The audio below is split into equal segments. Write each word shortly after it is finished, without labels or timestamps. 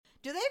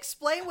Do they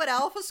explain what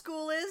Alpha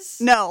School is?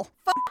 No.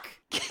 Fuck.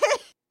 It's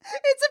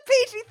a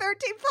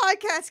PG-13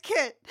 podcast,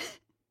 Kit.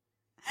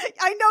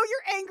 I know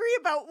you're angry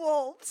about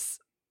wolves.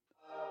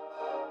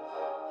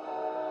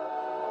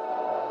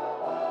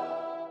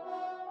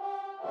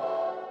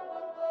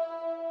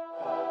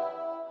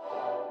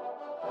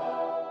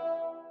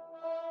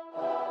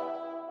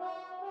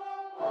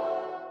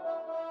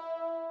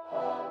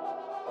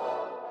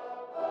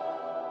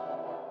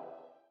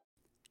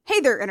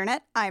 Hey there,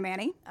 Internet. I'm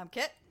Annie. I'm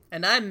Kit.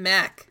 And I'm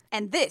Mac.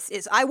 And this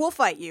is I Will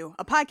Fight You,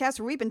 a podcast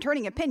where we've been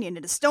turning opinion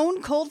into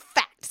stone cold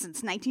fact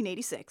since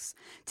 1986.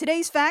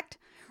 Today's fact,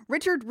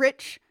 Richard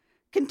Rich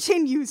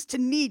continues to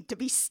need to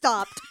be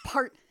stopped,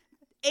 part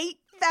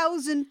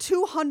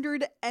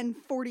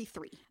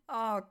 8,243.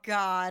 Oh,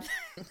 God.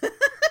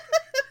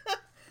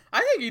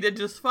 I think you did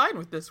just fine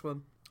with this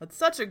one. It's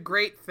such a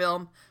great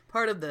film,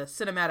 part of the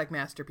cinematic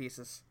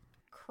masterpieces.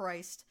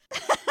 Christ.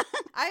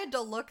 I had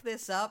to look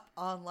this up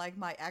on,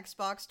 my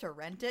Xbox to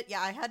rent it. Yeah,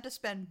 I had to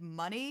spend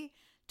money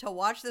to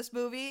watch this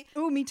movie.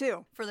 Ooh, me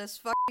too. For this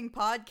fucking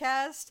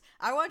podcast.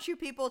 I want you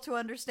people to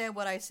understand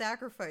what I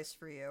sacrificed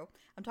for you.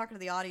 I'm talking to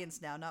the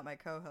audience now, not my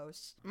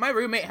co-hosts. My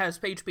roommate has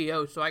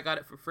HBO, so I got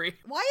it for free.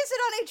 Why is it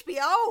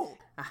on HBO?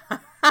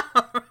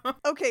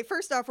 Okay,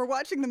 first off, we're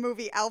watching the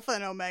movie Alpha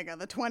and Omega,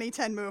 the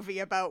 2010 movie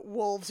about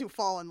wolves who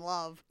fall in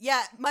love.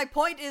 Yeah, my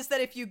point is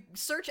that if you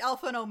search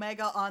Alpha and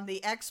Omega on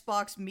the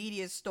Xbox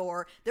Media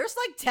Store, there's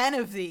 10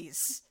 of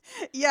these.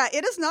 Yeah,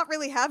 it does not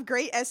really have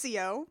great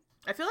SEO.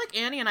 I feel like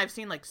Annie and I've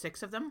seen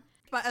 6 of them.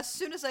 But as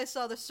soon as I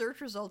saw the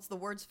search results, the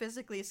words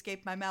physically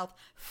escaped my mouth.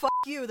 Fuck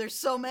you, there's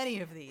so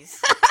many of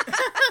these.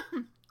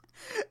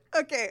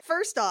 Okay,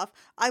 first off,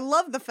 I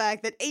love the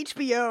fact that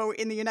HBO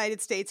in the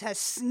United States has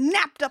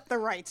snapped up the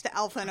rights to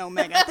Alpha and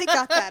Omega. They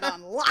got that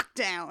on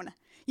lockdown.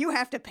 You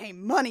have to pay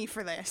money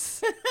for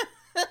this.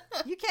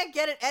 You can't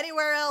get it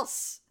anywhere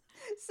else.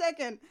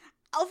 Second,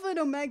 Alpha and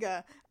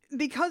Omega,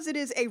 because it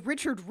is a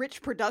Richard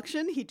Rich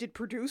production, he did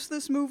produce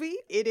this movie.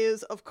 It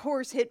is, of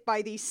course, hit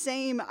by the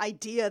same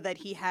idea that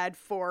he had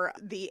for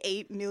the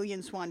 8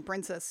 Million Swan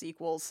Princess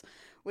sequels,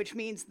 which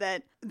means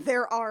that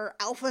there are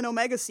Alpha and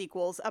Omega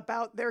sequels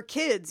about their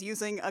kids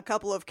using a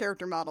couple of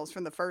character models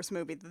from the first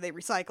movie that they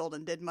recycled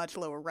and did much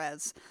lower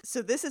res.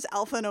 So this is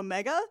Alpha and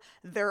Omega.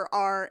 There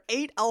are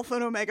 8 Alpha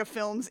and Omega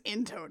films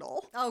in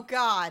total. Oh,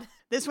 God.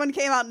 This one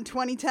came out in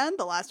 2010.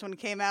 The last one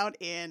came out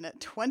in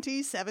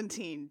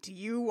 2017. Do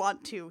you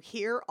want to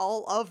hear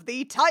all of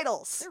the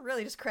titles? They're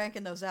really just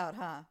cranking those out,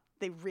 huh?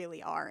 They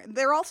really are.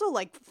 They're also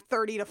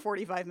 30 to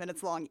 45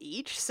 minutes long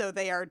each, so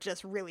they are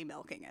just really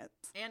milking it.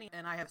 Annie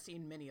and I have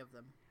seen many of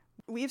them.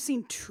 We have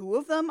seen 2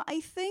 of them, I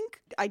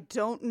think. I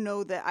don't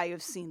know that I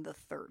have seen the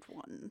third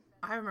one.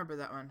 I remember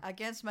that one.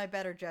 Against my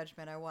better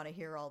judgment, I want to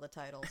hear all the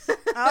titles.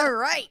 All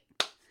right.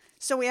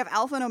 So we have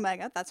Alpha and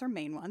Omega. That's our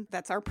main one.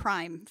 That's our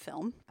prime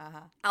film.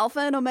 Uh-huh.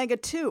 Alpha and Omega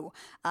 2,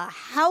 A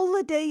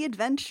Holiday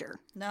Adventure.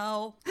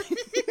 No.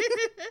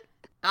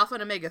 Alpha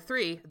and Omega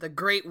 3, The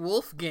Great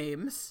Wolf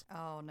Games.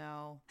 Oh,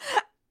 no.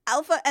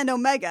 Alpha and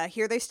Omega,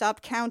 here they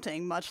stopped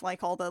counting, much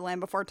like all the Land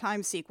Before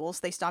Time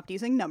sequels. They stopped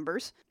using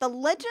numbers. The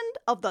Legend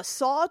of the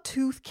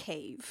Sawtooth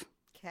Cave.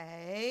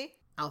 Okay.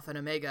 Alpha and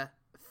Omega,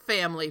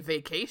 Family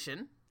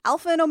Vacation.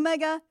 Alpha and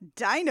Omega,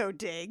 Dino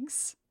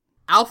Digs.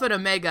 Alpha and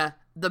Omega,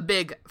 The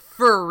Big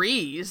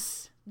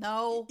Furries.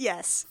 No.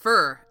 Yes.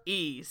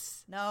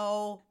 Fur-ease.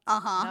 No.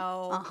 Uh-huh.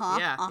 No. Uh-huh.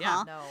 Yeah, uh-huh.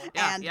 yeah. No.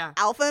 Yeah, And yeah.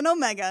 Alpha and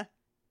Omega,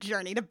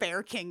 Journey to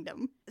Bear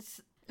Kingdom.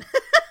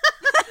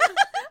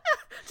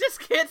 Just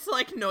kids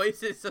like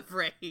noises of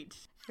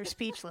rage. They're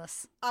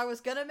speechless. I was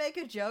gonna make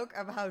a joke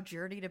of how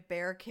Journey to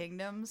Bear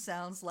Kingdom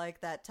sounds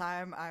like that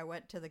time I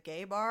went to the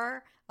gay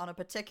bar on a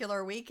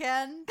particular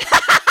weekend,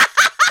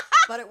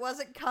 but it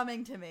wasn't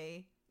coming to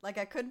me.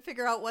 I couldn't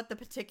figure out what the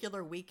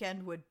particular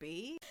weekend would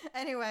be.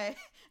 Anyway,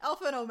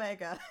 Alpha and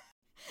Omega.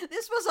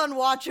 This was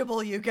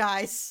unwatchable, you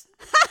guys.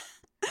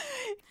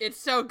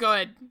 It's so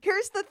good.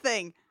 Here's the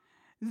thing.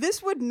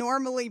 This would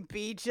normally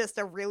be just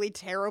a really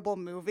terrible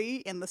movie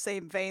in the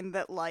same vein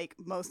that,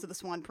 most of the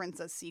Swan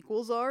Princess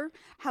sequels are.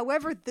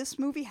 However, this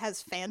movie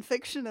has fan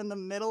fiction in the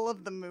middle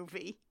of the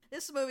movie.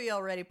 This movie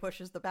already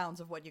pushes the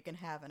bounds of what you can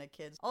have in a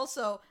kid's.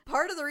 Also,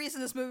 part of the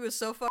reason this movie was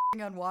so fucking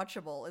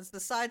unwatchable is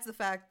besides the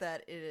fact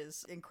that it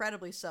is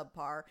incredibly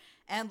subpar,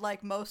 and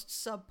like most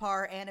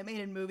subpar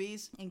animated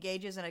movies,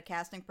 engages in a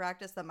casting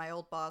practice that my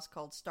old boss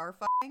called star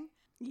fucking.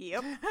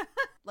 Yep.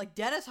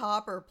 Dennis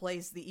Hopper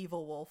plays the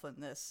evil wolf in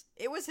this.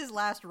 It was his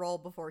last role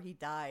before he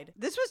died.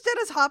 This was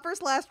Dennis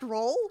Hopper's last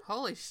role?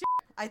 Holy shit.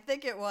 I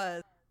think it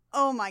was.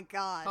 Oh my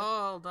god.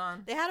 Hold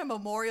on. They had a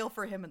memorial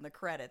for him in the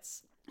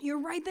credits.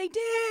 You're right, they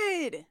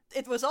did!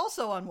 It was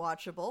also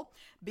unwatchable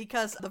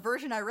because the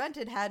version I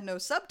rented had no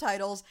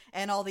subtitles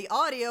and all the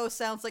audio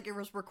sounds like it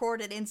was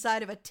recorded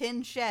inside of a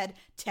tin shed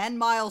 10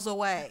 miles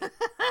away.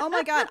 Oh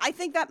my god, I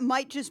think that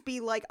might just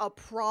be a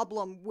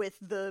problem with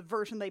the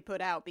version they put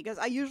out, because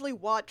I usually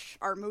watch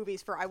our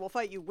movies for I Will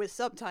Fight You with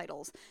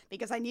subtitles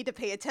because I need to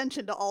pay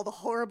attention to all the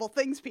horrible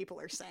things people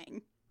are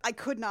saying. I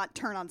could not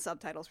turn on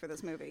subtitles for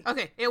this movie.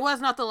 Okay, it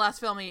was not the last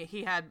film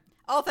he had.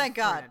 Oh, thank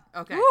God.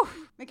 Okay. Whew.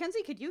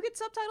 Mackenzie, could you get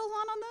subtitles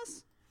on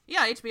this?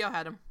 Yeah, HBO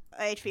had them.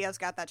 HBO's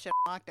got that shit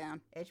locked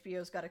down.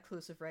 HBO's got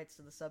exclusive rights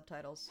to the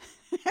subtitles.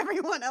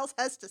 Everyone else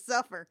has to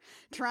suffer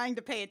trying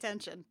to pay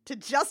attention to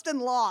Justin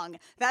Long.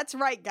 That's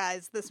right,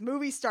 guys. This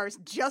movie stars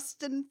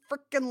Justin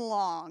frickin'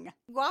 Long.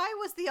 Why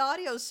was the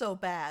audio so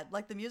bad?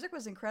 Like, the music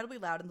was incredibly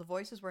loud and the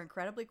voices were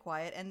incredibly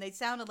quiet, and they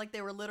sounded like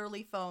they were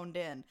literally phoned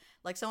in.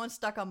 Like someone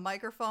stuck a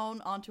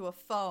microphone onto a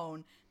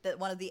phone that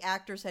one of the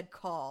actors had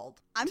called.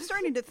 I'm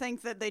starting to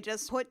think that they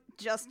just put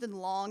Justin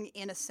Long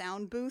in a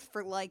sound booth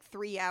for like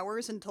 3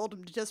 hours and told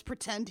him to just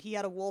pretend he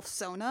had a wolf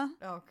sona.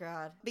 Oh,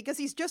 God. Because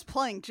he's just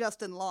playing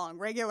Justin Long,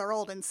 regular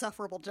old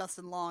insufferable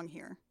Justin Long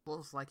here.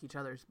 Wolves like each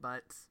other's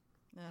butts.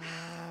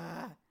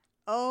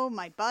 Oh,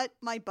 my butt,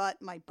 my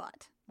butt, my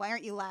butt. Why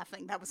aren't you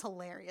laughing? That was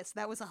hilarious.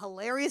 That was a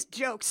hilarious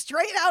joke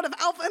straight out of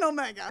Alpha and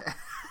Omega.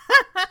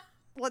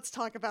 Let's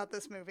talk about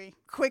this movie.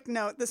 Quick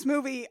note, this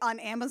movie on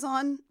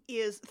Amazon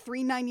is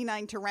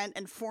 $3.99 to rent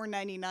and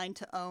 $4.99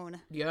 to own.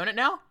 You own it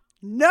now?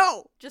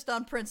 No! Just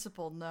on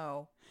principle,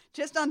 no.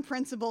 Just on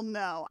principle,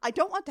 no. I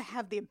don't want to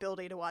have the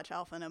ability to watch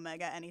Alpha and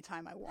Omega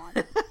anytime I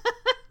want.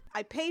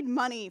 I paid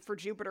money for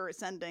Jupiter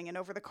Ascending, and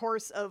over the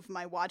course of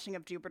my watching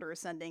of Jupiter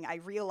Ascending, I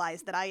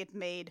realized that I had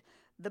made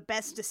the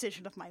best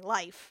decision of my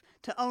life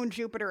to own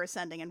Jupiter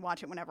Ascending and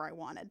watch it whenever I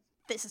wanted.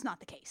 This is not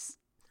the case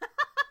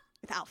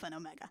with Alpha and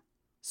Omega.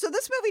 So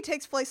this movie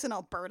takes place in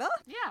Alberta?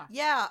 Yeah.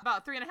 Yeah.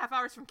 About 3.5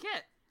 hours from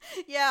Kit.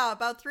 Yeah,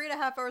 about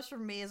 3.5 hours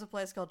from me is a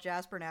place called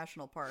Jasper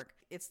National Park.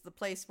 It's the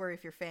place where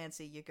if you're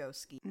fancy, you go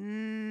ski.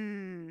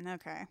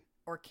 Okay.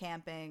 Or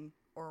camping,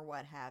 or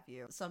what have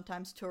you.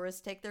 Sometimes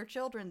tourists take their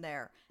children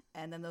there,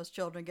 and then those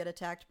children get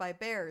attacked by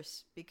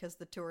bears because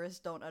the tourists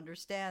don't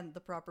understand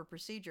the proper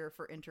procedure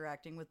for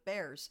interacting with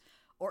bears.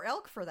 Or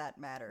elk, for that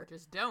matter.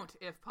 Just don't,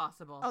 if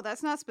possible. Oh,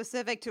 that's not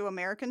specific to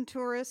American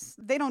tourists.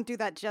 They don't do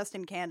that just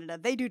in Canada.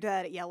 They do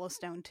that at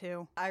Yellowstone,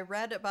 too. I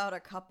read about a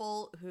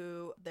couple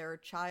who their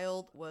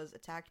child was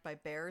attacked by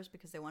bears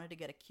because they wanted to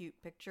get a cute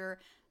picture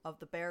of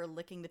the bear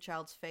licking the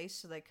child's face,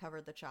 so they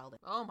covered the child in.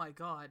 Oh my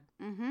God.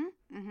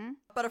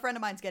 But a friend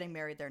of mine's getting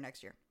married there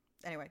next year.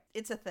 Anyway,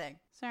 it's a thing.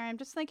 Sorry, I'm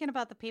just thinking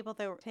about the people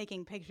that were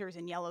taking pictures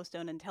in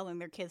Yellowstone and telling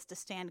their kids to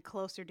stand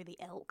closer to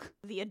the elk.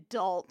 The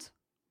adult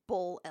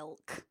bull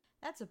elk.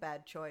 That's a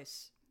bad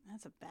choice.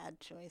 That's a bad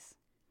choice.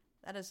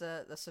 That is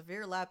a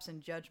severe lapse in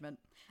judgment.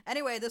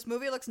 Anyway, this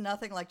movie looks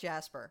nothing like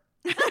Jasper.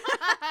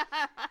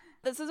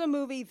 This is a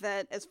movie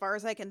that, as far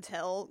as I can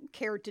tell,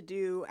 cared to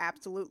do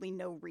absolutely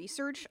no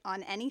research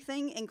on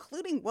anything,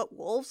 including what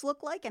wolves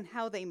look like and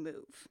how they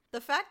move.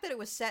 The fact that it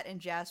was set in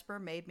Jasper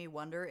made me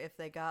wonder if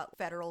they got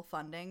federal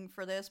funding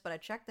for this, but I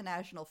checked the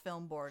National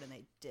Film Board and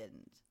they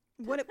didn't.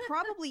 What it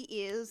probably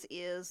is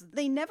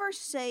they never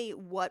say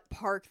what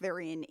park they're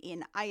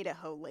in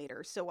Idaho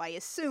later, so I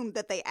assume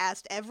that they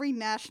asked every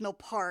national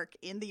park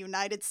in the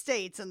United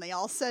States and they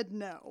all said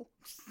no.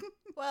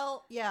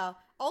 Well, yeah.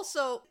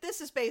 Also,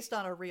 this is based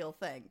on a real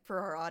thing for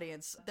our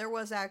audience. There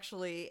was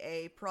actually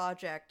a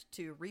project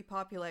to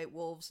repopulate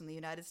wolves in the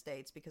United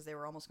States because they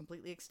were almost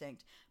completely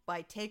extinct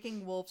by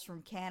taking wolves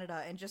from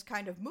Canada and just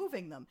kind of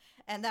moving them,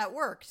 and that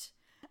worked.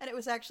 And it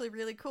was actually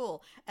really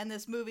cool. And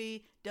this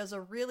movie does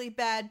a really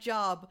bad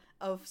job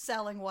of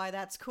selling why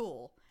that's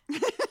cool.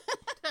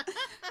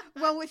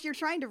 Well, if you're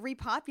trying to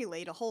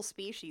repopulate a whole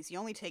species, you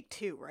only take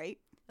 2, right?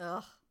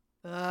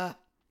 Ugh.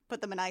 Put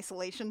them in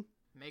isolation.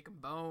 Make 'em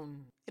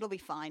bone. It'll be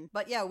fine.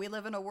 But yeah, we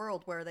live in a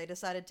world where they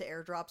decided to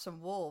airdrop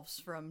some wolves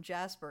from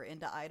Jasper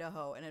into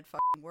Idaho, and it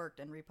fucking worked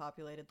and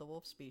repopulated the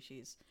wolf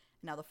species.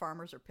 Now the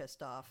farmers are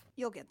pissed off.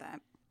 You'll get that.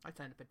 I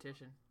signed a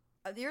petition.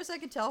 The years I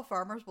can tell,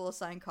 farmers will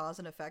assign cause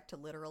and effect to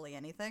literally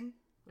anything.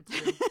 It's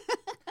true.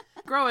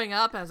 Growing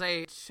up as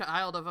a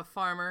child of a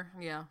farmer,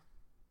 yeah.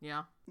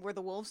 Were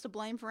the wolves to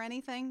blame for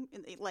anything?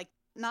 Like,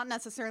 not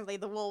necessarily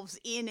the wolves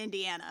in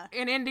Indiana.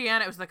 In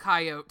Indiana, it was the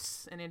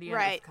coyotes. In Indiana,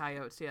 Right. it was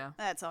coyotes, yeah.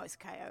 That's always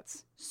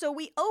coyotes. So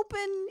we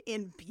open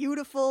in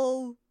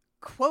beautiful,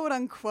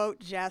 quote-unquote,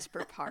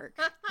 Jasper Park.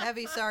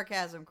 Heavy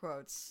sarcasm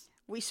quotes.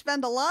 We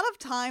spend a lot of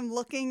time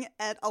looking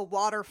at a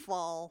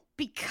waterfall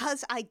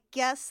because I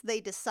guess they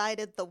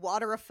decided the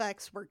water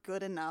effects were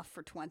good enough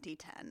for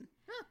 2010.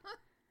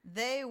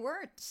 They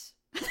weren't.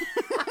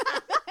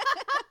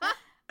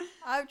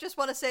 I just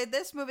want to say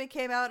this movie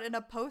came out in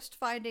a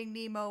post-Finding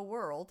Nemo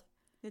world.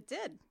 It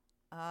did.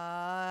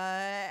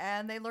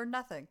 And they learned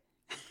nothing.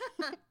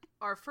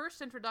 Our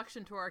first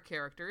introduction to our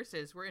characters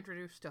is we're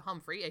introduced to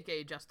Humphrey,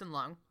 aka Justin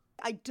Long.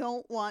 I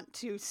don't want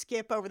to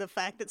skip over the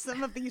fact that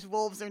some of these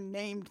wolves are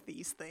named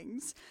these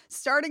things.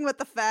 Starting with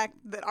the fact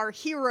that our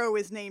hero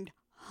is named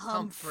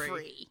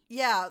Humphrey.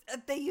 Yeah,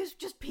 they use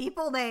just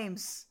people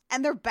names.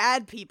 And they're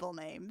bad people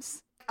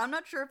names. I'm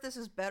not sure if this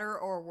is better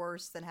or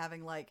worse than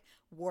having, like,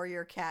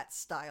 warrior cat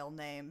style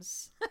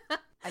names.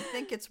 I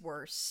think it's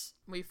worse.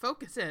 We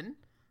focus in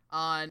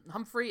on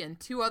Humphrey and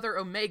 2 other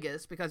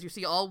Omegas because you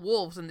see all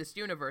wolves in this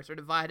universe are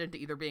divided into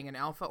either being an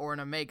alpha or an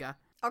omega.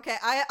 Okay,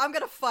 I'm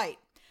gonna fight.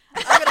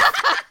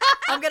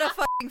 I'm gonna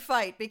fucking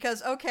fight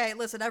because, okay,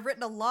 listen, I've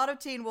written a lot of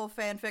Teen Wolf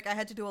fanfic. I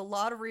had to do a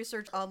lot of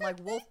research on, like,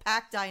 wolf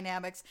pack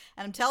dynamics,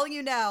 and I'm telling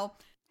you now,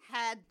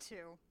 Had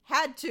to.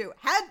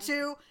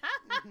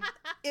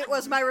 It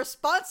was my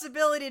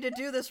responsibility to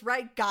do this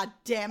right, god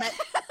damn it.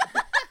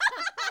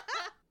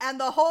 And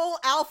the whole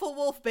alpha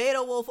wolf,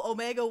 beta wolf,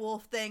 omega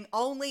wolf thing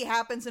only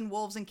happens in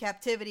wolves in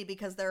captivity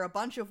because they're a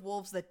bunch of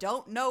wolves that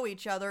don't know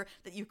each other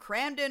that you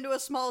crammed into a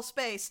small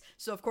space.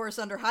 So, of course,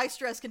 under high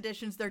stress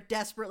conditions, they're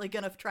desperately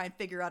going to try and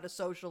figure out a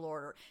social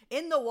order.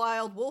 In the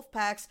wild, wolf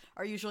packs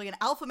are usually an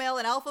alpha male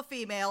and alpha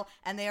female,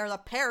 and they are the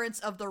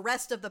parents of the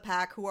rest of the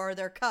pack who are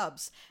their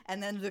cubs.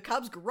 And then the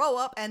cubs grow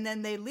up and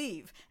then they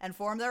leave and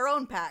form their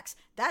own packs.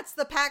 That's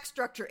the pack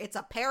structure. It's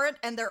a parent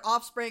and their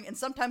offspring, and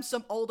sometimes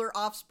some older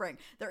offspring.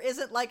 There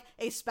isn't like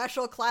a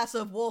special class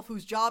of wolf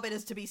whose job it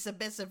is to be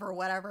submissive or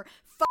whatever.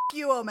 Fuck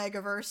you,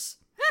 Omegaverse.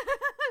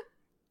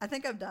 I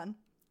think I'm done.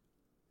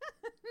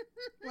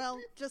 Well,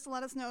 just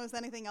let us know if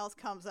anything else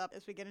comes up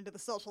as we get into the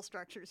social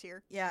structures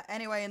here. Yeah,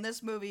 anyway, in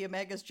this movie,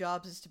 Omega's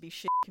job is to be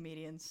shit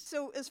comedians.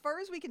 So, as far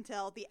as we can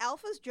tell, the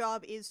alpha's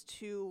job is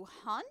to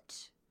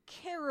hunt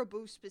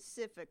caribou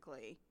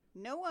specifically,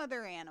 no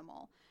other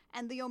animal.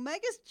 And the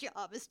Omega's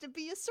job is to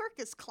be a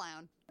circus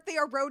clown. They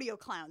are rodeo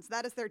clowns.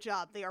 That is their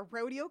job. They are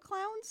rodeo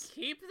clowns.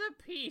 Keep the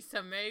peace,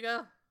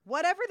 Omega.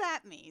 Whatever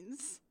that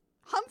means.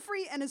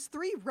 Humphrey and his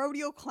 3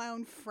 rodeo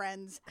clown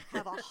friends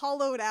have a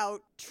hollowed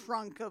out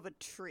trunk of a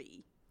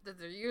tree. That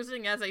they're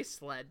using as a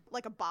sled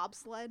Like a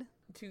bobsled.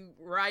 to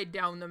ride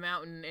down the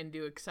mountain and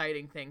do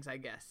exciting things, I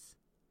guess.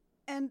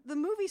 And the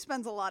movie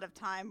spends a lot of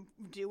time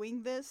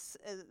doing this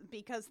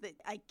because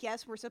I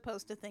guess we're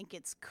supposed to think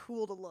it's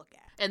cool to look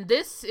at. And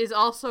this is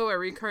also a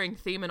recurring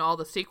theme in all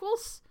the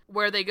sequels,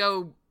 where they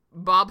go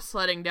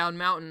bobsledding down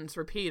mountains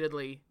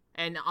repeatedly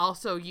and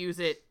also use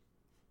it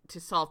to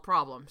solve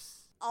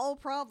problems. All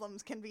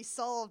problems can be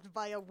solved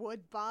by a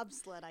wood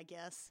bobsled, I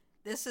guess.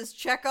 This is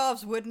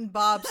Chekhov's wooden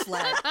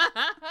bobsled.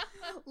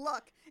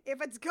 Look,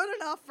 if it's good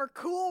enough for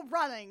Cool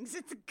Runnings,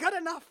 it's good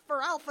enough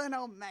for Alpha and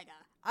Omega.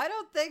 I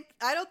don't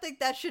think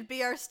that should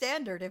be our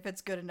standard if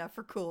it's good enough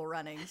for Cool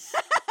Runnings.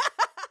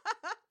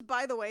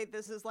 By the way,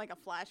 this is like a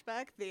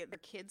flashback. The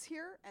kids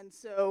here, and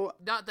so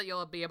Not that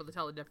you'll be able to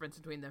tell the difference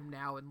between them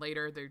now and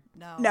later.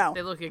 No.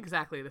 They look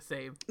exactly the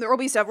same. there will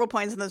be several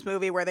points in this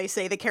movie where they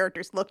say the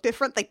characters look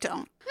different. They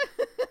don't.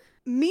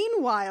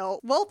 Meanwhile,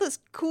 while this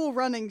Cool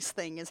Runnings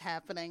thing is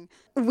happening,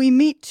 we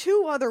meet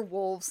 2 other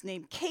wolves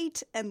named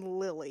Kate and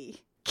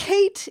Lily.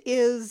 Kate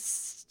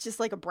is just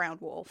like a brown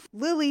wolf.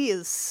 Lily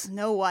is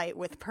Snow White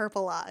with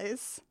purple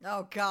eyes.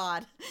 Oh,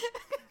 God.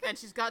 And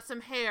she's got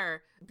some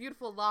hair,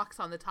 beautiful locks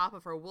on the top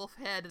of her wolf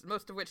head,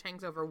 most of which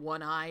hangs over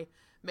one eye,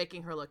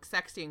 making her look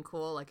sexy and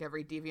cool like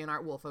every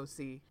DeviantArt wolf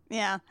OC.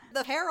 Yeah.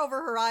 The hair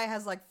over her eye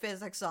has, like,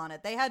 physics on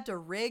it. They had to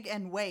rig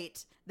and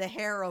weight the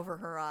hair over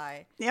her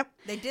eye. Yep.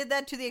 They did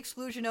that to the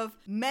exclusion of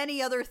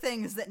many other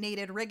things that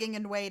needed rigging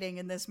and weighting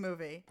in this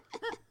movie.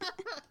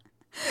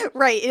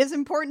 Right. It is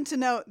important to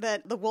note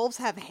that the wolves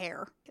have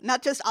hair.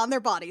 Not just on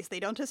their bodies. They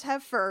don't just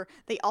have fur.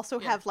 They also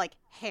have, like,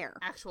 hair.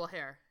 Actual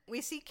hair.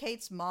 We see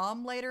Kate's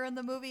mom later in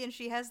the movie, and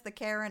she has the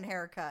Karen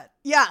haircut.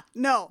 Yeah.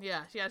 No.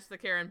 Yeah, she has the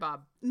Karen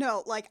Bob.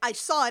 No. Like, I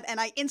saw it and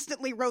I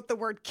instantly wrote the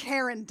word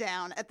Karen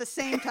down at the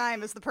same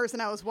time as the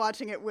person I was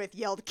watching it with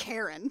yelled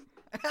Karen.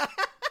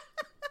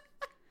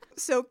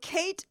 So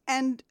Kate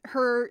and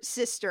her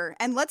sister,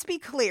 and let's be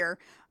clear,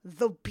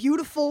 the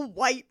beautiful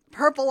white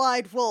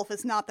purple-eyed wolf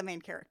is not the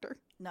main character.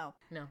 No.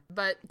 No.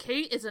 But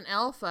Kate is an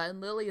alpha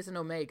and Lily is an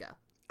omega,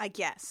 I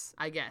guess.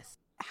 I guess.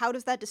 How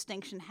does that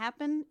distinction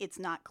happen? It's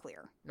not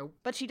clear. Nope.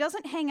 But she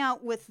doesn't hang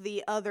out with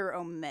the other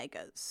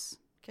omegas.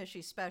 Because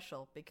she's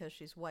special, because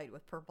she's white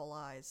with purple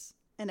eyes.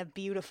 And a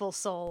beautiful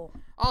soul.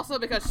 Also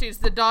because she's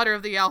the daughter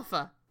of the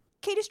alpha.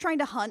 Kate is trying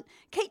to hunt.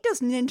 Kate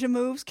does ninja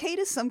moves. Kate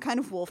is some kind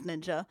of wolf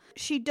ninja.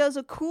 She does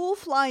a cool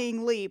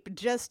flying leap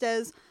just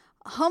as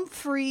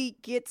Humphrey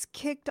gets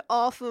kicked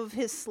off of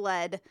his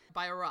sled.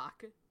 By a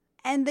rock.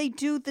 And they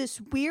do this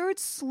weird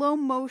slow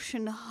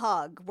motion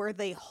hug where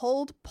they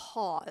hold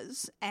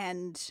paws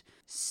and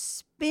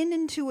spin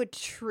into a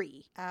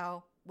tree.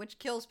 Ow. Which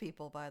kills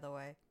people, by the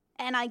way.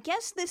 And I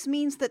guess this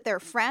means that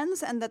they're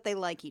friends and that they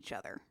like each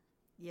other.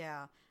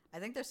 Yeah. I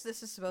think this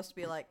is supposed to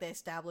be like they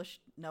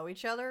know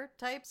each other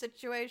type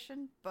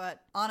situation,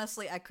 but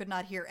honestly, I could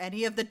not hear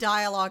any of the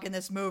dialogue in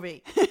this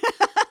movie.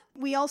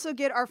 We also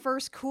get our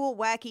first cool,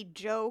 wacky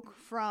joke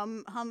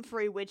from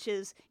Humphrey, which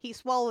is he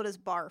swallowed his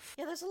barf.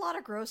 Yeah, there's a lot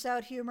of gross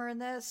out humor in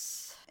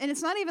this. And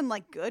it's not even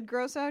like good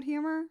gross out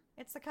humor.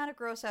 It's the kind of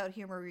gross out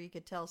humor where you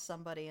could tell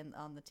somebody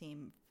on the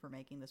team for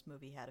making this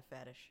movie had a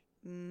fetish.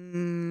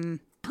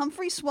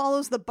 Humphrey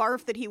swallows the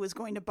barf that he was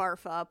going to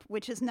barf up,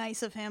 which is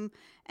nice of him,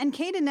 and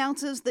Kate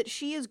announces that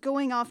she is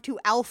going off to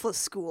Alpha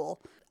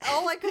School.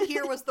 All I could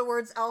hear was the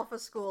words Alpha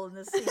School in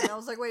this scene. I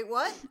was like, wait,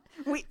 what?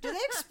 Do they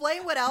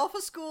explain what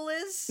Alpha School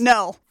is?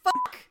 No.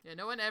 Yeah,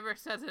 no one ever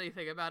says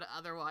anything about it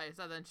otherwise,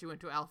 other than she went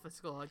to Alpha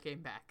School and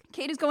came back.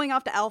 Kate is going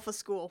off to Alpha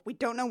School. We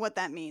don't know what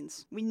that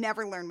means. We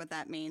never learn what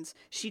that means.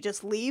 She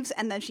just leaves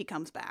and then she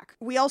comes back.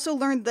 We also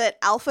learned that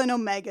Alpha and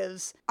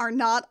Omegas are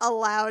not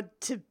allowed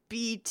to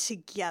be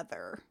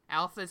together.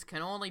 Alphas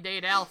can only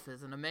date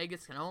alphas, and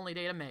Omegas can only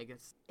date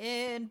Omegas.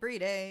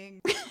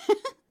 Inbreeding.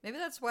 Maybe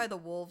that's why the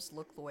wolves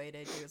look the way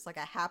they do. It's like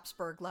a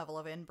Habsburg level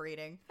of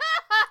inbreeding.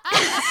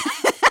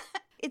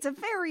 It's a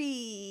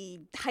very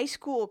high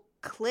school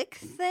clique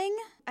thing.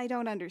 I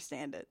don't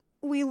understand it.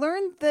 We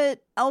learned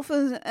that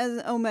alphas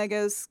and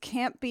omegas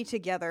can't be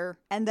together,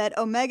 and that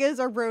omegas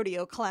are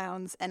rodeo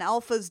clowns, and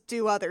alphas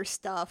do other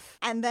stuff.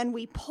 And then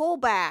we pull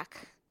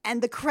back,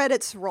 and the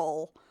credits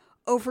roll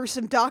over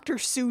some Dr.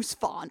 Seuss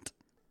font.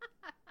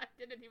 I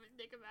didn't even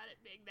think about it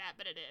being that,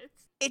 but it is.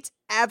 It's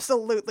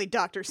absolutely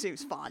Dr.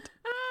 Seuss font.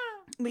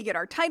 We get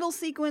our title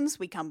sequence,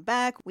 we come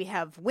back, we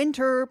have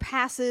winter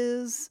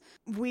passes,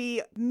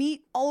 we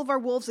meet all of our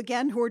wolves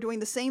again who are doing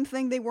the same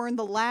thing they were in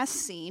the last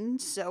scene,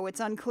 so it's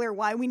unclear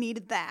why we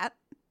needed that.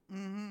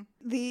 Mm-hmm.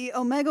 The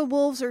Omega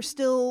wolves are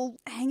still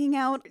hanging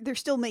out, they're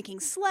still making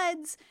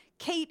sleds.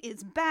 Kate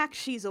is back,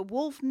 she's a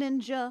wolf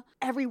ninja.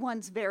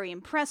 Everyone's very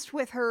impressed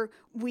with her.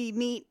 We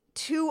meet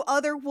 2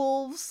 other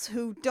wolves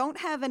who don't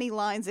have any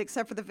lines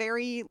except for the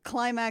very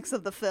climax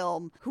of the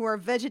film, who are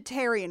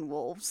vegetarian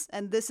wolves,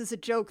 and this is a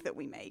joke that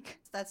we make.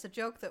 That's a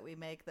joke that we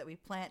make, that we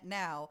plant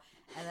now,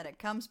 and then it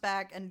comes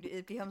back and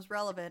it becomes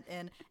relevant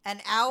in an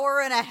hour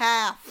and a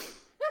half.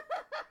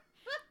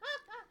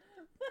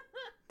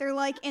 They're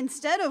like,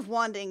 instead of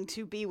wanting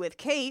to be with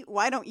Kate,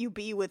 why don't you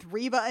be with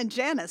Reba and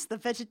Janice, the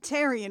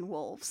vegetarian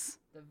wolves?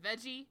 The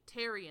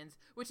vegetarians,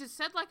 which is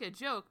said like a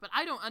joke, but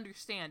I don't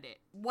understand it.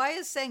 Why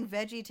is saying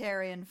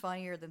vegetarian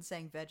funnier than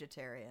saying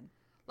vegetarian?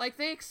 Like,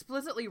 they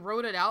explicitly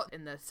wrote it out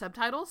in the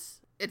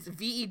subtitles. It's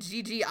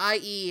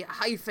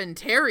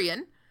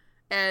VEGGIE-tarian,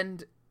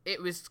 and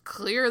it was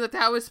clear that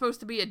that was supposed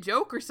to be a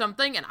joke or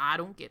something, and I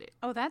don't get it.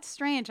 Oh, that's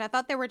strange. I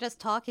thought they were just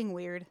talking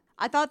weird.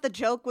 I thought the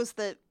joke was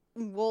that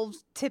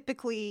wolves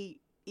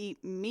typically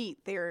eat meat.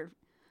 Are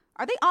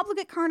they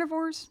obligate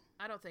carnivores?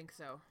 I don't think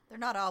so. They're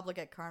not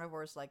obligate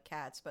carnivores like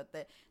cats, but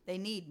they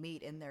need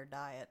meat in their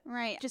diet.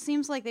 Right. Just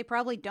seems like they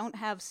probably don't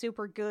have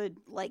super good,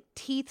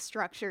 teeth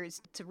structures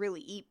to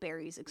really eat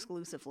berries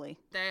exclusively.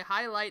 They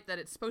highlight that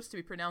it's supposed to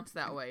be pronounced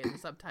that way in the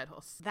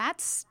subtitles.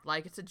 That's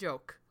like it's a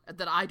joke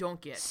that I don't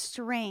get.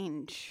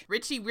 Strange.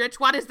 Rich,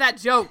 what is that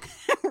joke?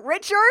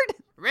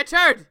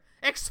 Richard,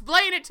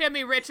 explain it to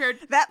me,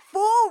 Richard! That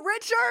fool,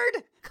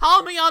 Richard!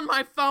 Call me on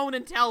my phone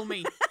and tell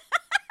me.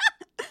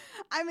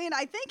 I mean,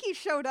 I think he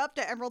showed up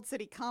to Emerald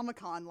City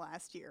Comic-Con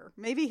last year.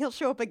 Maybe he'll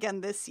show up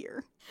again this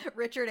year.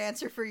 Richard,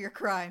 answer for your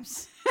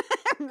crimes.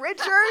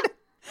 Richard,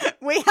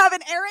 we have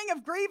an airing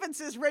of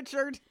grievances,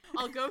 Richard.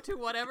 I'll go to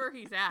whatever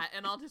he's at,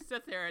 and I'll just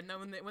sit there, and then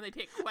when they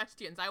take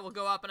questions, I will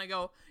go up and I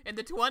go, in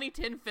the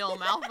 2010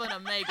 film Alpha and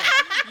Omega,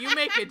 you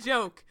make a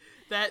joke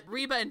that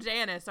Reba and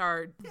Janice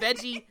are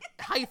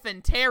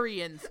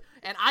veggie-tarians,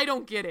 and I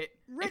don't get it.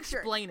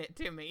 Richard, explain it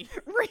to me.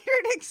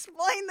 Richard,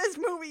 explain this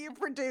movie you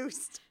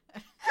produced.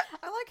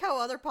 I like how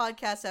other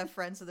podcasts have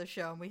friends of the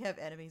show and we have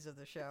enemies of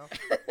the show.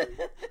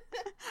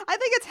 I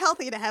think it's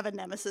healthy to have a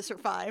nemesis or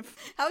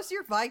 5. How's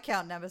your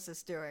Viscount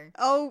nemesis doing?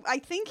 Oh, I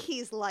think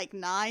he's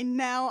 9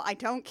 now. I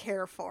don't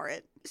care for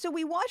it. So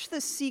we watch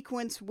this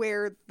sequence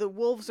where the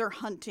wolves are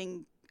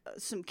hunting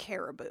some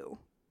caribou.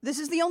 This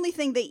is the only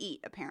thing they eat,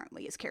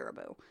 apparently, is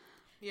caribou.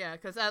 Yeah,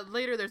 because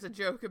later there's a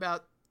joke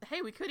about,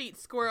 hey, we could eat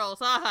squirrels.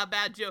 Haha,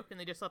 bad joke. And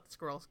they just let the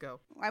squirrels go.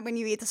 Why wouldn't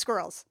you eat the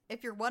squirrels?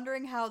 If you're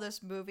wondering how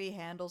this movie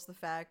handles the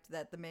fact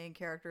that the main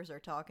characters are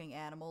talking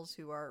animals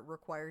who are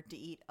required to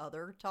eat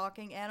other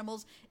talking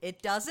animals,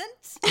 it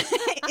doesn't.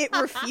 It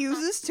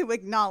refuses to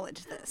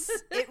acknowledge this.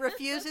 It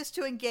refuses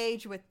to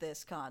engage with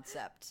this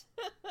concept.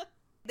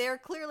 They're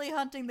clearly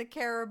hunting the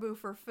caribou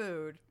for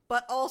food,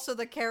 but also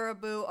the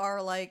caribou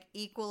are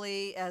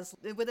equally as,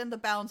 within the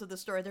bounds of the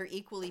story, they're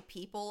equally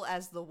people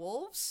as the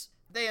wolves.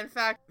 They, in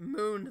fact,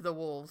 mooned the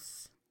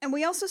wolves. And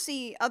we also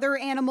see other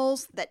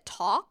animals that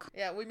talk.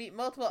 Yeah, we meet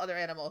multiple other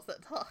animals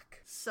that talk.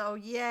 So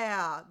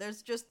yeah,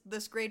 there's just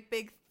this great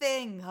big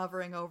thing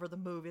hovering over the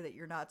movie that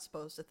you're not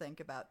supposed to think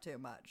about too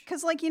much.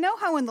 Because, you know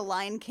how in The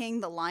Lion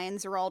King, the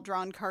lions are all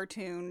drawn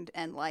cartooned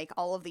and,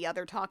 all of the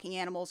other talking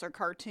animals are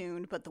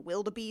cartooned, but the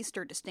wildebeest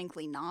are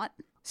distinctly not?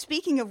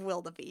 Speaking of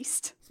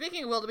wildebeest.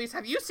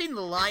 Have you seen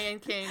The Lion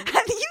King?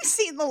 Have you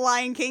seen The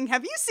Lion King?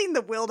 Have you seen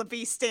the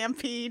wildebeest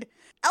stampede?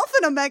 Alpha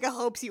and Omega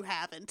hopes you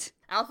haven't.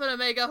 Alpha and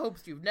Omega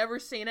hopes you've never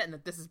seen it and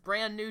that this is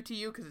brand new to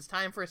you because it's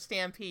time for a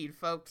stampede,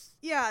 folks.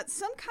 Yeah,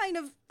 some kind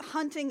of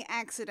hunting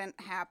accident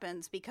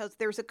happens because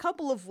there's a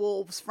couple of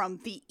wolves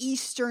from the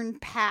Eastern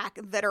Pack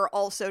that are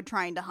also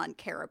trying to hunt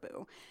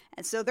caribou.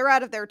 And so they're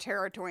out of their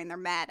territory and they're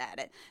mad at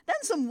it. Then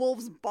some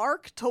wolves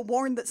bark to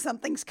warn that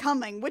something's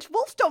coming, which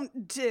wolves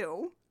don't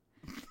do.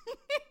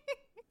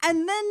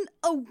 And then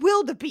a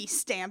wildebeest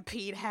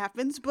stampede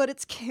happens, but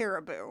it's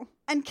caribou.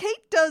 And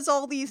Kate does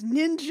all these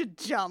ninja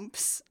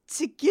jumps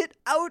to get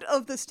out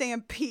of the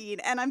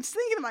stampede. And I'm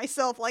thinking to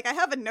myself, like, I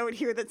have a note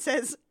here that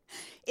says,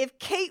 if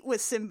Kate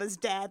was Simba's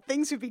dad,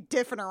 things would be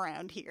different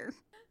around here.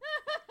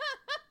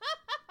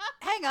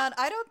 Hang on,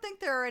 I don't think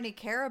there are any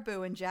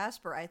caribou in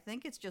Jasper. I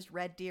think it's just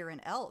red deer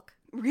and elk.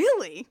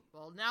 Really?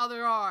 Well, now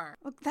there are.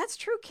 Well, that's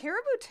true.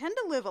 Caribou tend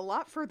to live a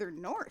lot further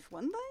north,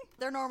 wouldn't they?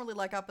 They're normally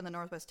like up in the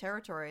Northwest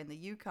Territory and the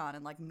Yukon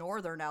and like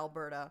northern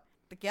Alberta.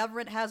 The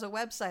government has a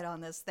website on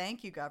this.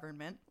 Thank you,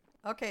 government.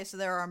 Okay, so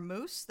there are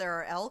moose, there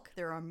are elk,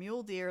 there are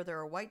mule deer, there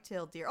are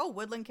white-tailed deer. Oh,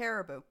 woodland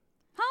caribou.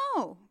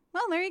 Oh,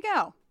 well, there you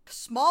go.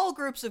 Small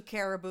groups of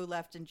caribou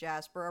left in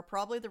Jasper are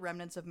probably the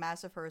remnants of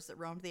massive herds that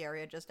roamed the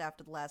area just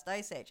after the last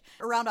ice age.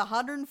 Around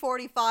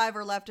 145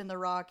 are left in the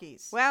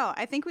Rockies. Wow,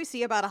 I think we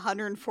see about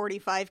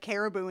 145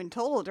 caribou in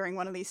total during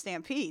one of these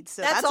stampedes.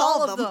 So that's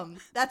all of them.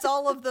 That's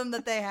all of them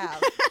that they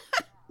have.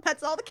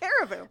 That's all the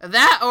caribou.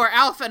 That or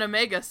Alpha and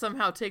Omega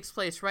somehow takes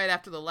place right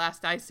after the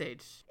last ice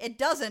age. It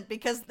doesn't,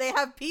 because they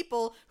have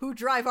people who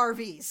drive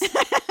RVs.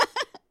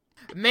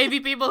 Maybe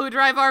people who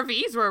drive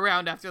RVs were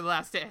around after the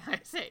last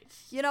ice age.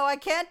 You know, I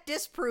can't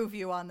disprove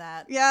you on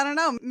that. Yeah, I don't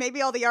know.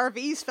 Maybe all the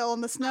RVs fell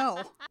in the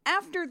snow.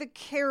 After the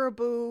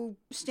caribou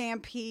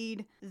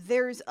stampede,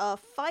 there's a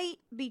fight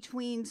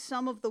between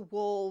some of the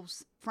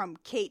wolves from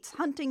Kate's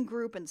hunting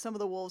group and some of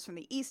the wolves from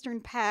the Eastern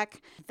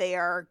Pack. They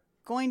are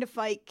going to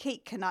fight.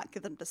 Kate cannot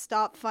get them to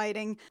stop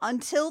fighting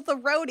until the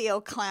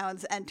rodeo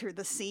clowns enter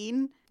the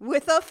scene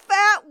with a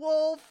fat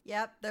wolf.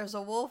 Yep, there's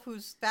a wolf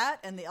who's fat,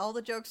 and all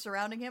the jokes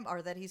surrounding him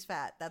are that he's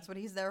fat. That's what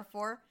he's there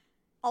for.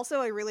 Also,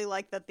 I really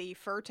like that the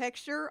fur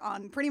texture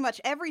on pretty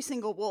much every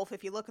single wolf,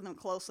 if you look at them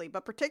closely,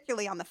 but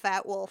particularly on the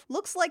fat wolf,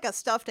 looks like a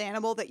stuffed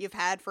animal that you've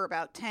had for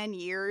about 10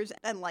 years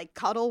and like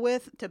cuddle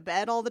with to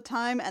bed all the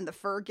time, and the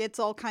fur gets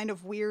all kind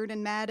of weird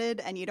and matted,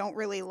 and you don't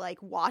really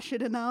like wash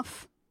it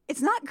enough.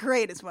 It's not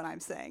great, is what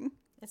I'm saying.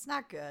 It's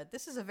not good.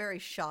 This is a very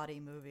shoddy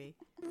movie.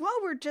 While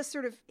we're just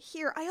sort of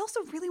here, I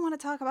also really want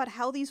to talk about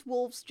how these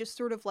wolves just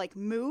sort of like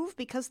move,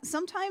 because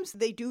sometimes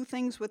they do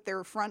things with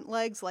their front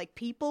legs like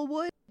people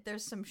would.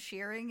 There's some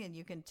shearing, and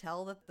you can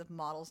tell that the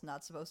model's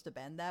not supposed to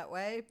bend that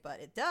way,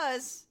 but it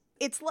does.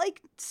 It's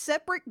like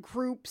separate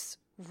groups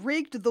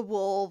rigged the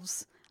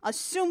wolves,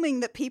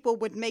 assuming that people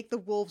would make the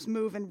wolves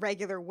move in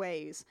regular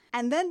ways.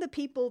 And then the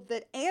people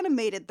that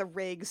animated the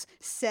rigs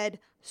said,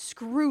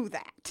 screw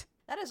that.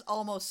 That is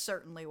almost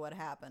certainly what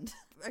happened.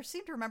 I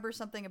seem to remember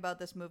something about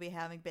this movie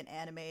having been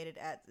animated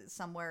at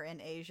somewhere in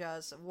Asia.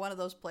 So one of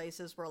those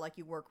places where like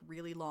you work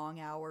really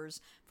long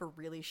hours for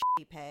really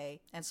shitty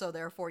pay. And so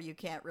therefore you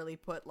can't really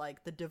put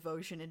like the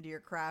devotion into your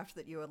craft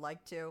that you would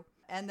like to.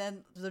 And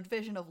then the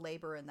division of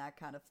labor and that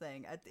kind of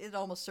thing. It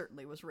almost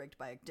certainly was rigged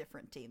by a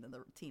different team than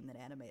the team that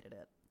animated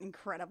it.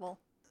 Incredible.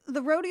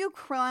 The rodeo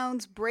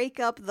clowns break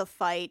up the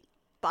fight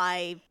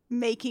by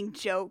making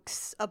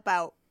jokes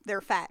about their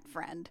fat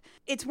friend.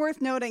 It's worth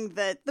noting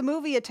that the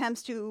movie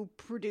attempts to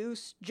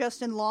produce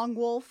Justin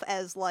Longwolf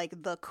as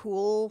like the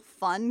cool,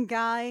 fun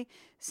guy,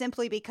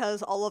 simply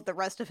because all of the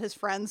rest of his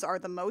friends are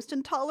the most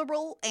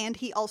intolerable, and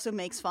he also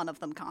makes fun of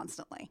them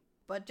constantly.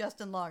 But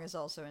Justin Long is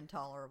also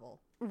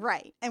intolerable.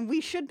 Right, and we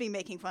should be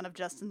making fun of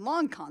Justin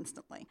Long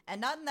constantly. And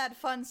not in that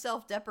fun,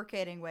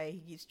 self-deprecating way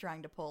he's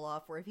trying to pull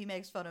off, where if he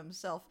makes fun of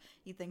himself,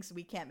 he thinks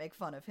we can't make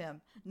fun of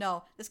him.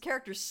 No, this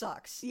character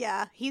sucks.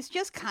 Yeah, he's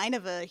just kind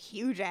of a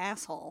huge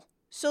asshole.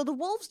 So the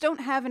wolves don't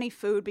have any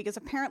food because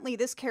apparently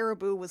this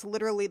caribou was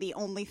literally the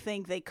only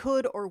thing they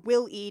could or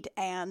will eat,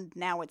 and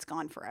now it's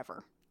gone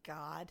forever.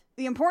 God.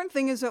 The important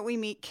thing is that we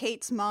meet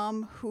Kate's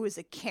mom, who is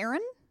a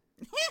Karen.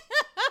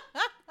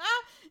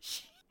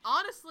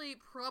 Honestly,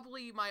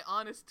 probably my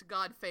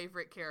honest-to-God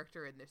favorite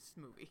character in this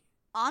movie.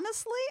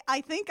 Honestly,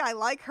 I think I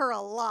like her a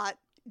lot,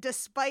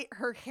 despite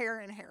her hair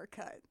and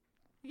haircut.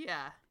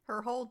 Yeah.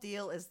 Her whole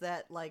deal is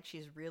that, like,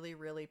 she's really,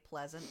 really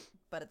pleasant,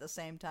 but at the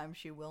same time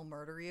she will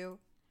murder you.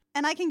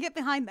 And I can get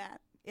behind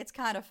that. It's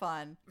kind of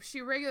fun.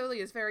 She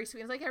regularly is very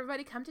sweet. It's like,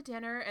 everybody come to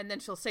dinner, and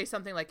then she'll say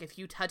something like, if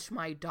you touch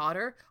my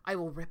daughter, I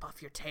will rip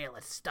off your tail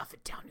and stuff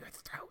it down your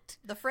throat.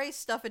 The phrase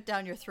stuff it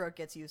down your throat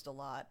gets used a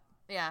lot.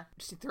 Yeah,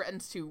 she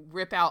threatens to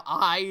rip out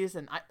eyes,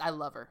 and I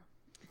love her.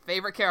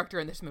 Favorite character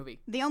in this movie.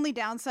 The only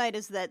downside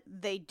is that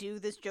they do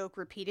this joke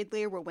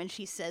repeatedly, where when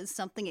she says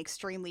something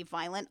extremely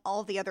violent,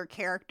 all the other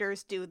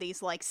characters do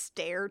these, like,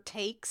 stare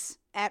takes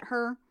at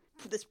her.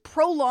 For this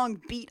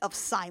prolonged beat of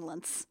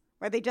silence,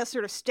 where they just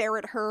sort of stare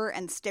at her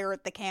and stare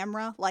at the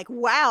camera, like,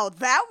 wow,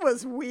 that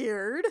was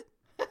weird.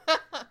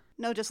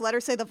 No, just let her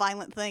say the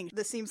violent thing.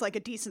 This seems like a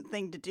decent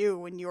thing to do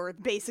when you're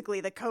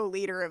basically the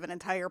co-leader of an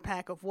entire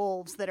pack of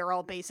wolves that are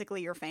all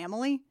basically your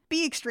family.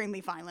 Be extremely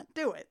violent.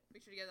 Do it.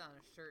 We should get that on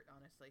a shirt,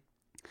 honestly.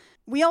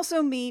 We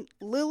also meet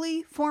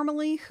Lily,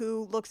 formerly,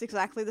 who looks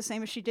exactly the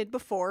same as she did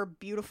before.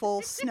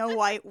 Beautiful Snow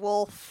White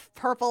wolf,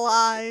 purple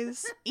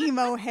eyes,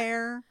 emo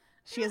hair.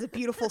 She has a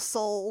beautiful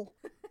soul.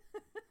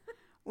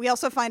 We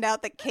also find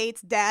out that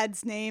Kate's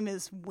dad's name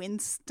is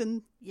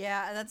Winston.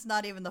 Yeah, and that's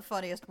not even the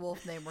funniest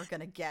wolf name we're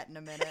gonna get in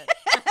a minute.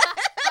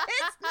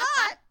 It's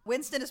not!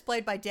 Winston is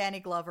played by Danny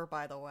Glover,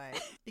 by the way.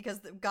 Because,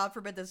 God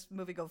forbid, this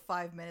movie go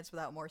 5 minutes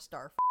without more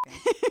star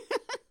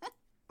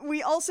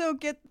We also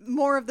get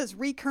more of this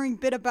recurring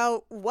bit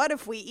about what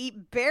if we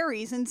eat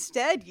berries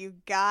instead, you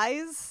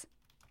guys?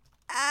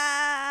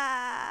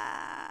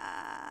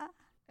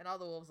 And all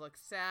the wolves look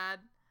sad.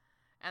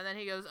 And then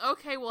he goes,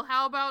 okay, well,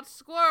 how about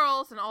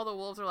squirrels? And all the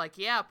wolves are like,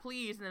 yeah,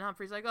 please. And then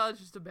Humphrey's like, oh, it's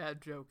just a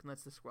bad joke, and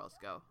lets the squirrels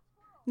go.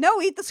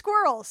 No, eat the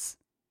squirrels.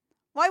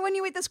 Why wouldn't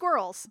you eat the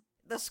squirrels?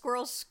 The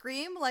squirrels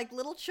scream like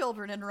little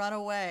children and run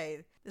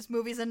away. This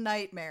movie's a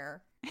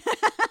nightmare.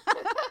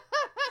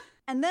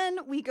 And then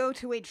we go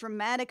to a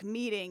dramatic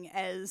meeting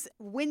as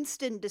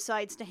Winston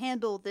decides to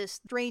handle this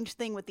strange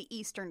thing with the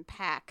Eastern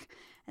Pack.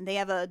 And they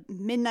have a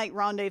midnight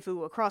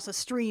rendezvous across a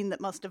stream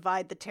that must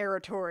divide the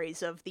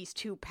territories of these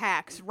two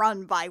packs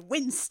run by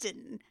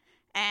Winston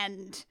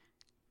and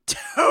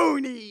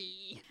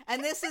Tony.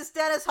 And this is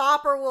Dennis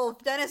Hopper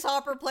Wolf. Dennis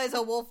Hopper plays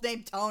a wolf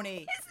named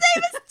Tony. His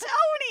name is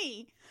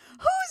Tony!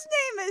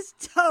 Whose name is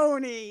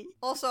Tony?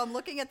 Also, I'm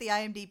looking at the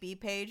IMDb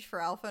page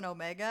for Alpha and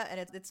Omega, and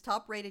its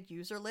top-rated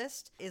user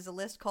list is a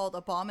list called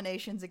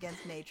Abominations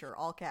Against Nature,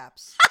 all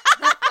caps.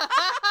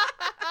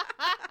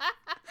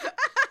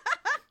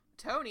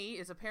 Tony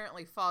is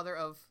apparently father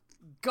of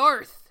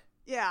Garth.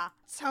 Yeah,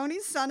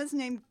 Tony's son is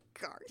named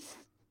Garth.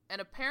 And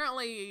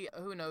apparently,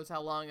 who knows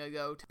how long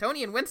ago,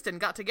 Tony and Winston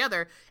got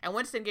together, and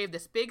Winston gave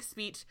this big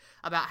speech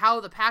about how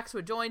the packs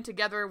would join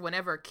together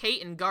whenever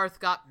Kate and Garth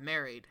got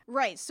married.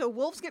 Right, so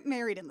wolves get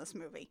married in this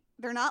movie.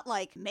 They're not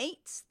like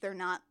mates, they're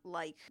not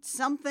like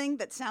something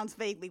that sounds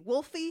vaguely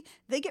wolfy.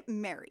 They get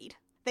married.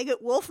 They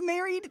get wolf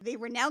married, they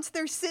renounce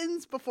their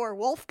sins before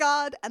Wolf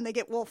God, and they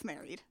get wolf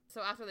married.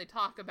 So after they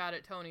talk about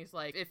it, Tony's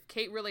like, if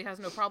Kate really has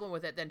no problem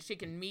with it, then she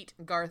can meet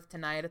Garth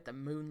tonight at the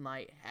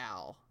Moonlight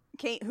Howl.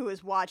 Kate, who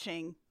is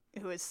watching,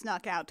 who has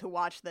snuck out to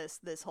watch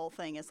this whole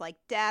thing, is like,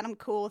 Dad, I'm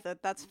cool with it,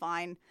 that's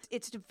fine.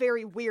 It's a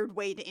very weird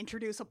way to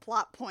introduce a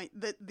plot point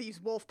that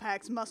these wolf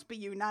packs must be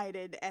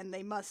united and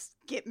they must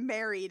get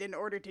married in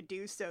order to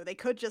do so. They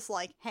could just,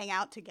 like, hang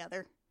out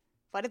together.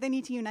 Why do they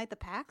need to unite the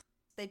packs?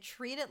 They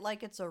treat it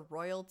like it's a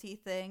royalty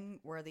thing,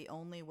 where the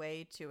only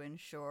way to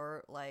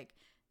ensure, like,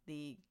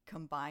 the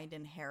combined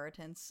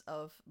inheritance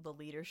of the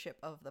leadership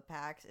of the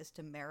packs is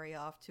to marry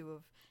off two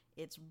of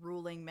its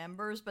ruling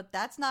members, but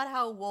that's not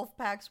how wolf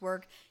packs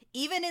work.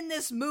 Even in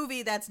this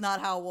movie, that's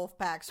not how wolf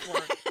packs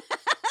work.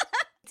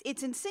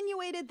 It's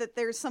insinuated that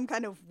there's some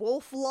kind of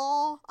wolf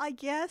law, I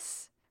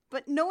guess,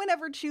 but no one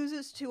ever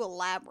chooses to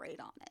elaborate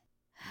on it.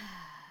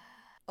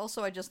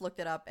 Also, I just looked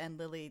it up, and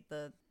Lily,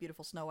 the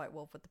beautiful Snow White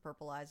wolf with the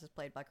purple eyes, is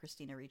played by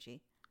Christina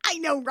Ricci. I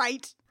know,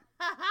 right?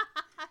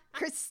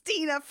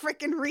 Christina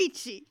frickin'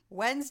 Ricci.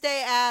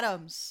 Wednesday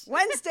Addams.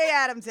 Wednesday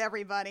Addams,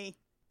 everybody.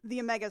 The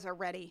Omegas are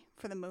ready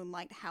for the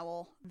Moonlight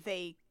Howl.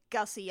 They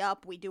gussy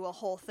up. We do a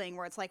whole thing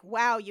where it's like,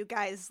 wow, you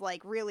guys,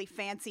 like, really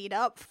fancied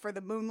up for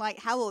the Moonlight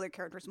Howl. Their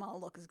characters all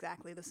look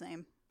exactly the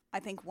same. I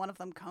think one of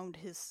them combed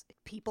his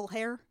people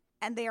hair.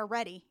 And they are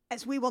ready,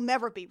 as we will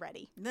never be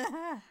ready,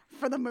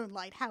 for the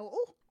Moonlight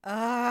Howl.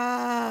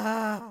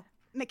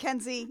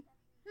 Mackenzie.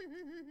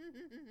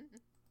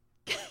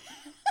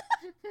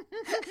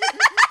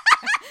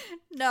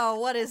 No,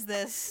 what is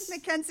this?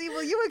 Mackenzie,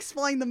 will you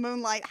explain the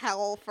Moonlight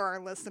Howl for our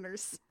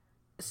listeners?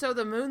 So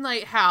the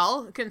Moonlight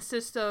Howl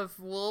consists of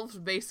wolves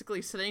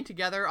basically sitting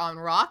together on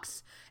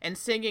rocks and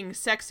singing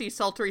sexy,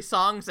 sultry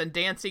songs and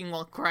dancing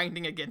while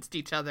grinding against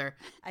each other.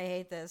 I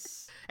hate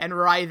this. And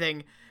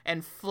writhing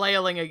and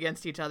flailing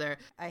against each other.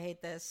 I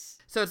hate this.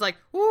 So it's like,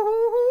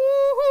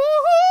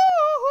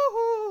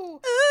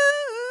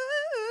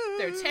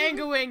 they're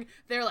tangoing,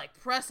 they're like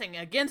pressing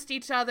against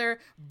each other,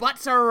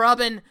 butts are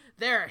rubbing.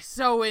 They're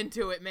so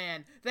into it,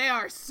 man. They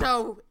are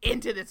so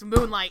into this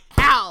Moonlight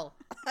Howl.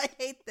 I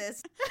hate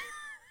this.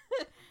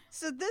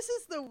 So this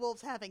is the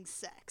wolves having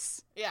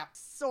sex. Yeah.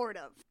 Sort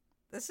of.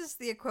 This is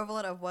the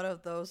equivalent of one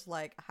of those,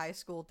 like, high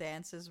school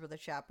dances where the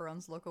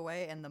chaperones look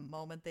away, and the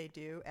moment they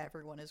do,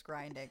 everyone is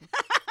grinding.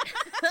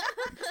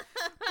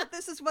 But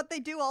this is what they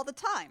do all the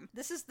time.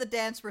 This is the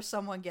dance where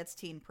someone gets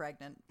teen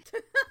pregnant.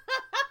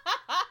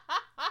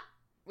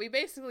 We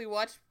basically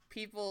watch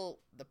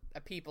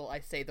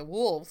the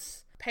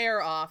wolves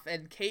pair off,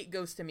 and Kate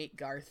goes to meet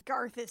Garth.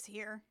 Garth is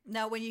here.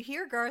 Now, when you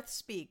hear Garth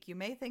speak, you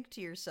may think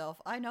to yourself,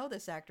 I know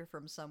this actor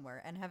from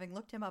somewhere, and having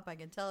looked him up, I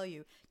can tell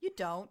you, you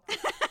don't.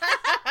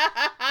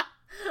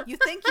 You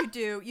think you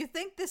do. You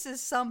think this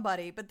is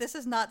somebody, but this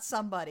is not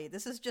somebody.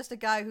 This is just a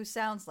guy who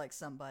sounds like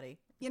somebody.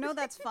 You know,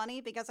 that's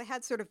funny because I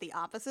had sort of the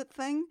opposite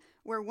thing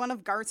where one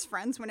of Garth's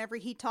friends, whenever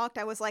he talked,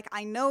 I was like,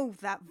 I know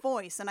that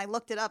voice. And I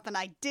looked it up and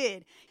I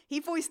did.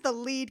 He voiced the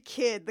lead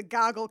kid, the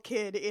goggle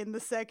kid in the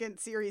second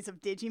series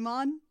of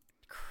Digimon.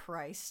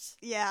 Christ.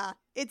 Yeah,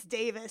 it's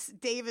Davis.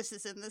 Davis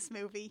is in this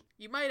movie.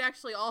 You might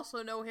actually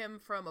also know him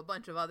from a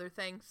bunch of other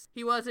things.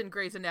 He was in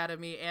Grey's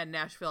Anatomy and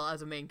Nashville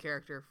as a main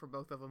character for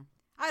both of them.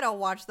 I don't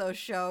watch those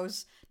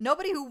shows.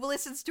 Nobody who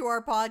listens to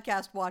our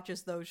podcast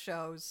watches those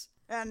shows.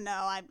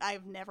 No,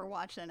 I've never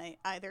watched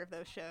either of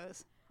those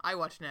shows. I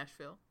watched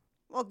Nashville.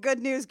 Well, good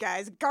news,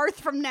 guys.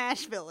 Garth from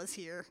Nashville is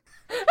here.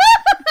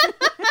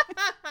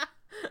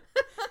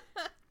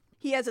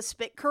 He has a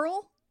spit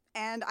curl,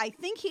 and I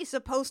think he's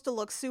supposed to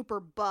look super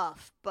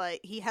buff, but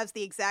he has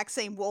the exact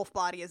same wolf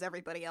body as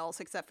everybody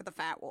else except for the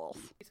fat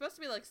wolf. He's supposed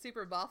to be like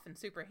super buff and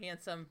super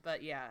handsome,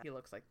 but yeah, he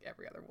looks like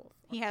every other wolf.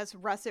 He has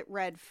russet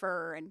red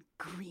fur and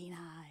green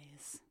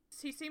eyes.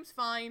 He seems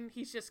fine.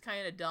 He's just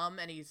kind of dumb,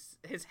 and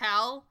his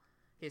howl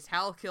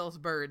kills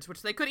birds,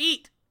 which they could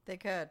eat. They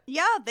could.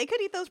 Yeah, they could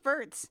eat those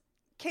birds.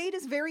 Kate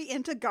is very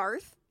into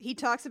Garth. He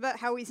talks about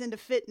how he's into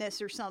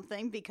fitness or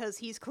something because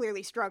he's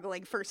clearly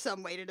struggling for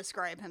some way to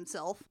describe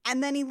himself.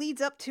 And then he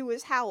leads up to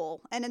his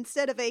howl, and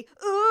instead of a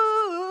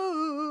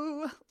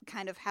ooh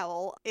kind of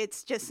howl,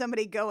 it's just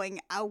somebody going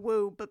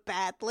ow but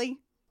badly.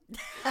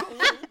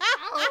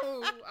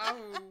 Ow, ow.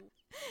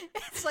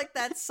 It's like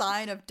that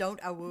sign of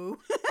don't awoo.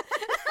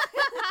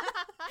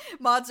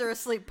 Mods are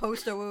asleep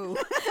post awoo.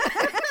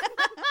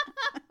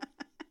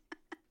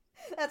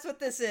 That's what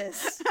this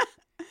is.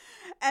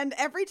 And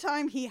every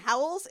time he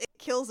howls, it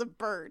kills a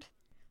bird.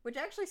 Which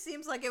actually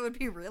seems like it would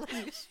be really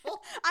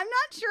useful. I'm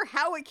not sure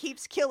how it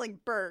keeps killing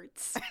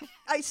birds.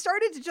 I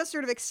started to just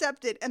sort of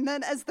accept it, and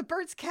then as the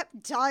birds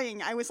kept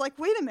dying, I was like,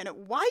 wait a minute,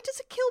 why does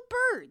it kill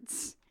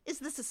birds? Is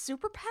this a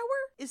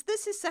superpower? Is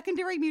this his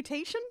secondary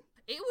mutation?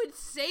 It would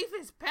save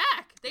his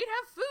pack. They'd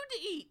have food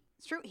to eat.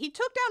 It's true. He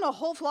took down a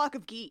whole flock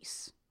of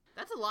geese.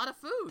 That's a lot of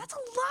food. That's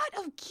a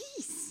lot of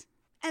geese.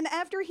 And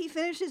after he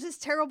finishes his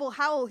terrible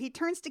howl, he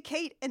turns to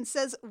Kate and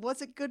says,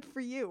 was it good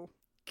for you?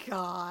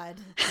 God.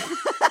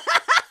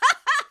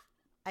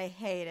 I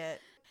hate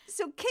it.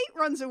 So Kate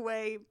runs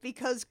away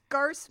because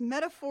Garth's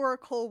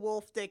metaphorical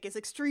wolf dick is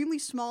extremely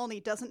small and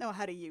he doesn't know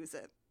how to use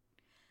it.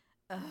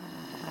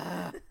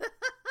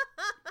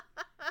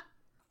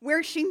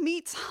 Where she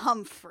meets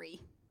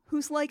Humphrey,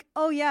 who's like,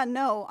 oh yeah,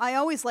 no, I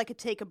always like to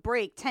take a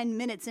break 10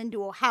 minutes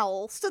into a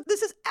howl, so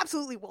this is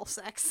absolutely wolf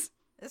sex.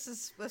 This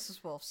is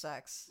wolf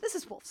sex. This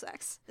is wolf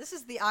sex. This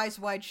is the eyes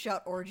wide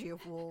shut orgy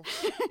of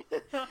wolves.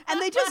 And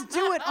they just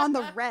do it on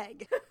the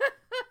reg.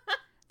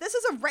 This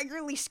is a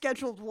regularly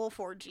scheduled wolf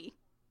orgy.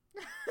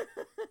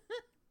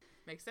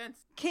 Makes sense.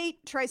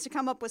 Kate tries to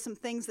come up with some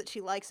things that she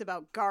likes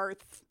about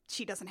Garth.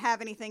 She doesn't have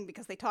anything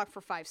because they talk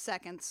for 5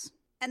 seconds.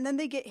 And then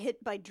they get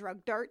hit by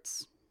drug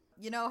darts.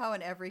 You know how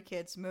in every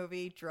kid's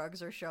movie,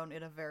 drugs are shown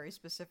in a very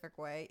specific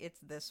way? It's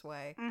this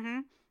way. Mm-hmm.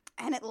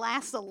 And it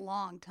lasts a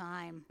long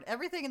time.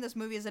 Everything in this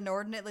movie is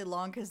inordinately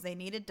long because they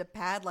needed to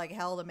pad like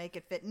hell to make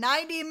it fit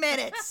 90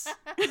 minutes!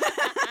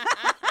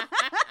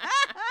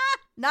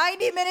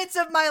 90 minutes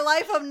of my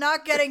life I'm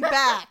not getting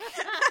back!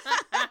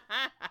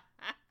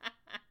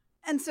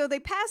 And so they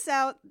pass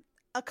out.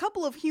 A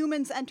couple of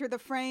humans enter the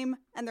frame,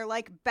 and they're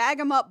like, bag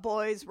 'em up,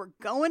 boys. We're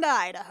going to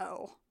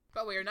Idaho.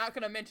 But we are not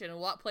going to mention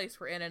what place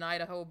we're in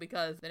Idaho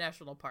because the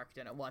national park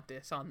didn't want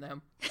this on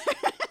them.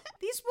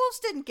 These wolves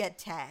didn't get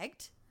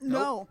tagged.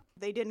 No,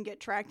 they didn't get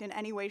tracked in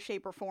any way,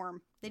 shape, or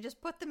form. They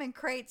just put them in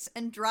crates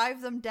and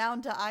drive them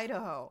down to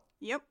Idaho.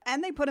 Yep,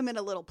 and they put them in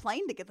a little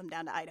plane to get them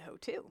down to Idaho,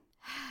 too.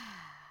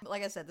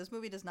 Like I said, this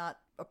movie does not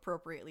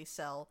appropriately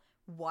sell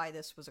why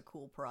this was a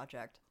cool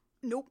project.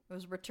 Nope. It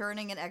was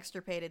returning an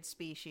extirpated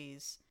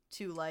species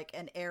to, like,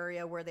 an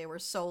area where they were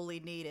solely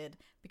needed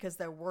because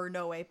there were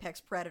no apex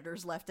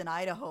predators left in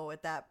Idaho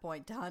at that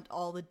point to hunt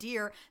all the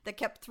deer that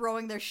kept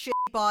throwing their shitty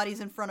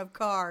bodies in front of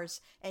cars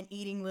and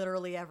eating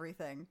literally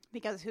everything.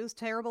 Because who's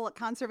terrible at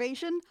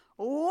conservation?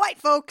 White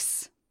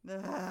folks!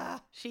 Ugh.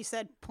 She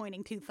said,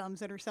 pointing 2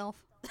 thumbs at herself.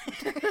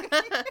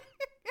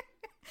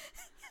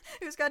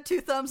 Who's got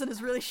 2 thumbs and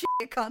is really shitty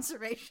at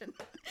conservation?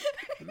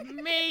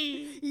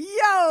 Me!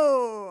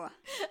 Yo!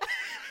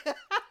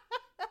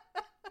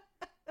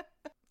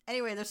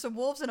 Anyway, there's some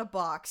wolves in a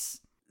box.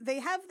 They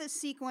have this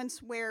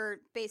sequence where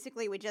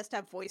basically we just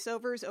have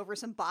voiceovers over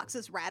some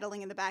boxes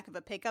rattling in the back of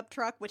a pickup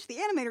truck, which the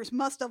animators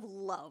must have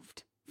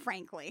loved,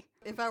 frankly.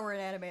 If I were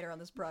an animator on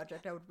this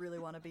project, I would really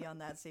want to be on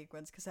that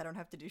sequence because I don't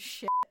have to do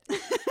shit.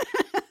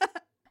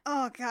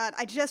 Oh god,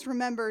 I just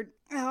remembered.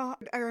 Oh,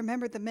 I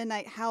remembered the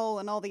midnight howl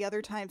and all the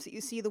other times that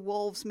you see the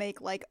wolves make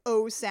like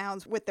O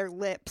sounds with their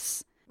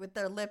lips. With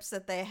their lips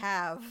that they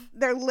have.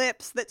 Their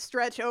lips that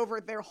stretch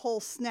over their whole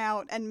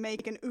snout and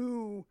make an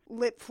ooh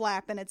lip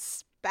flap, and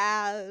it's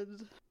bad.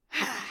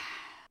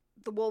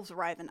 The wolves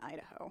arrive in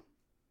Idaho.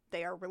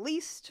 They are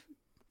released,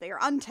 they are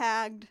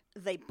untagged,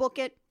 they book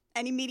it,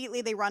 and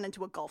immediately they run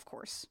into a golf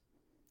course.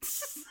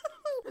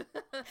 Why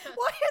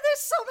are there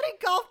so many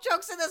golf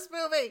jokes in this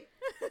movie?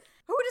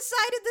 Who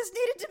decided this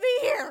needed to be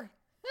here?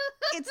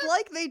 It's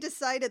like they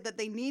decided that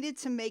they needed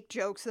to make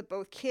jokes that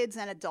both kids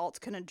and adults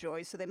can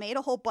enjoy, so they made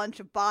a whole bunch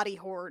of body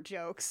horror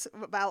jokes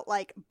about,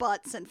 like,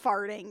 butts and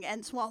farting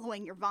and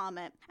swallowing your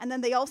vomit. And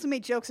then they also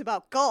made jokes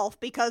about golf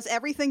because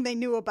everything they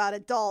knew about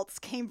adults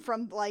came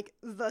from, like,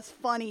 the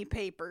funny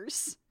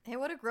papers. Hey,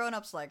 what do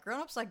grown-ups like?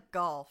 Grown-ups like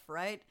golf,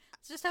 right?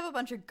 Let's just have a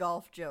bunch of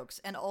golf jokes.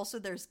 And also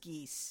there's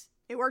geese.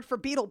 It worked for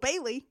Beetle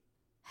Bailey.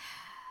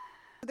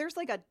 There's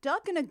like a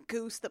duck and a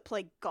goose that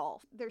play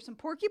golf. There's some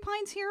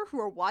porcupines here who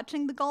are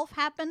watching the golf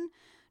happen.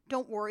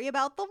 Don't worry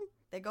about them.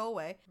 They go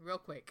away. Real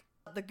quick.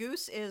 The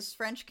goose is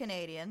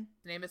French-Canadian.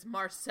 His name is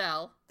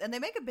Marcel. And they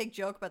make a big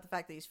joke about the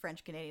fact that he's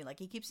French-Canadian. Like,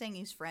 he keeps saying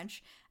he's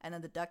French, and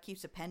then the duck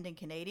keeps appending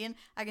Canadian.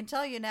 I can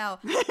tell you now,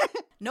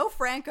 no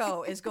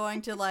Franco is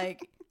going to,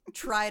 like,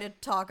 try to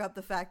talk up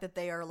the fact that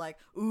they are, like,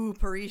 ooh,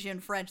 Parisian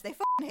French. They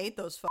fucking hate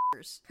those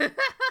fuckers.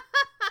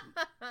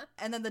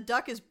 And then the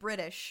duck is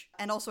British.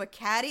 And also a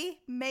caddy,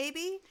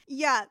 maybe?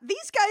 Yeah,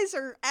 these guys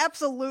are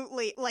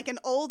absolutely like an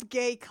old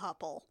gay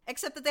couple.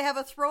 Except that they have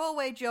a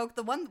throwaway joke.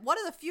 One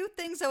of the few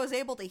things I was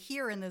able to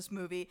hear in this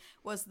movie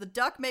was the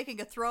duck making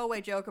a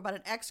throwaway joke about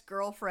an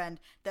ex-girlfriend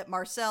that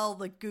Marcel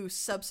the goose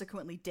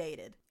subsequently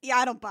dated. Yeah,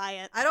 I don't buy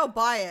it. I don't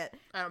buy it.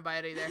 I don't buy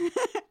it either.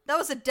 That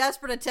was a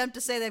desperate attempt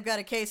to say they've got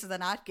a case of the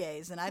not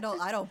gays, and I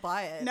don't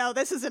buy it. No,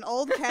 this is an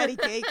old catty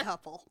gay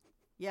couple.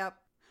 Yep.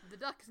 The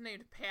duck is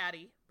named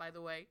Patty, by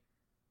the way.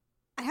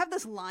 I have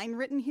this line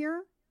written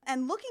here,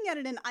 and looking at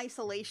it in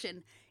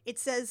isolation, it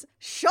says,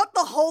 "Shut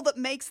the hole that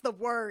makes the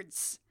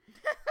words."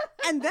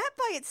 And that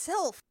by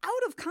itself,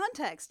 out of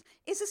context,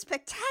 is a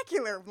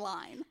spectacular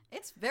line.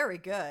 It's very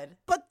good.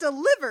 But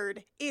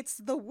delivered, it's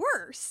the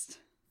worst.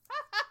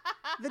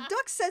 The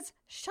duck says,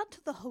 "Shut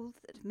the hole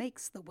that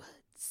makes the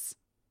words."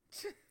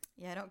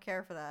 Yeah, I don't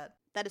care for that.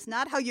 That is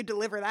not how you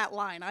deliver that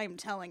line, I am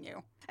telling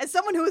you. As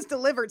someone who has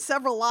delivered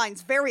several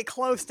lines very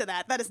close to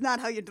that, that is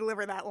not how you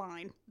deliver that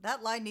line.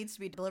 That line needs to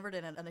be delivered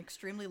in an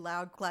extremely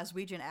loud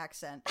Glaswegian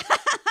accent.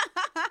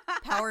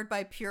 Powered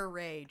by pure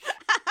rage.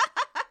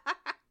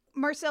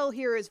 Marcel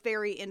here is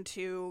very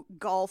into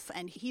golf,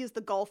 and he is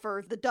the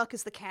golfer. The duck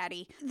is the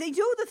caddy. They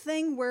do the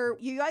thing where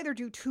you either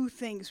do two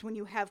things when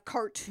you have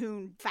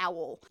cartoon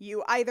fowl.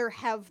 You either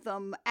have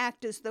them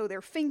act as though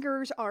their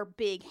fingers are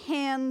big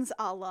hands,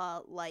 a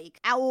la like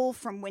Owl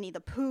from Winnie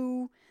the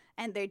Pooh,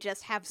 and they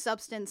just have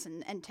substance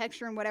and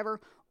texture and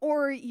whatever,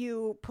 or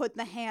you put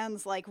the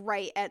hands like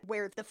right at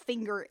where the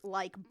finger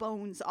like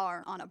bones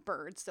are on a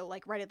bird, so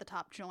like right at the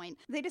top joint.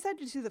 They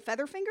decided to do the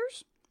feather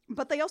fingers,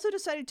 but they also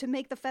decided to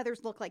make the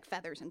feathers look like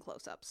feathers in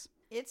close-ups.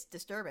 It's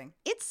disturbing.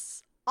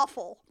 It's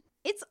awful.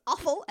 It's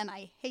awful, and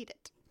I hate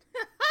it.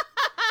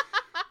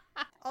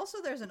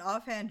 Also, there's an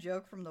offhand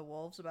joke from the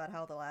wolves about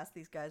how they'll ask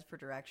these guys for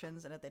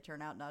directions, and if they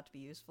turn out not to be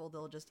useful,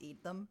 they'll just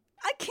eat them.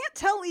 I can't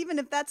tell even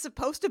if that's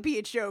supposed to be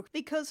a joke,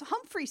 because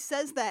Humphrey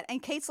says that,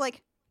 and Kate's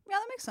like, yeah,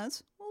 that makes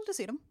sense. We'll just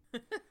eat them.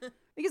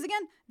 Because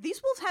again,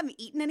 these wolves haven't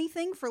eaten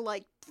anything for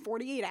like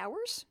 48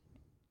 hours.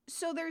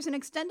 So there's an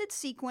extended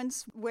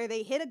sequence where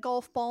they hit a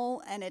golf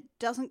ball and it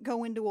doesn't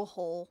go into a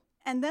hole.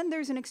 And then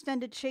there's an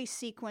extended chase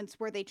sequence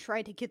where they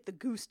try to get the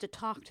goose to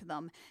talk to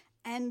them.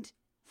 And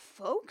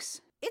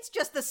folks, It's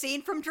just the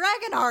scene from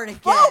Dragonheart again.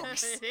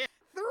 Folks! 3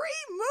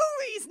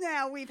 movies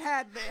now we've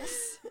had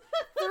this.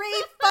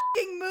 3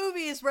 fucking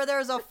movies where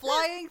there's a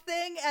flying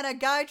thing and a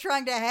guy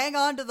trying to hang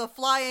on to the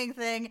flying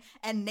thing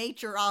and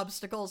nature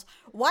obstacles.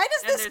 Why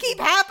does this keep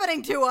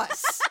happening to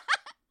us?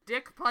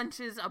 Dick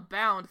punches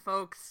abound,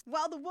 folks.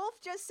 While the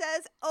wolf just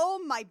says, "Oh,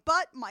 my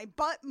butt, my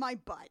butt, my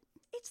butt."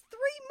 It's 3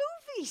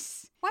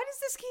 movies. Why does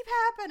this keep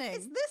happening?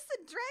 Is this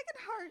the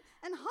Dragonheart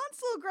and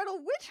Hansel and Gretel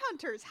Witch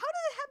Hunters? How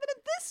did it happen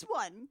in this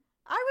one?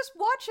 I was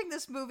watching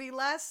this movie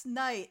last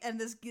night, and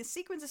this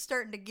sequence is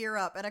starting to gear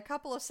up, and a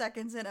couple of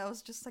seconds in, I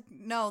was just like,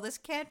 no, this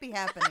can't be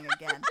happening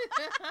again.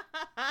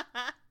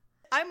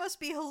 I must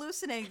be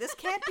hallucinating. This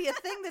can't be a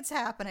thing that's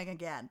happening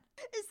again.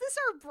 Is this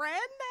our brand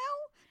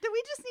now? Do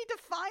we just need to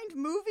find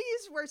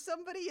movies where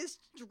somebody is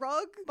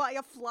drugged by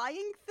a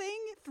flying thing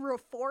through a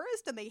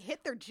forest and they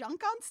hit their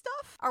junk on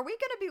stuff? Are we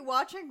gonna be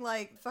watching,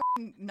 like,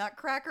 fucking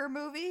Nutcracker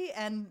movie,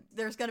 and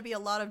there's gonna be a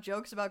lot of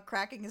jokes about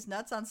cracking his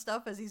nuts on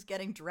stuff as he's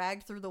getting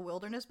dragged through the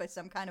wilderness by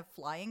some kind of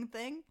flying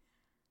thing?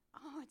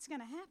 Oh, it's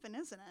gonna happen,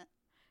 isn't it?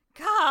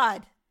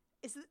 God!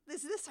 Is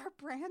this our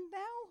brand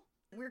now?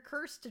 We're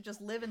cursed to just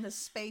live in this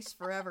space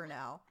forever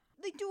now.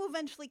 They do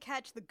eventually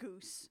catch the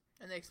goose.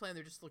 And they explain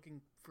they're just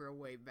looking for a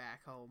way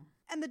back home.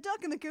 And the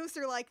duck and the goose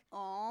are like,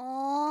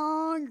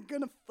 "Aw, I'm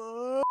gonna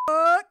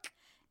fuck."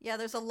 Yeah,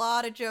 there's a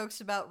lot of jokes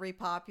about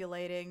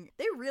repopulating.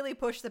 They really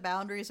push the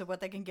boundaries of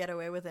what they can get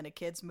away with in a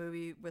kid's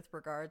movie with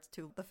regards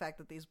to the fact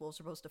that these wolves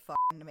are supposed to fuck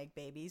to make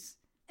babies.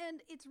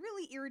 And it's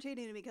really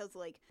irritating because,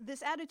 like,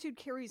 this attitude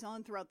carries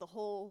on throughout the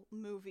whole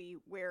movie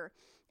where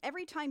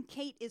every time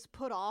Kate is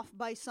put off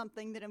by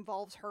something that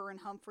involves her and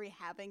Humphrey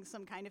having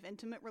some kind of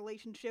intimate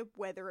relationship,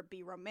 whether it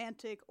be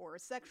romantic or a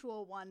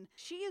sexual one,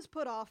 she is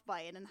put off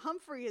by it, and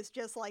Humphrey is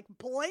just, like,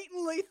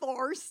 blatantly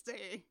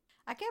thirsty.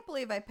 I can't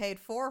believe I paid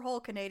 4 whole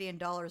Canadian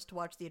dollars to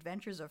watch The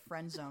Adventures of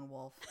Friendzone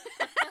Wolf.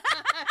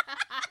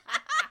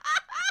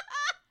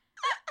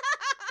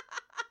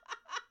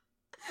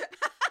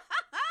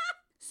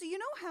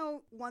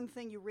 know one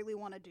thing you really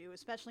want to do,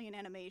 especially in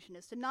animation,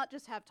 is to not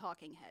just have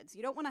talking heads.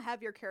 You don't want to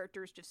have your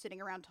characters just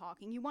sitting around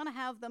talking. You want to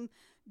have them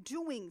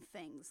doing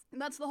things.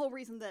 And that's the whole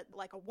reason that,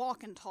 like, a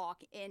walk and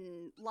talk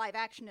in live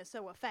action is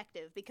so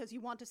effective, because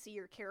you want to see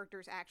your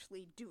characters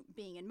actually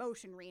being in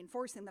motion,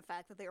 reinforcing the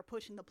fact that they are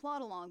pushing the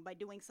plot along by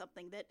doing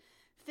something that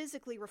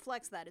physically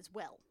reflects that as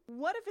well.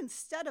 What if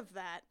instead of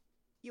that,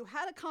 you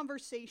had a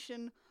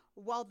conversation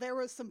while there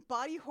was some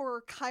body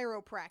horror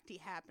chiropractic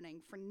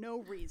happening for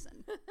no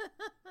reason?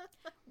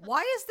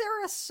 Why is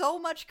there so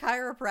much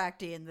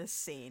chiropractic in this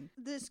scene?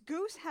 This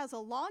goose has a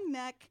long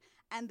neck,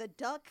 and the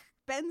duck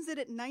bends it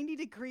at 90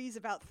 degrees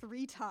about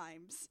 3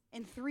 times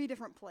in 3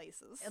 different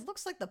places. It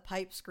looks like the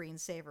pipe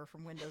screensaver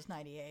from Windows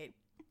 98.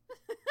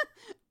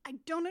 I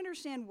don't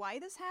understand why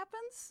this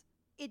happens.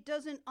 It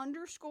doesn't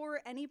underscore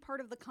any part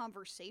of the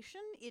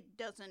conversation. It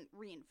doesn't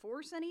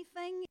reinforce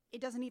anything. It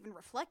doesn't even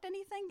reflect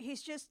anything.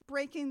 He's just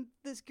breaking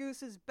this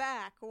goose's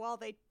back while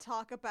they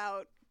talk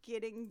about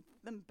getting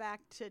them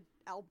back to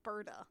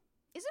Alberta.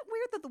 Is it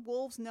weird that the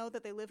wolves know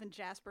that they live in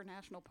Jasper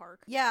National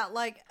Park? Yeah,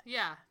 like,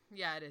 Yeah,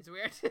 it is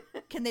weird.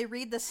 can they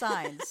read the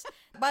signs?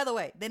 By the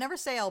way, they never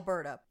say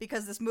Alberta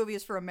because this movie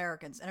is for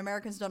Americans, and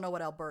Americans don't know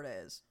what Alberta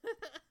is.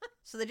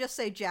 So they just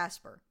say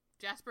Jasper.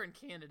 Jasper in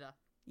Canada.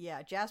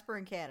 Yeah, Jasper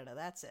in Canada,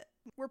 that's it.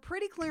 We're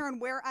pretty clear on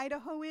where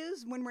Idaho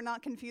is when we're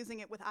not confusing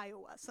it with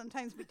Iowa.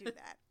 Sometimes we do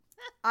that.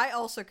 I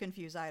also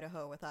confuse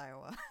Idaho with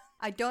Iowa.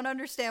 I don't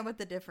understand what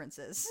the difference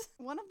is.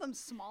 One of them's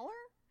smaller?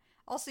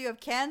 Also, you have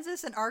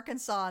Kansas and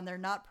Arkansas, and they're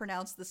not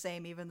pronounced the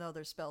same even though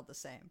they're spelled the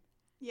same.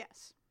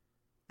 Yes.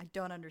 I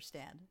don't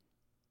understand.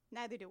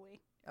 Neither do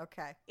we.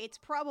 Okay, It's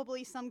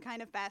probably some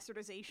kind of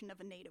bastardization of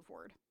a native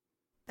word.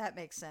 that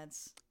makes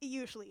sense. It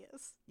usually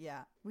is.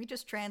 Yeah, we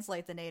just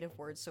translate the native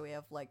words, so we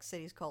have, like,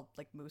 cities called,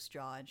 like, Moose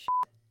Jaw and shit.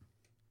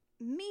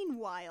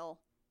 Meanwhile,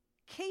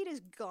 Kate is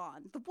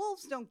gone. The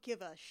wolves don't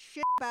give a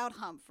shit about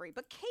Humphrey,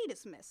 but Kate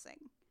is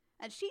missing.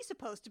 And she's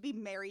supposed to be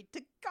married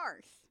to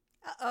Garth.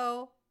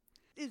 Uh-oh.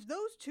 If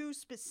those two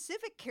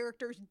specific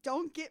characters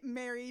don't get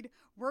married,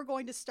 we're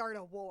going to start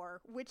a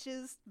war, which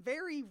is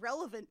very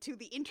relevant to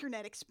the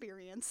internet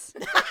experience.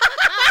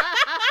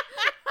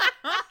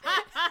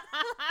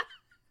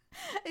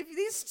 If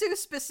these two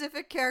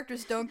specific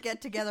characters don't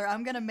get together,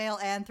 I'm gonna mail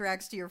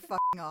anthrax to your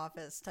fucking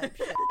office type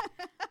shit.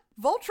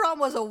 Voltron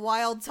was a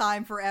wild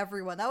time for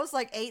everyone. That was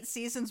like 8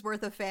 seasons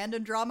worth of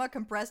fandom drama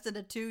compressed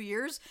into 2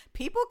 years.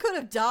 People could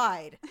have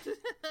died.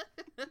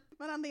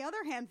 But on the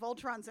other hand,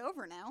 Voltron's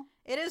over now.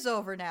 It is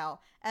over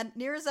now. And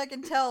near as I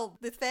can tell,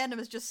 the fandom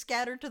is just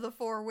scattered to the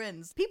 4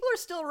 winds. People are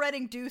still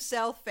writing Due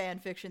South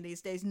fanfiction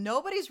these days.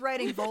 Nobody's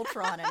writing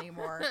Voltron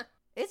anymore.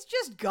 It's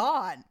just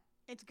gone.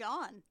 It's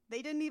gone.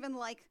 They didn't even,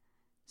 like,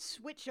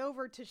 switch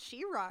over to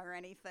She-Ra or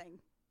anything.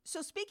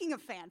 So speaking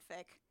of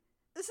fanfic,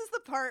 this is the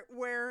part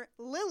where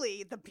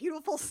Lily, the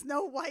beautiful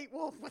Snow White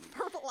wolf with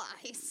purple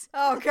eyes,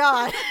 Oh,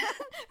 God.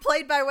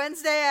 Played by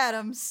Wednesday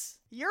Addams.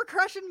 you're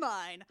crushing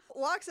mine,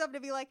 walks up to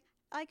be like,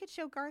 I could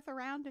show Garth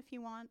around if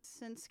you want,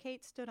 since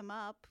Kate stood him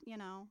up, you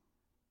know.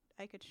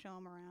 I could show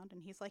him around.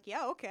 And he's like,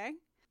 yeah, okay.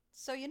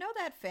 So you know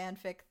that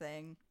fanfic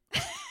thing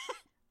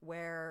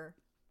where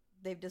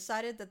they've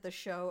decided that the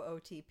show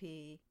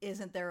OTP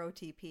isn't their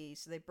OTP,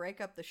 so they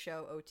break up the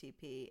show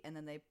OTP, and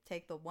then they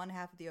take the one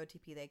half of the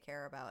OTP they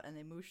care about, and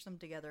they moosh them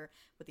together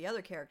with the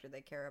other character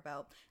they care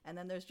about, and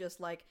then there's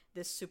just, like,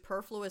 this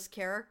superfluous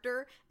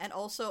character, and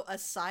also a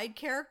side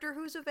character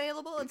who's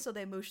available, and so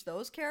they moosh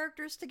those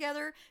characters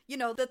together. You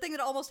know, the thing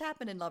that almost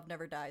happened in Love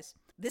Never Dies.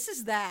 This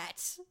is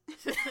that.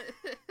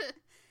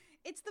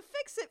 It's the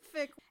fix-it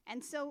fic.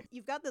 And so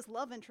you've got this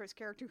love interest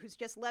character who's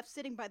just left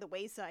sitting by the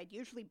wayside,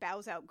 usually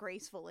bows out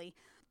gracefully,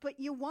 but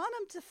you want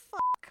him to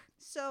fuck.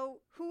 So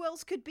who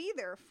else could be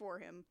there for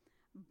him?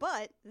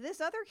 But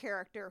this other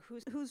character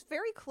who's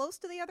very close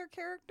to the other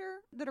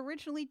character that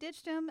originally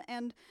ditched him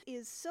and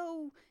is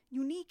so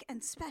unique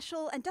and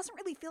special and doesn't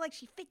really feel like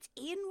she fits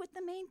in with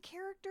the main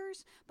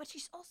characters, but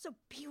she's also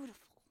beautiful.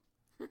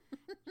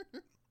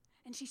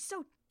 And she's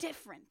so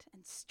different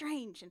and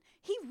strange, and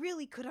he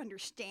really could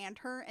understand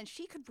her, and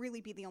she could really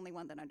be the only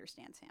one that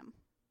understands him.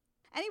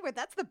 Anyway,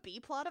 that's the B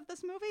plot of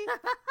this movie.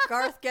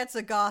 Garth gets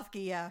a goth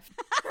GF. Yeah?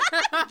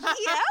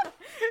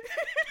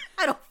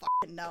 I don't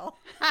fucking know.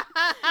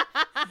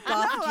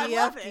 Goth No, I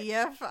love GF, it.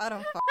 GF? I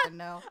don't fucking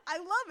know. I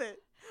love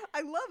it.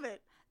 I love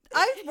it.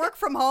 I work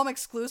from home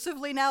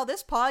exclusively now.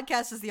 This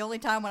podcast is the only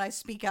time when I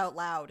speak out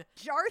loud.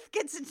 Jarth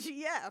gets a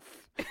GF.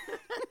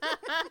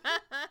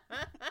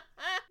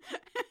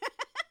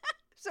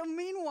 So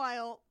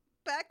meanwhile,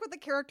 back with the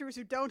characters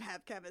who don't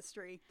have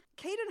chemistry,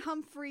 Kate and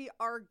Humphrey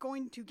are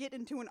going to get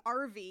into an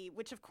RV,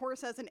 which of course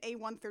has an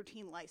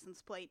A113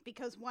 license plate,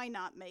 because why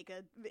not make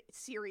a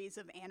series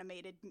of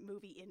animated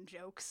movie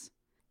in-jokes?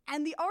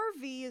 And the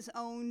RV is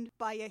owned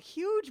by a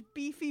huge,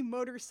 beefy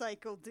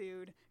motorcycle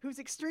dude who's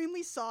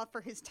extremely soft for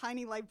his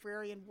tiny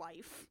librarian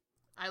wife.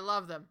 I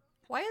love them.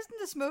 Why isn't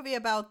this movie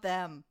about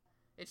them?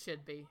 It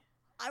should be.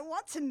 I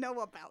want to know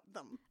about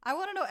them. I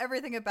want to know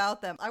everything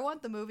about them. I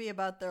want the movie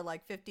about their,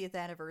 like, 50th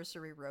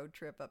anniversary road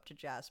trip up to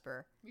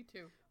Jasper. Me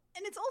too.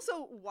 And it's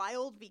also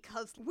wild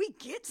because we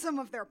get some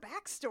of their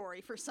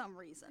backstory for some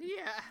reason.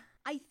 Yeah.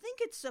 I think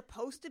it's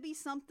supposed to be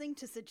something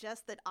to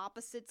suggest that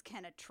opposites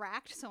can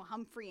attract, so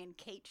Humphrey and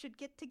Kate should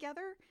get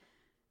together.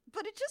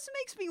 But it just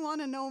makes me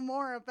want to know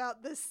more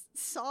about this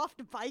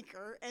soft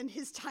biker and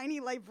his tiny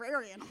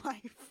librarian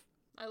life.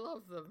 I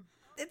love them.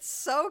 It's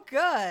so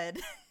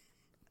good.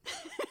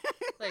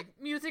 Like,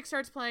 music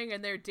starts playing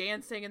and they're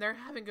dancing and they're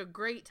having a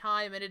great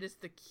time, and it is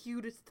the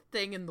cutest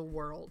thing in the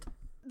world.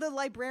 The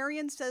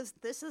librarian says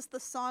this is the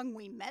song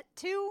we met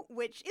to,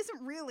 which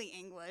isn't really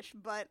English,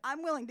 but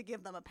I'm willing to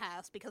give them a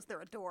pass because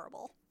they're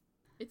adorable.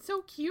 It's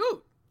so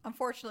cute.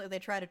 Unfortunately, they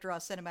try to draw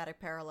cinematic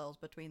parallels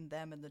between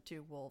them and the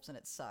two wolves, and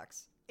it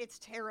sucks. It's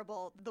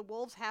terrible. The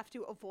wolves have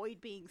to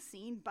avoid being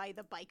seen by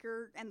the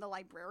biker and the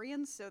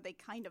librarian, so they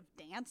kind of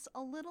dance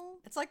a little.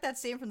 It's like that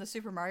scene from the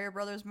Super Mario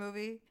Brothers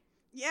movie.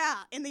 Yeah,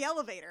 in the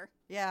elevator.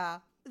 Yeah.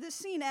 The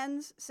scene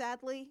ends,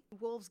 sadly.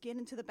 Wolves get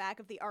into the back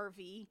of the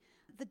RV.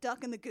 The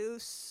duck and the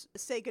goose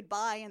say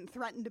goodbye and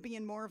threaten to be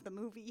in more of the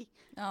movie.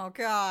 Oh,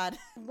 God.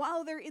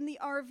 While they're in the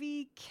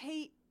RV,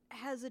 Kate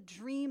has a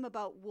dream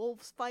about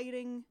wolves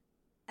fighting,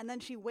 and then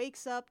she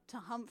wakes up to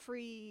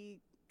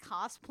Humphrey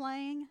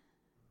cosplaying.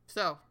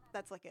 So,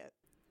 That's like it.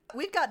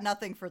 We've got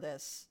nothing for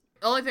this.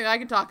 the only thing I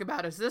can talk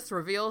about is this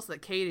reveals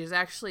that Kate is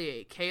actually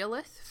a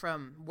Kaelith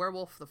from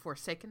Werewolf the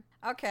Forsaken.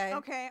 Okay.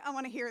 Okay, I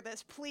want to hear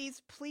this.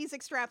 Please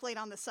extrapolate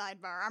on the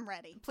sidebar. I'm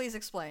ready. Please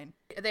explain.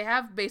 They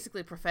have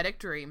basically prophetic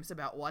dreams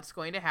about what's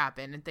going to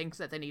happen and things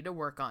that they need to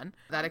work on.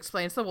 That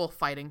explains the wolf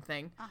fighting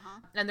thing.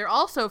 And they're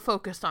also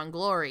focused on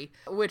glory,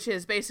 which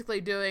is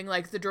basically doing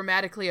like the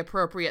dramatically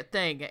appropriate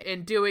thing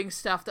and doing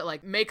stuff that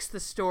like makes the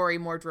story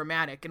more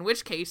dramatic, in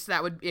which case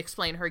that would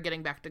explain her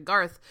getting back to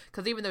Garth,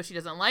 because even though she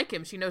doesn't like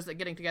him, she knows that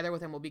getting together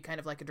with him will be kind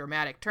of like a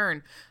dramatic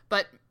turn.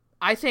 But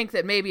I think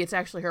that maybe it's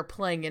actually her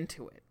playing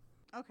into it.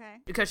 Okay.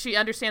 Because she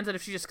understands that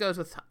if she just goes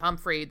with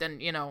Humphrey, then,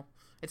 you know,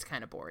 it's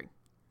kind of boring.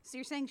 So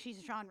you're saying she's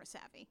genre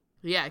savvy.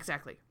 Yeah,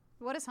 exactly.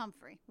 What is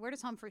Humphrey? Where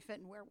does Humphrey fit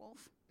in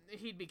Werewolf?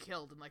 He'd be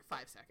killed in like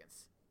 5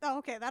 seconds. Oh,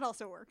 okay, that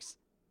also works.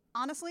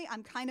 Honestly,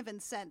 I'm kind of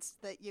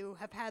incensed that you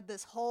have had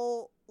this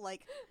whole,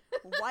 like,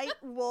 White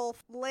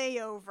Wolf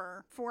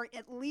layover for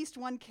at least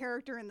one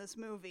character in this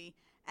movie,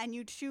 and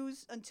you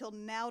choose until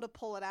now to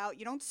pull it out.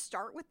 You don't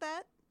start with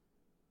that?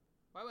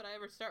 Why would I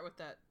ever start with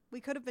that? We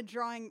could have been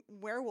drawing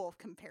werewolf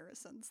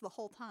comparisons the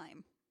whole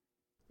time.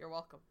 You're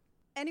welcome.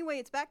 Anyway,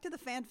 it's back to the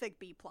fanfic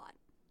B-plot.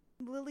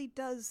 Lily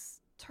does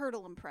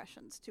turtle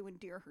impressions to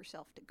endear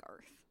herself to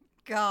Garth.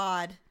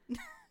 God.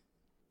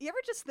 You ever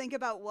just think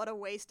about what a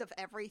waste of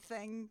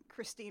everything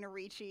Christina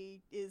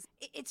Ricci is?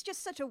 It's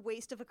just such a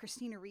waste of a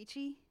Christina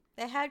Ricci.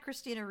 They had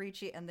Christina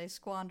Ricci and they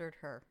squandered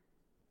her.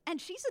 And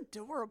she's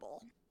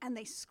adorable. And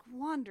they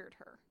squandered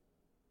her.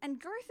 And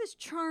Garth is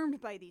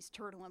charmed by these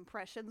turtle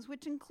impressions,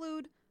 which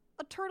include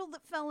a turtle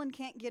that fell and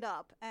can't get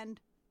up, and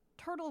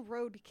turtle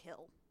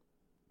roadkill.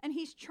 And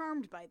he's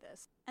charmed by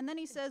this. And then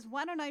he says,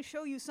 why don't I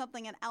show you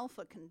something an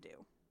alpha can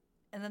do?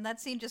 And then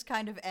that scene just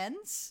kind of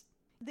ends?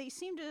 They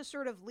seem to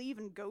sort of leave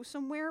and go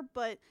somewhere,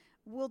 but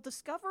we'll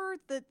discover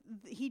that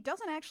he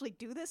doesn't actually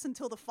do this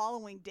until the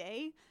following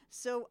day.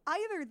 So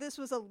either this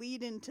was a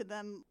lead into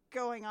them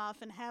going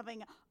off and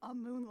having a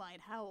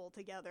moonlight howl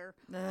together,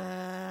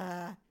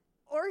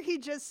 or he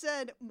just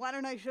said, why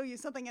don't I show you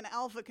something an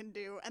alpha can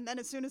do? And then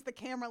as soon as the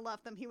camera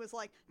left them, he was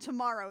like,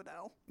 tomorrow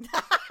though.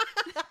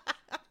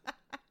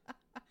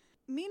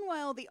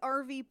 Meanwhile, the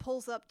RV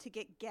pulls up to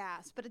get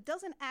gas, but it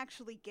doesn't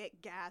actually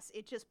get gas.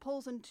 It just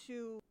pulls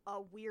into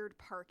a weird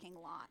parking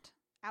lot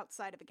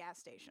outside of a gas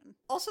station.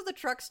 Also, the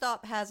truck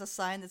stop has a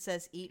sign that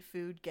says eat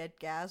food, get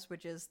gas,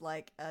 which is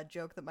like a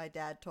joke that my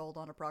dad told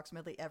on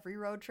approximately every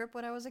road trip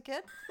when I was a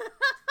kid.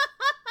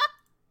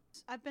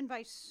 I've been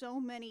by so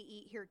many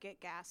eat here, get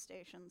gas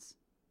stations.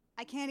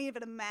 I can't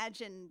even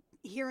imagine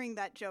hearing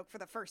that joke for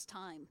the first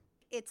time.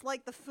 It's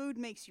like the food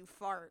makes you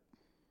fart.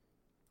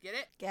 Get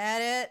it?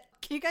 Get it?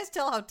 Can you guys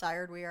tell how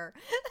tired we are?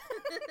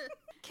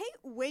 Kate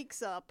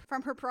wakes up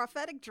from her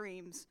prophetic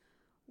dreams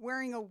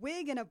wearing a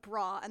wig and a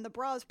bra, and the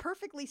bra is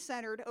perfectly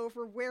centered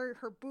over where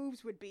her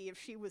boobs would be if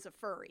she was a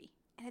furry.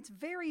 And it's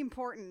very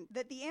important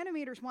that the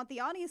animators want the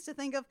audience to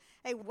think of,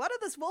 hey, what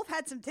if this wolf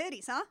had some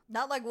titties, huh?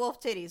 Not like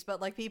wolf titties,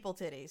 but like people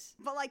titties.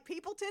 But like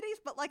people titties,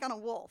 but like on a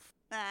wolf.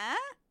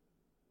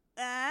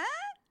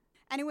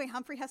 Anyway,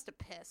 Humphrey has to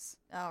piss.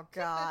 Oh,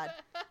 God.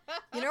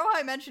 You know how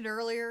I mentioned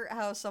earlier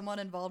how someone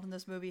involved in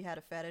this movie had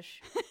a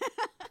fetish?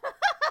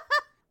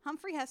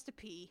 Humphrey has to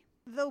pee.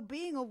 Though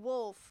being a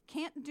wolf,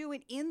 can't do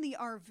it in the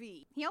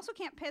RV. He also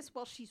can't piss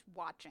while she's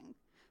watching.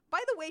 By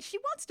the way, she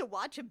wants to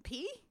watch him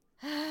pee.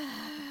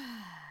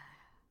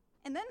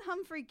 And then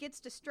Humphrey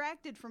gets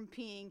distracted from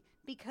peeing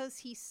because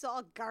he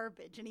saw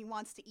garbage and he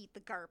wants to eat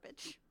the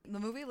garbage. The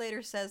movie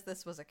later says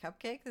this was a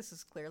cupcake. This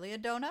is clearly a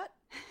donut.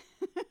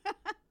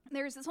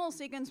 There's this whole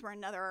sequence where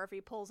another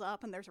RV pulls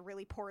up and there's a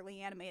really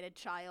poorly animated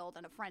child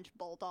and a French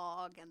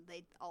bulldog, and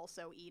they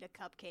also eat a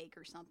cupcake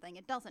or something.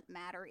 It doesn't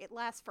matter. It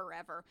lasts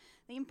forever.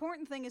 The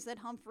important thing is that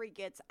Humphrey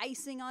gets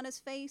icing on his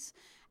face,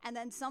 and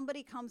then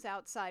somebody comes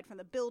outside from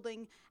the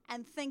building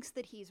and thinks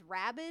that he's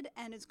rabid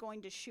and is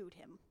going to shoot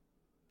him.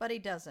 But he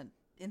doesn't.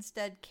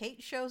 Instead,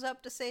 Kate shows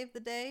up to save the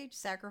day,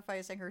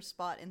 sacrificing her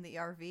spot in the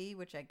RV,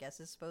 which I guess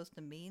is supposed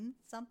to mean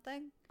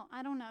something.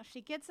 I don't know. She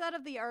gets out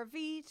of the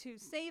RV to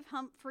save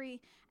Humphrey,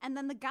 and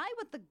then the guy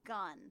with the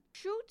gun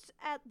shoots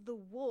at the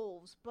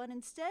wolves, but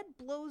instead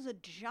blows a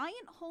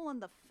giant hole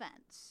in the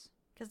fence.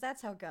 Because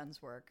that's how guns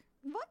work.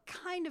 What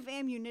kind of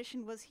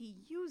ammunition was he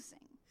using?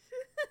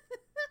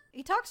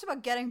 He talks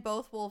about getting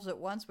both wolves at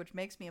once, which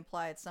makes me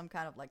imply it's some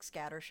kind of like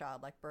scatter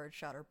shot, like bird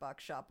shot or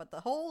buckshot. But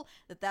the hole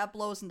that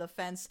blows in the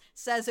fence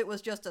says it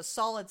was just a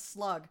solid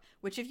slug,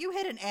 which if you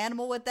hit an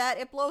animal with that,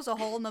 it blows a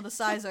hole into the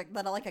size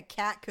that like a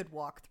cat could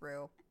walk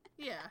through.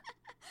 Yeah.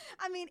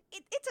 I mean,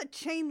 it's a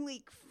chain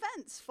link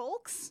fence,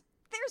 folks.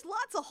 There's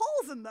lots of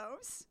holes in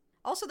those.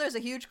 Also, there's a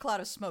huge cloud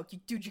of smoke.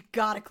 Dude, you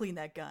gotta clean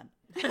that gun.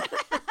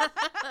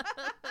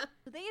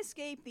 They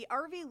escape, the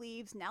RV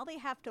leaves, now they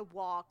have to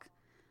walk.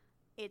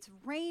 It's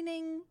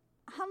raining.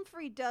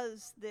 Humphrey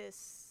does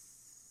this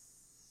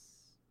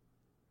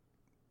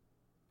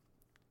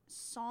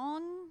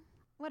song.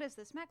 What is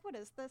this, Mac? What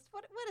is this?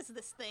 What is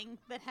this thing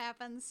that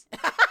happens?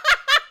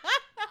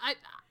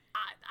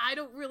 I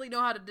don't really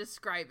know how to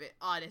describe it,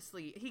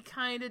 honestly. He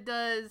kind of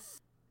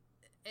does,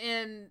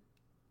 and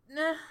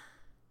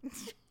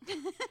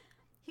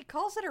He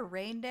calls it a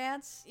rain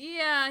dance.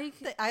 yeah,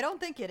 I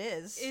don't think it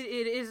is.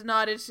 it is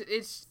not.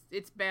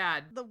 It's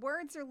bad. The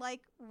words are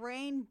like,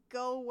 rain,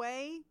 go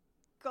away.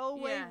 Go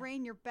away, Yeah.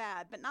 rain, you're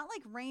bad. But not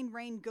like rain,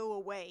 rain, go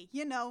away.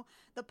 You know,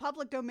 the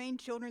public domain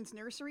children's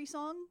nursery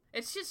song.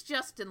 It's just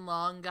Justin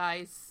Long,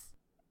 guys.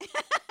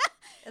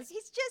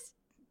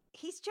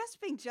 He's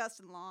just being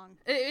Justin Long.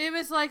 It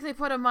was like they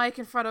put a mic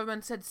in front of him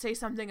and said, say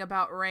something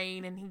about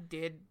rain, and he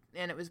did,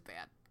 and it was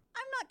bad.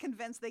 I'm not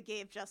convinced they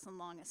gave Justin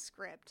Long a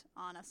script,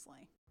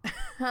 honestly.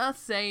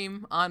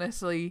 Same,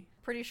 honestly.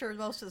 Pretty sure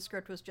most of the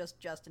script was just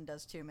Justin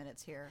does 2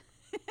 minutes here.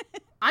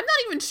 I'm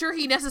not even sure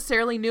he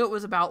necessarily knew it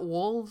was about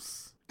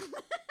wolves.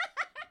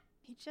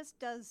 He just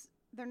does,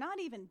 they're not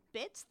even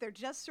bits, they're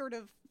just sort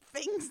of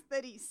things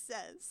that he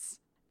says.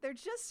 They're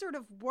just sort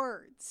of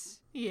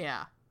words.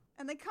 Yeah.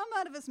 And they come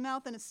out of his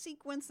mouth in a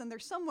sequence and they're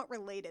somewhat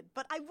related,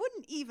 but I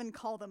wouldn't even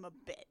call them a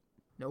bit.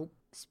 Nope.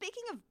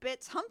 Speaking of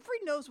bits, Humphrey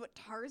knows what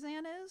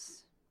Tarzan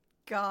is.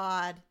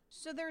 God.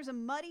 So there's a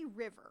muddy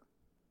river,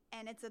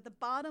 and it's at the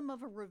bottom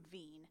of a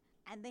ravine,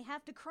 and they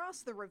have to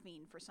cross the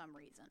ravine for some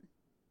reason.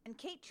 And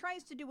Kate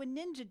tries to do a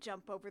ninja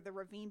jump over the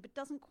ravine, but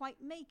doesn't quite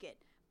make it.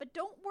 But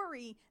don't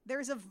worry,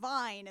 there's a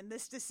vine in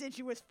this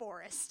deciduous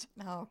forest.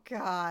 Oh,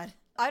 God.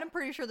 I'm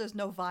pretty sure there's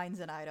no vines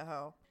in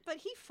Idaho. But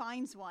he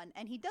finds one,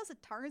 and he does a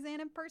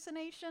Tarzan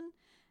impersonation,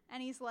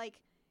 and he's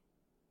like,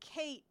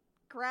 Kate,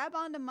 grab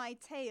onto my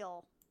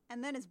tail,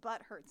 and then his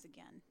butt hurts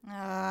again.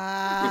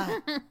 Ah.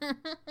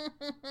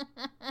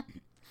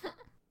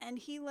 And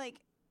he,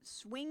 like,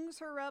 swings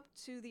her up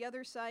to the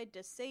other side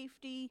to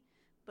safety,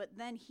 but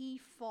then he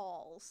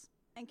falls.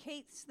 And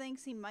Kate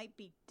thinks he might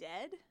be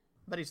dead.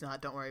 But he's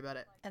not, don't worry about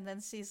it. And then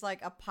sees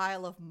like a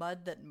pile of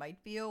mud that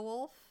might be a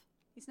wolf.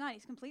 He's not,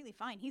 he's completely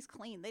fine. He's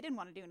clean. They didn't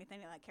want to do anything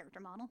to that character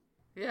model.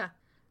 Yeah.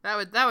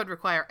 That would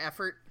require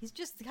effort. He's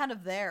just kind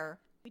of there.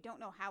 We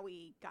don't know how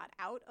he got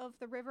out of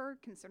the river,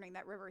 considering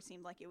that river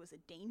seemed like it was a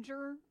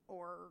danger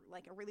or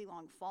like a really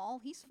long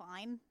fall. He's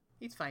fine.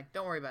 He's fine.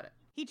 Don't worry about it.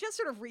 He just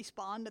sort of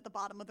respawned at the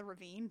bottom of the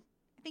ravine.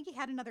 I think he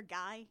had another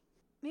guy.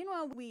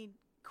 Meanwhile, we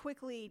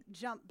quickly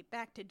jump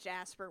back to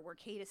Jasper, where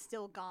Kate is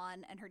still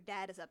gone, and her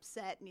dad is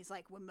upset, and he's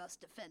like, we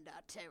must defend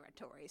our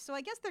territory. So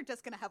I guess they're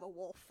just gonna have a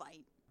wolf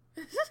fight.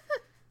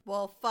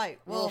 We'll fight.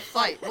 We'll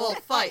fight. We'll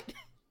fight.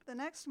 The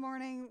next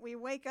morning, we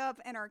wake up,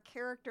 and our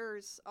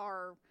characters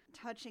are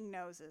touching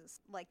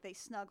noses, like they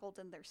snuggled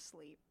in their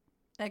sleep.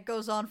 And it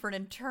goes on for an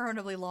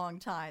interminably long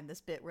time,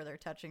 this bit where they're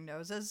touching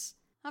noses.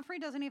 Humphrey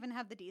doesn't even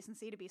have the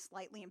decency to be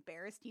slightly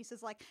embarrassed. He's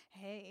just like,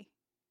 hey,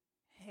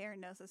 our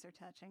noses are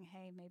touching.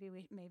 Hey, maybe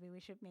we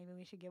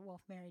should get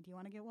Wolf married. Do you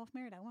want to get Wolf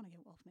married? I want to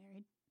get Wolf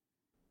married.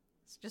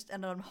 It's just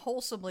an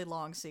unwholesomely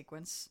long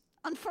sequence.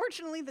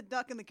 Unfortunately, the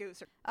duck and the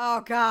goose are...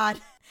 Oh, God.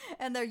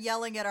 And they're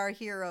yelling at our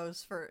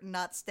heroes for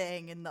not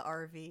staying in the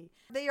RV.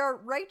 They are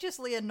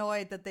righteously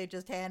annoyed that they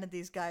just handed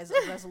these guys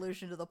a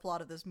resolution to the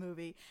plot of this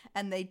movie,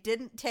 and they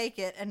didn't take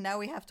it, and now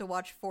we have to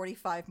watch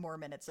 45 more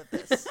minutes of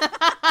this.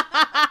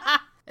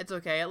 It's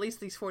okay. At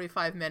least these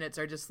 45 minutes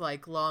are just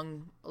like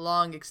long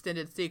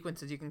extended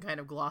sequences you can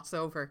kind of gloss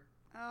over.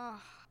 Oh,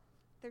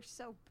 they're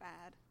so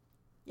bad.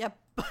 Yep.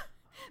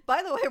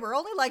 By the way, we're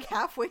only like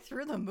halfway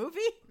through the movie.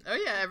 Oh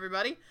yeah,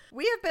 everybody.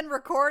 We have been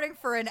recording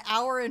for an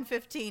hour and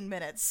 15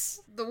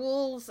 minutes. The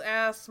wolves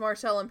ask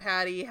Marcel and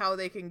Patty how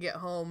they can get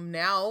home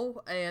now,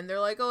 and they're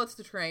like, oh, it's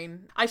the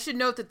train. I should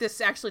note that this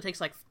actually takes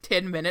like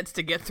 10 minutes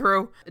to get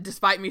through.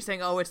 Despite me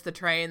saying, oh, it's the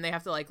train, they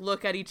have to like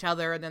look at each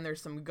other, and then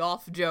there's some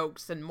golf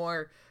jokes and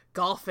more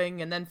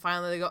golfing, and then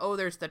finally they go, oh,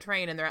 there's the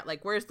train, and they're at,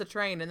 like, where's the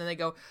train? And then they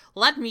go,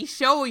 let me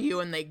show you,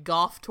 and they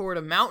golf toward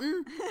a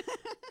mountain.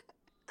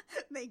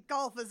 They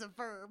golf as a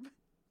verb.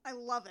 I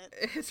love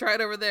it. It's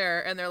right over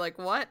there, and they're like,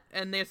 what?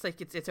 And it's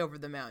like, it's over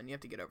the mountain. You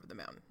have to get over the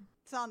mountain.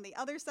 It's on the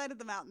other side of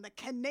the mountain, the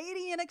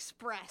Canadian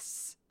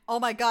Express. Oh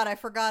my god, I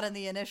forgot in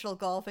the initial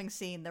golfing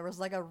scene, there was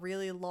like a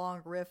really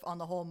long riff on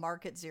the whole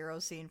Market Zero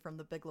scene from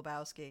The Big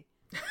Lebowski.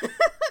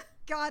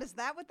 God, is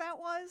that what that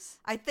was?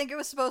 I think it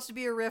was supposed to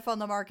be a riff on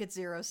the Market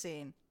Zero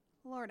scene.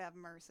 Lord have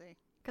mercy.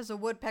 Because a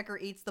woodpecker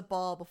eats the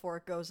ball before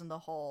it goes in the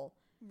hole.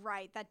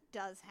 Right, that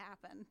does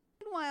happen.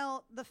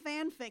 Meanwhile, the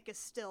fanfic is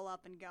still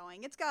up and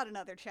going. It's got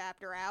another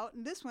chapter out,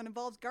 and this one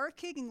involves Garth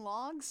kicking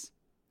logs.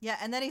 Yeah,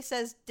 and then he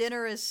says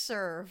dinner is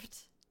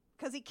served.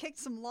 Because he kicked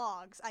some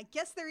logs. I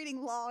guess they're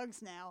eating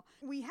logs now.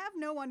 We have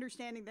no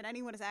understanding that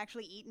anyone has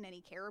actually eaten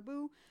any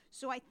caribou,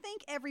 so I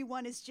think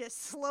everyone is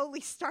just slowly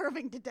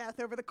starving to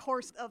death over the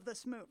course of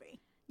this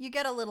movie. You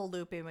get a little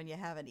loopy when you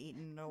haven't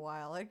eaten in a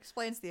while. It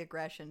explains the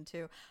aggression,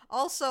 too.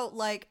 Also,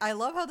 like, I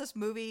love how this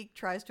movie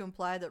tries to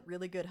imply that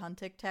really good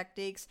hunting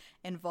techniques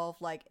involve,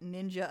 like,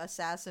 ninja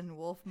assassin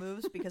wolf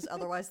moves, because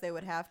otherwise they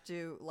would have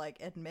to, like,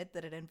 admit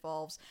that it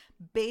involves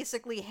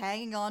basically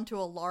hanging on to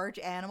a large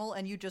animal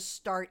and you just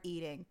start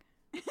eating.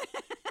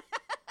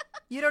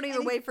 You don't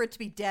even wait for it to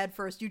be dead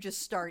first, you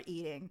just start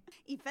eating.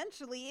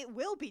 Eventually, it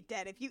will be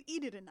dead if you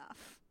eat it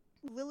enough.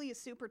 Lily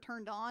is super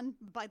turned on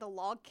by the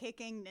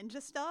log-kicking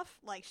ninja stuff.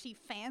 Like, she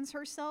fans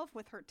herself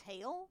with her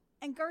tail.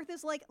 And Garth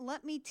is like,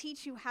 let me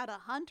teach you how to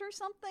hunt or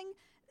something.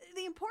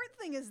 The important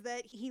thing is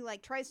that he,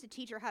 like, tries to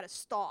teach her how to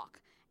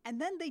stalk. And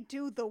then they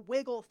do the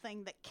wiggle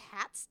thing that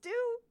cats do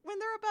when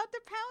they're about to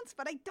pounce,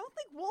 but I don't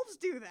think wolves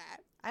do that.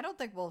 I don't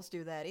think wolves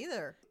do that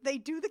either. They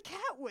do the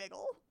cat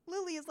wiggle.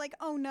 Lily is like,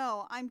 oh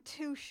no, I'm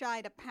too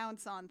shy to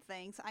pounce on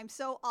things. I'm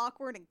so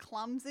awkward and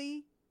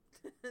clumsy.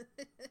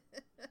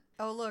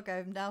 Oh look,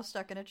 I'm now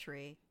stuck in a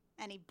tree.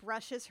 And he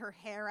brushes her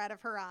hair out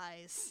of her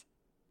eyes.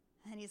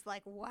 And he's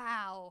like,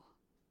 wow,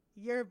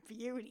 you're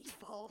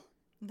beautiful.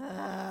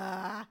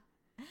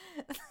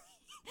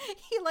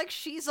 He like,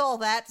 she's all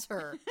that's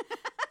her.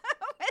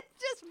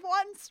 It's just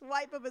one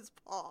swipe of his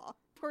paw.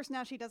 Of course,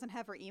 now she doesn't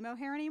have her emo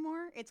hair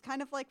anymore. It's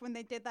kind of like when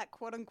they did that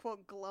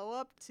quote-unquote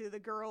glow-up to the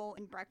girl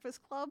in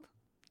Breakfast Club.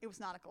 It was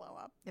not a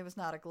glow-up. It was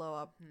not a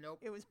glow-up. Nope.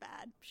 It was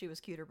bad. She was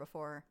cuter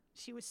before.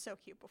 She was so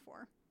cute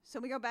before. So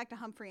we go back to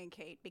Humphrey and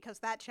Kate, because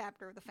that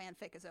chapter of the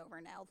fanfic is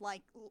over now.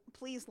 Like,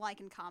 please like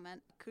and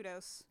comment.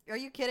 Kudos. Are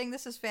you kidding?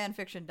 This is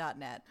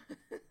fanfiction.net.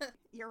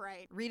 You're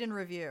right. Read and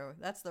review.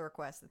 That's the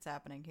request that's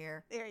happening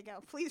here. There you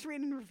go. Please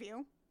read and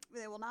review.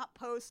 They will not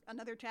post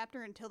another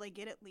chapter until they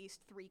get at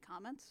least 3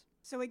 comments.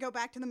 So we go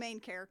back to the main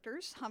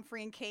characters.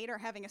 Humphrey and Kate are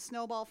having a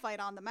snowball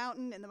fight on the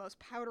mountain in the most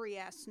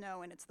powdery-ass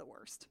snow, and it's the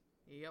worst.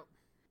 Yep.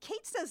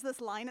 Kate says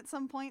this line at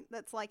some point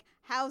that's like,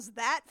 how's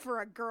that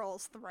for a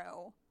girl's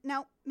throw?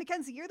 Now,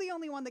 Mackenzie, you're the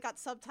only one that got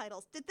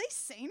subtitles. Did they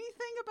say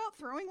anything about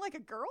throwing like a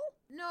girl?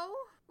 No,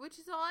 which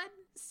is odd.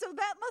 So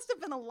that must have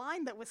been a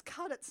line that was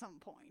cut at some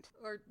point.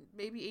 Or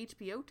maybe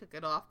HBO took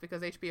it off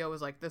because HBO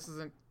was like, this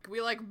isn't,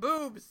 we like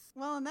boobs.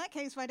 Well, in that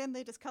case, why didn't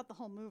they just cut the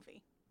whole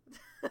movie?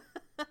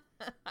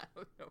 I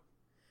don't know.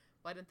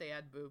 Why didn't they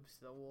add boobs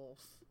to the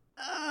wolves?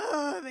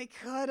 They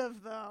could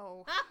have,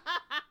 though.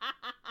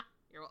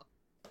 You're welcome.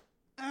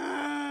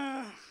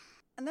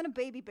 And then a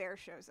baby bear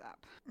shows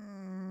up.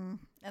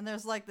 And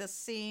there's like this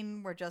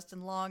scene where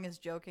Justin Long is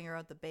joking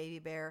around the baby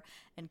bear,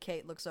 and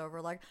Kate looks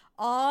over like,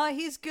 aw,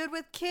 he's good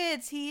with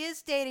kids. He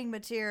is dating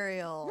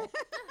material.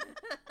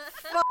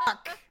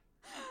 Fuck.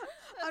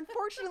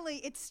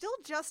 Unfortunately, it's still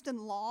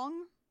Justin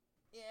Long.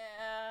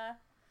 Yeah.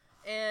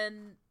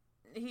 And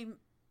he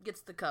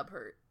gets the cub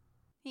hurt.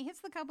 He hits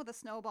the cub with a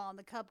snowball, and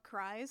the cub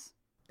cries.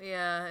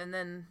 Yeah, and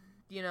then,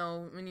 you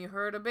know, when you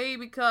hurt a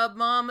baby cub,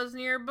 mama's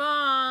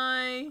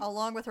nearby.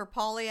 Along with her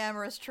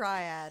polyamorous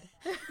triad.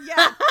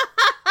 Yeah.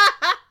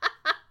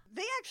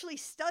 They actually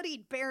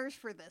studied bears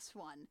for this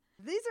one.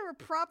 These are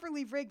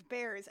properly rigged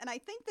bears, and I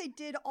think they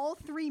did all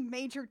 3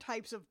 major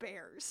types of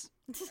bears.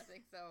 I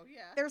think so,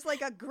 yeah. There's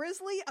like a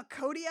grizzly, a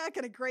Kodiak,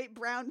 and a great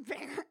brown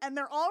bear, and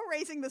they're all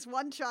raising this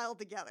one child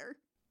together.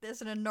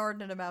 There's an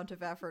inordinate amount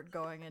of effort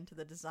going into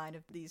the design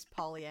of these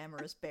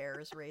polyamorous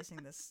bears raising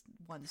this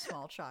one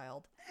small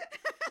child.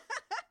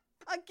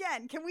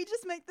 Again, can we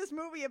just make this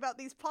movie about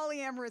these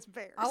polyamorous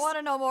bears? I want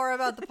to know more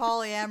about the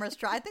polyamorous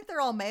I think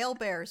they're all male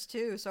bears,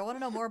 too, so I want to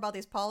know more about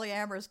these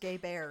polyamorous gay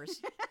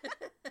bears.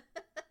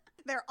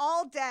 They're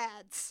all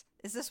dads.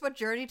 Is this what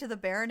Journey to the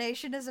Bear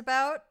Nation is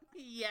about?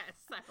 Yes,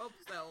 I hope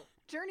so.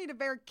 Journey to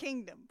Bear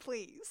Kingdom,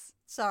 please.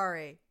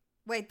 Sorry.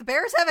 Wait, the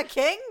bears have a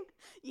king?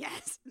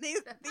 Yes, these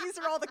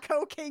are all the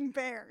co-king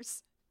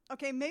bears.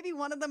 Okay, maybe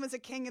one of them is a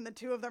king and the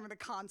 2 of them are the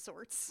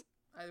consorts.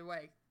 Either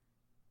way,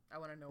 I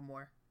want to know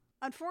more.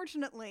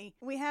 Unfortunately,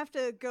 we have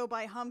to go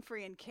by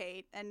Humphrey and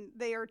Kate, and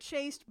they are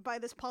chased by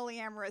this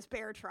polyamorous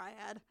bear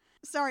triad.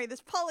 Sorry,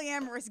 this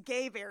polyamorous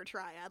gay bear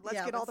triad.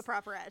 Let's get all the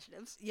proper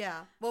adjectives.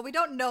 Yeah. Well, we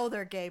don't know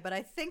they're gay, but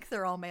I think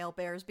they're all male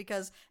bears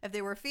because if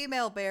they were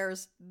female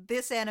bears,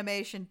 this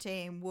animation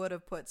team would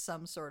have put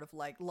some sort of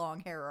like long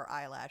hair or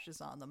eyelashes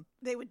on them.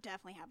 They would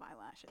definitely have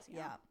eyelashes,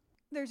 Yeah.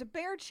 There's a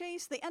bear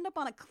chase. They end up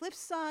on a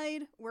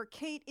cliffside where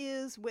Kate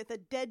is with a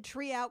dead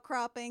tree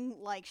outcropping.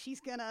 Like,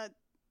 she's gonna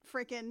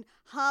freaking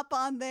hop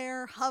on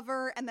there,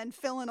 hover, and then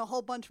fill in a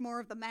whole bunch more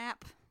of the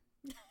map.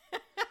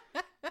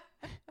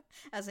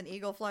 As an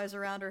eagle flies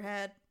around her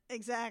head.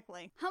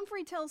 Exactly.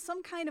 Humphrey tells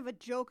some kind of a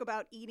joke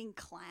about eating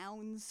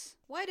clowns.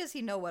 Why does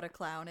he know what a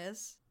clown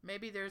is?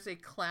 Maybe there's a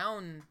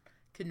clown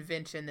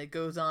convention that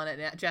goes on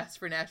at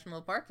Jasper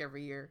National Park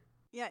every year.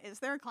 Yeah, is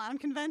there a clown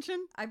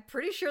convention? I'm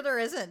pretty sure there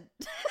isn't.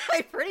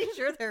 I'm pretty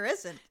sure there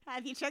isn't.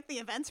 Have you checked the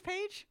events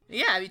page?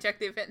 Yeah, have you checked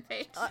the event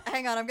page?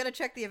 Hang on, I'm going to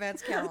check the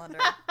events calendar.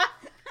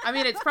 I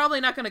mean, it's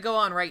probably not going to go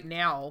on right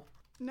now.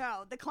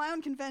 No, the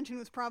clown convention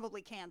was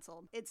probably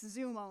canceled. It's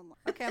Zoom only.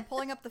 Okay, I'm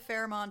pulling up the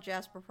Fairmont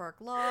Jasper Park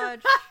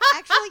Lodge.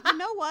 Actually, you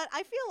know what?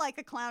 I feel like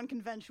a clown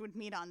convention would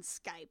meet on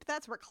Skype.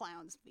 That's where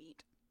clowns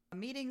meet.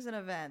 Meetings and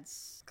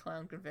events.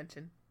 Clown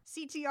convention.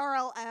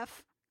 CTRLF,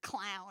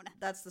 clown.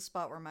 That's the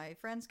spot where my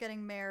friend's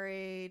getting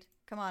married.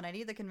 Come on, I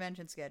need the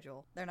convention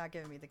schedule. They're not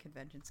giving me the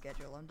convention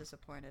schedule. I'm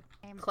disappointed.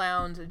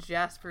 Clowns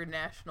Jasper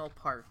National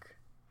Park.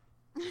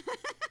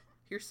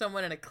 Here's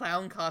someone in a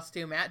clown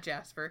costume at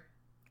Jasper.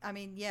 I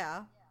mean,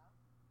 yeah.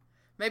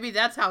 Maybe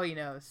that's how he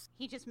knows.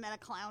 He just met a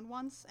clown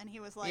once, and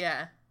he was like,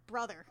 Yeah.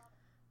 brother.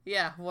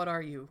 Yeah, what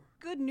are you?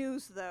 Good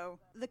news, though.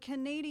 The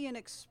Canadian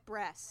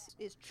Express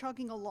is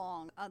chugging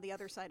along on the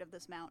other side of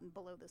this mountain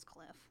below this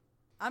cliff.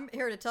 I'm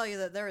here to tell you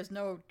that there is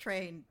no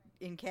train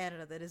in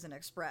Canada that isn't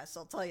express.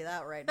 I'll tell you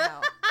that right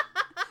now.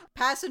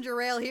 Passenger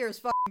rail here is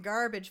fucking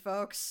garbage,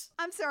 folks.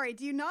 I'm sorry,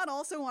 do you not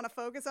also want to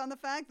focus on the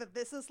fact that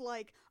this is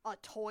like a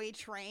toy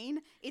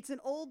train? It's an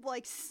old,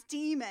 like,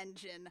 steam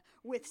engine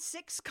with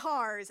 6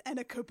 cars and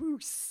a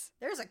caboose.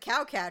 There's a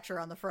cow catcher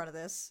on the front of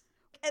this.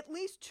 At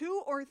least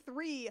 2 or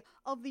 3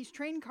 of these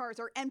train cars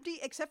are empty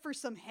except for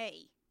some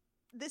hay.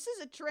 This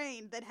is a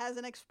train that has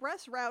an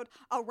express route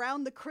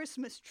around the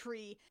Christmas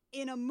tree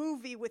in a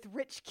movie with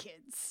rich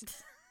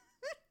kids.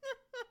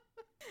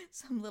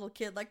 Some little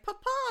kid like, Papa,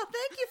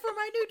 thank you for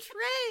my new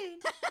train.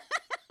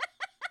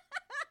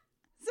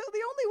 So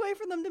the only way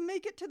for them to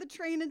make it to the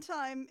train in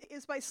time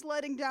is by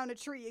sledding down a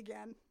tree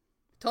again.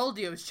 Told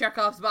you, it's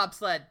Chekhov's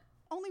bobsled.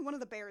 Only one of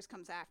the bears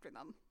comes after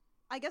them.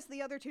 I guess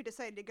the other 2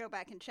 decided to go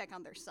back and check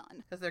on their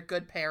son. Because they're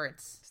good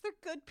parents. Because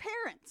they're good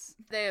parents.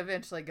 They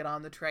eventually get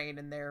on the train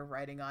and they're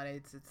riding on it.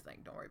 It's its thing.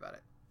 Don't worry about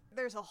it.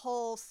 There's a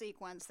whole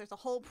sequence. There's a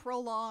whole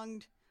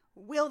prolonged,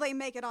 will they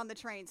make it on the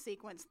train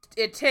sequence.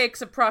 It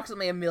takes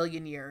approximately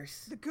 1,000,000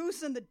 years. The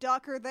goose and the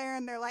duck are there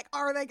and they're like,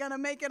 are they gonna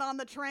make it on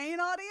the train,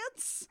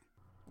 audience?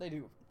 They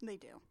do. They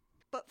do.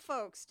 But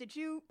folks, did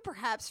you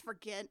perhaps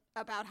forget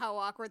about how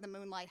awkward the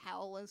Moonlight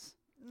Howl is?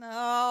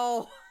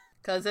 No.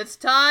 Because it's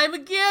time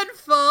again,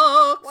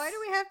 folks! Why do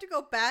we have to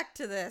go back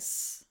to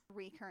this?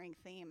 Recurring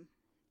theme.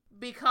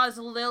 Because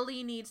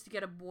Lily needs to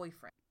get a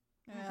boyfriend.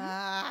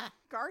 Ah.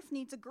 Garth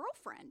needs a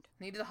girlfriend.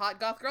 Needs a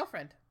hot goth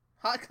girlfriend.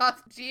 Hot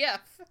goth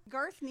GF.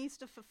 Garth needs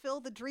to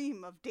fulfill the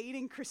dream of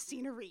dating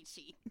Christina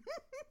Ricci.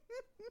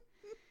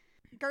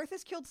 Garth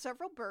has killed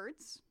several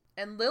birds.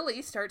 And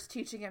Lily starts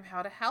teaching him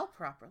how to howl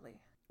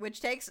properly.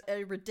 Which takes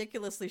a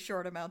ridiculously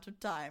short amount of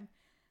time.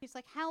 She's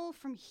like, howl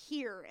from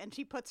here, and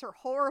she puts her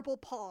horrible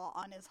paw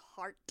on his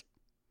heart.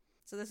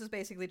 So this is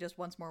basically just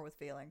once more with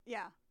feeling.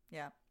 Yeah.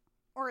 Yeah.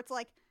 Or it's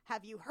like,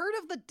 have you heard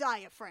of the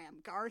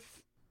diaphragm,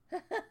 Garth?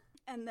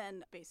 And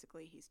then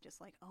basically he's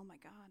just like, oh my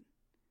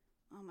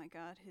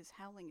god, his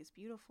howling is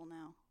beautiful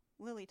now.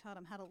 Lily taught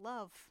him how to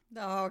love.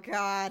 Oh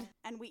god.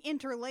 And we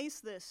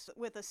interlace this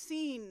with a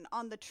scene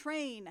on the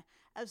train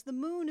as the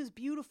moon is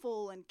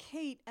beautiful and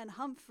Kate and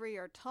Humphrey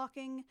are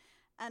talking,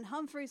 and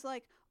Humphrey's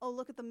like, oh,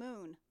 look at the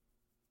moon.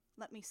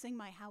 Let me sing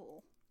my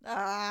howl.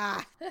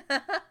 Ah.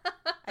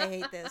 I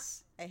hate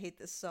this. I hate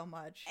this so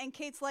much. And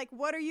Kate's like,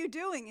 what are you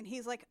doing? And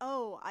he's like,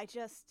 oh,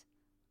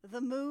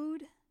 the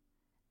mood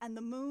and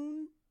the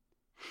moon,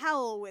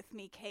 howl with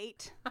me,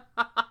 Kate.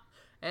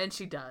 And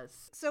she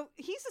does. So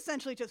he's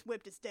essentially just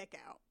whipped his dick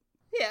out.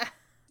 Yeah.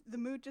 The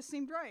mood just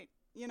seemed right,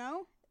 you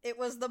know? It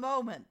was the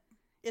moment.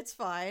 It's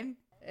fine.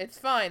 It's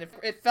fine.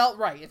 It felt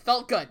right. It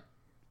felt good.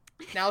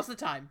 Now's the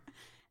time.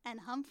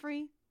 And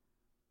Humphrey,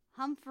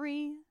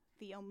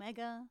 the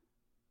Omega,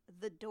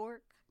 the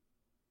dork,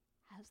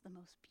 has the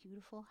most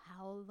beautiful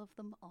howl of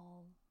them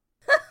all.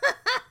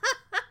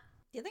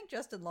 Do you think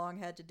Justin Long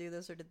had to do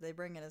this, or did they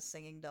bring in a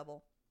singing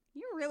double?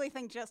 You really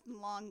think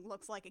Justin Long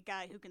looks like a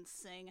guy who can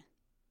sing?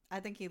 I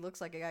think he looks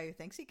like a guy who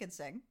thinks he can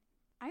sing.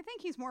 I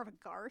think he's more of a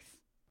Garth.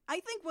 I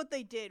think what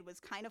they did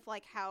was kind of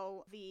like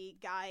how the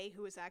guy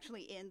who was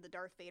actually in the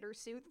Darth Vader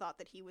suit thought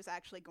that he was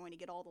actually going to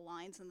get all the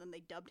lines, and then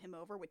they dubbed him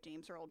over with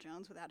James Earl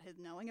Jones without him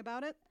knowing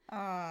about it.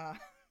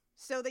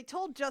 So they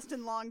told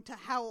Justin Long to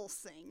howl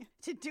sing,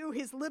 to do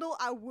his little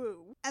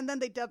awoo, and then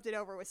they dubbed it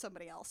over with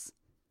somebody else.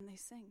 And they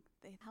sing.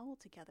 They howl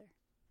together.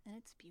 And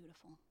it's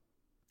beautiful.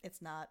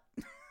 It's not.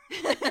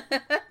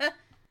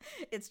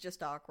 It's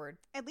just awkward.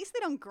 At least they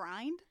don't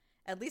grind.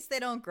 At least they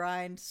don't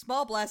grind.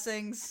 Small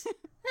blessings.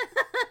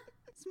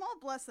 Small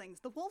blessings.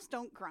 The wolves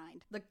don't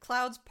grind. The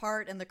clouds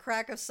part and the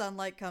crack of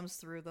sunlight comes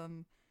through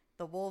them.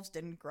 The wolves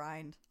didn't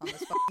grind on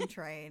this fucking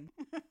train.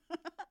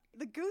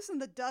 The goose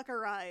and the duck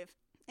arrive,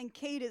 and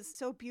Kate is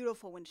so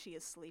beautiful when she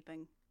is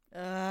sleeping.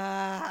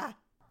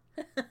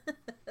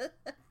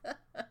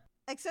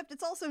 Except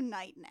it's also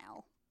night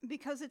now,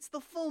 because it's the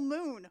full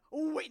moon.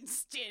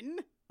 Winston!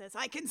 Says,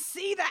 I can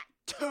see that,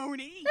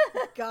 Tony!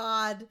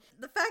 God.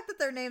 The fact that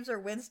their names are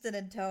Winston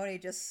and Tony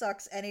just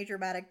sucks any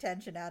dramatic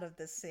tension out of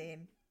this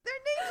scene. Their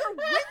names are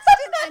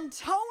Winston and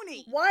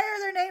Tony! Why are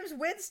their names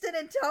Winston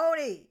and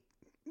Tony?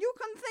 You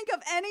couldn't think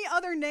of any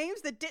other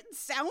names that didn't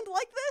sound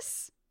like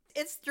this?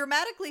 It's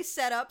dramatically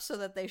set up so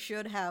that they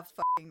should have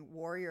fucking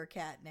warrior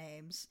cat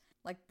names,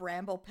 like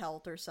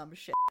Bramblepelt or some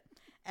shit.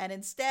 And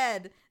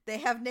instead, they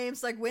have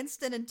names like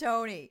Winston and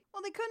Tony.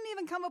 Well, they couldn't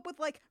even come up with,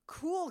 like,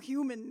 cool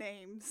human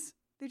names.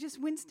 They're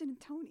just Winston and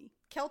Tony.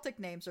 Celtic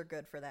names are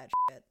good for that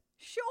shit.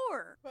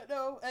 Sure. But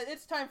no,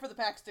 it's time for the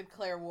packs to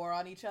declare war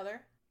on each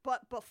other.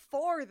 But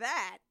before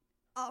that,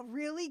 a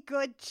really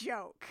good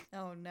joke.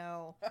 Oh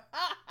no.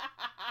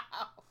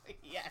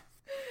 Yes,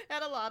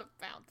 and a lot of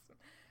bounce.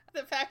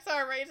 The packs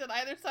are arranged on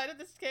either side of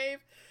this cave.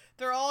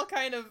 They're all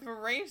kind of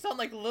arranged on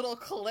like little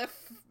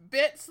cliff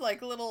bits,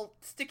 like little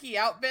sticky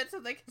out bits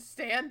that they can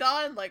stand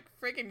on, like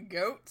freaking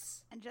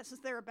goats. And just as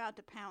they're about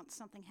to pounce,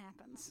 something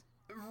happens.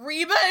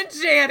 Reba and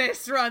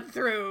Janice run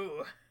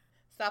through.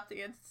 Stop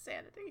the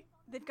insanity.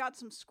 They've got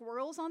some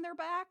squirrels on their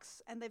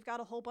backs, and they've got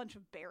a whole bunch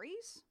of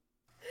berries.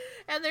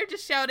 And they're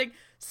just shouting,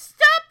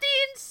 "Stop the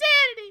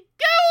insanity!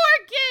 Go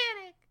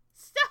organic!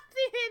 Stop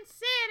the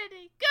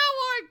insanity! Go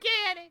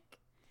organic!"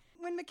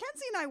 When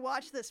Mackenzie and I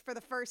watched this for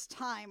the first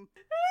time,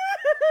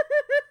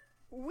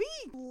 we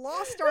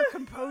lost our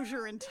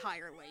composure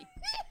entirely.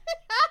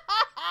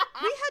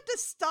 We had to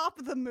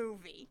stop the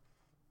movie.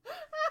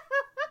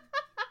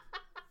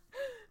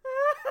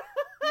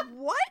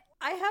 What?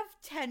 I have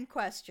 10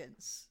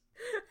 questions.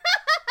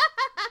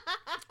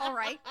 All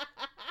right.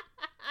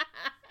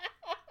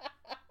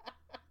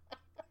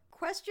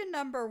 Question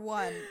number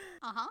 1.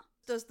 Uh-huh.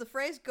 Does the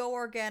phrase go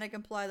organic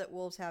imply that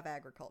wolves have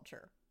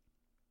agriculture?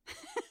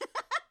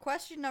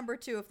 Question number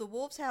 2. If the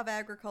wolves have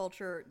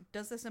agriculture,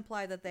 does this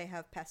imply that they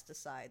have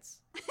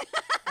pesticides?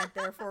 And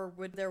therefore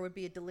there would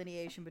be a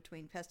delineation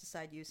between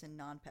pesticide use and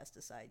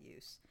non-pesticide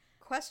use.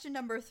 Question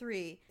number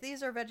 3. If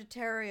these are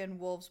vegetarian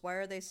wolves, why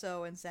are they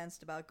so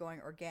incensed about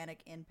going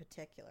organic in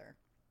particular?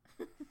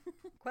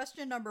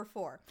 Question number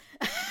 4.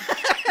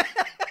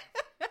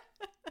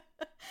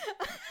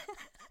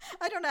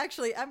 I don't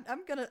actually,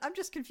 I'm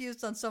just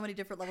confused on so many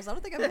different levels. I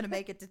don't think I'm gonna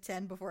make it to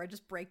 10 before I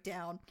just break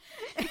down.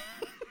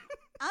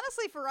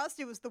 Honestly, for us,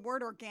 it was the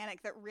word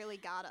organic that really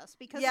got us,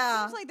 because Yeah.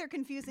 it seems like they're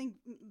confusing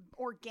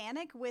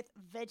organic with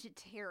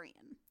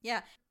vegetarian.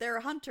 Yeah, they're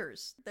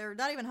hunters. They're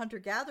not even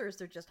hunter-gatherers,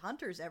 they're just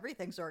hunters.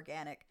 Everything's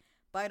organic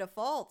by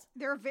default.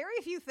 There are very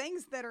few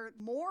things that are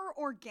more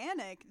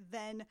organic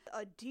than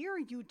a deer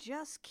you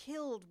just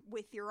killed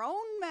with your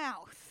own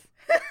mouth.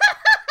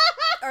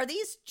 Are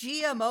these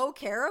GMO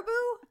caribou?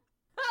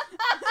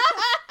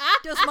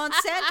 Does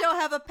Monsanto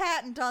have a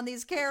patent on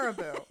these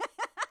caribou?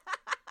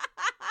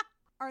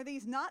 Are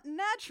these not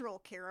natural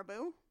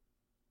caribou?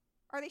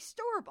 Are they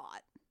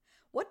store-bought?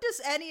 What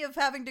does any of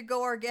having to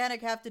go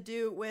organic have to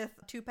do with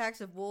 2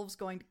 packs of wolves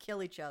going to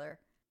kill each other?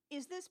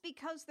 Is this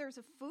because there's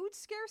a food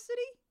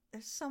scarcity?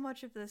 There's so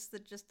much of this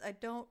that just, I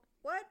don't...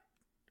 What?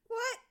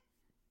 What?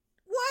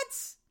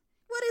 What?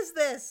 What is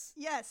this?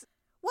 Yes.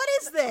 What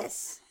is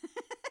this?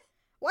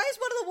 Why is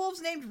one of the wolves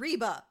named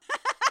Reba?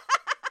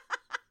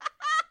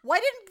 Why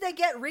didn't they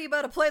get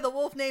Reba to play the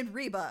wolf named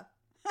Reba?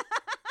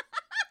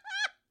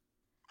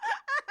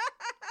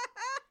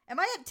 Am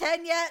I at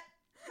 10 yet?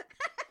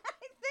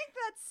 I think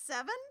that's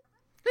 7.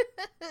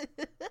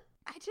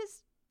 I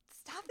just...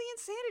 Stop the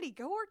insanity.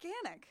 Go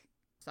organic.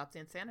 Stop the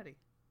insanity.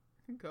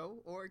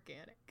 Go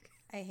organic.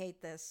 I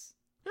hate this.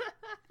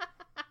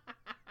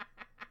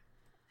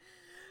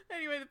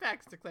 Anyway, the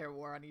packs declare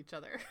war on each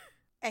other.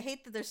 I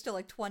hate that there's still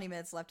like 20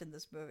 minutes left in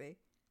this movie.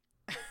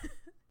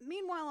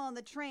 Meanwhile, on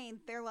the train,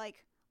 they're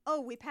like,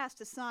 oh, we passed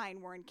a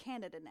sign. We're in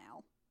Canada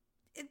now.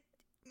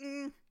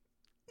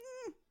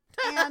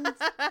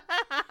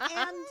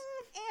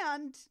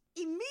 And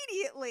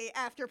immediately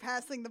after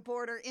passing the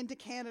border into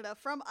Canada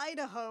from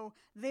Idaho,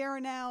 they are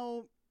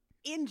now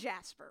in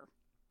Jasper.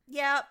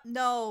 Yeah,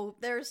 no,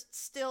 there's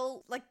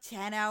still like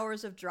 10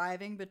 hours of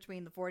driving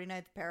between the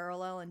 49th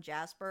parallel and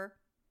Jasper.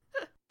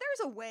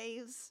 There's a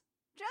ways.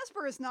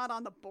 Jasper is not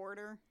on the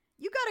border.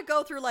 You gotta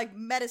go through like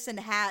Medicine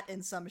Hat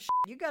and some shit.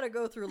 You gotta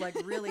go through like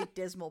really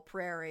dismal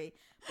prairie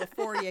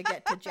before you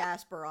get to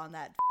Jasper on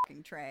that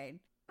fucking train.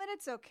 But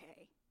it's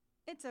okay.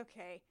 It's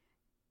okay.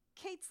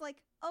 Kate's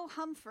like, oh,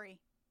 Humphrey,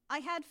 I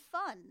had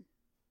fun.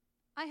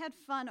 I had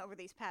fun over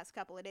these past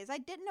couple of days. I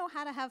didn't know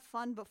how to have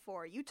fun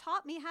before. You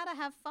taught me how to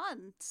have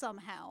fun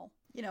somehow.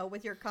 You know,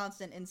 with your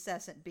constant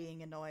incessant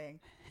being annoying.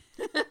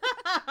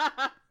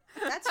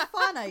 That's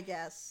fun, I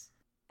guess.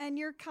 And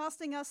you're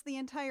costing us the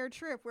entire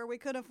trip where we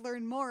could have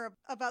learned more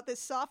about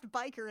this soft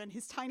biker and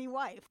his tiny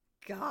wife.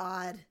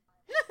 God.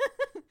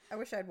 I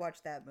wish I'd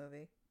watched that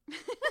movie.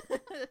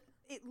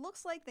 It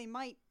looks like they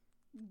might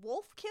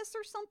wolf kiss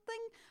or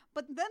something,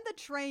 but then the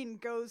train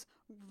goes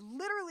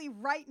literally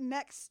right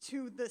next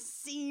to the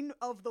scene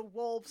of the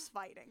wolves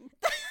fighting.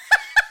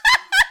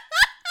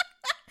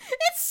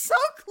 It's so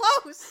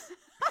close.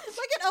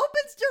 Like it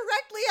opens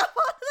directly up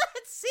on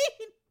that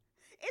scene.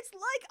 It's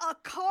like a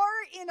car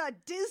in a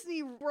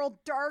Disney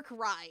World dark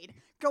ride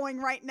going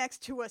right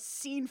next to a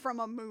scene from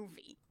a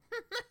movie.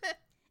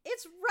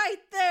 It's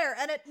right there,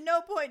 and at no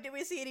point do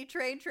we see any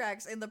train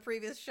tracks in the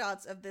previous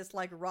shots of this,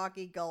 like,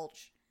 rocky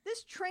gulch.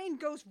 This train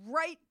goes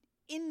right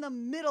in the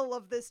middle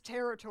of this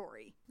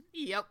territory.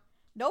 Yep.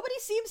 Nobody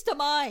seems to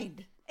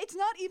mind. It's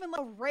not even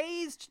like a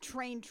raised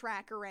train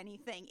track or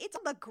anything. It's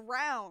on the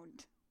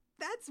ground.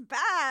 That's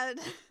bad.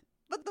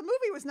 But the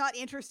movie was not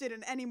interested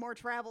in any more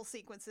travel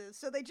sequences,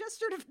 so they just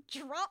sort of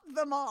dropped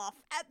them off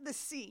at the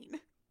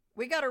scene.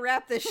 We gotta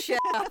wrap this shit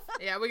up.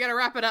 Yeah, we gotta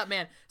wrap it up,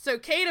 man. So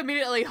Kate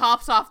immediately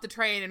hops off the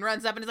train and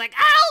runs up and is like,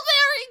 "Oh,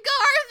 Mary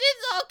Garth,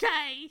 it's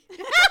okay."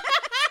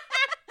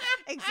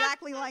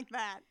 Exactly like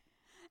that.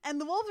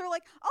 And the wolves are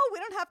like, "Oh, we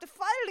don't have to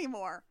fight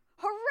anymore.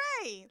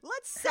 Hooray!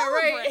 Let's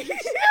celebrate." And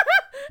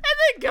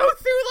then go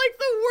through like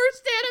the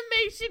worst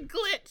animation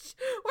glitch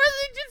where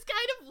they just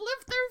kind of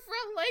lift their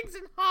front legs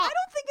and hop. I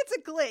don't think it's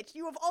a glitch.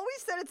 You have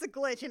always said it's a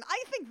glitch, and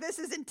I think this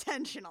is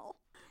intentional.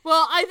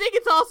 Well, I think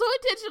it's also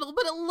intentional,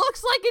 but it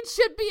looks like it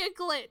should be a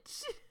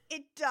glitch.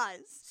 It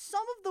does.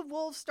 Some of the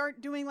wolves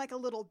start doing like a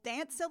little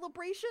dance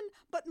celebration,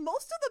 but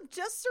most of them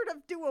just sort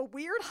of do a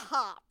weird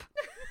hop.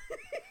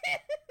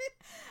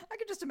 I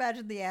could just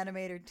imagine the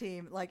animator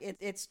team, like,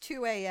 it's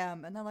 2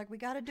 a.m., and they're like, we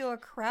gotta do a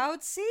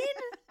crowd scene?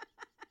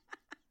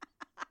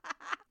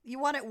 You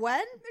want it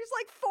when? There's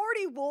like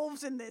 40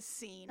 wolves in this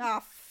scene.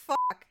 Oh,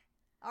 fuck.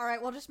 All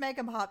right, well, just make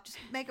them hop. Just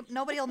make them,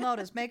 nobody will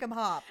notice. Make them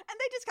hop. And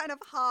they just kind of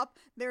hop.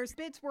 There's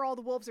bits where all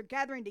the wolves are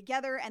gathering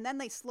together, and then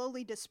they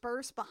slowly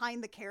disperse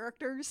behind the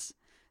characters.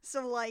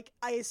 So, like,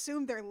 I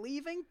assume they're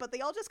leaving, but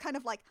they all just kind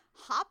of, like,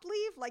 hop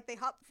leave. Like, they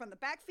hop from the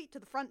back feet to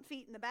the front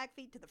feet and the back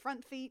feet to the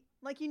front feet.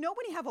 Like, you know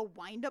when you have a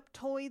wind-up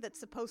toy that's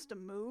supposed to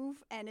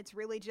move, and it's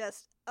really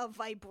just a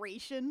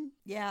vibration?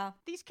 Yeah.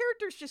 These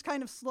characters just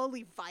kind of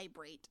slowly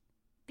vibrate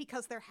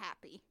because they're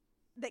happy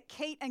that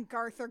Kate and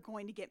Garth are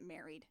going to get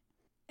married.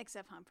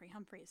 Except Humphrey.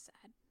 Humphrey is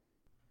sad.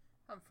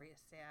 Humphrey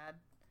is sad.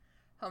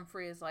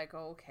 Humphrey is like,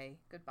 oh, okay,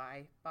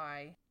 goodbye,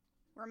 bye.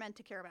 We're meant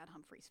to care about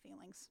Humphrey's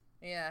feelings.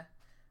 Yeah,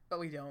 but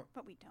we don't.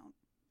 But we don't.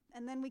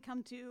 And then we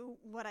come to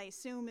what I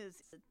assume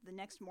is the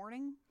next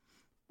morning,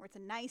 where it's a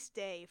nice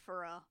day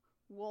for a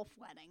wolf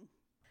wedding.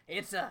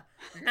 It's a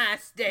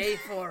nice day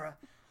for a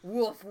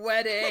wolf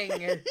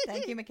wedding.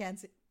 Thank you,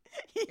 Mackenzie.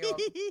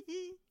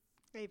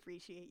 I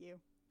appreciate you.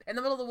 In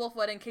the middle of the wolf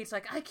wedding, Kate's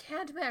like, I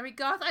can't marry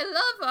Garth. I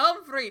love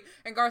Humphrey.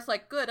 And Garth's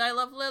like, good, I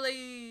love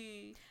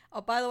Lily.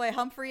 Oh, by the way,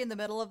 Humphrey in the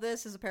middle of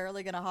this is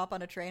apparently going to hop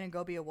on a train and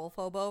go be a wolf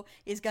hobo.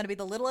 He's going to be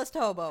the littlest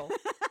hobo.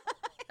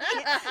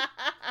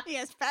 He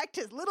has packed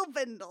his little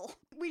bindle.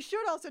 We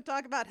should also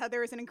talk about how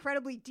there is an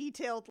incredibly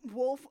detailed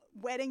wolf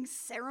wedding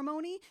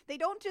ceremony. They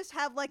don't just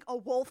have like a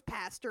wolf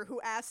pastor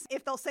who asks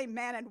if they'll say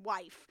man and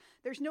wife.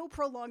 There's no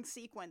prolonged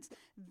sequence.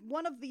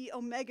 One of the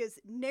Omegas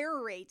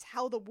narrates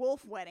how the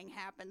wolf wedding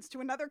happens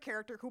to another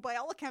character who by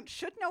all accounts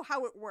should know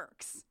how it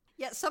works.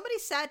 Yeah, somebody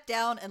sat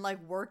down and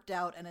like worked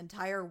out an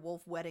entire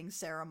wolf wedding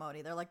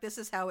ceremony. They're like, this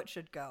is how it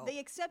should go. They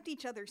accept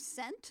each other's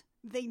scent,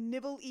 they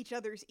nibble each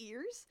other's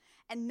ears,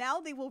 and now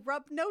they will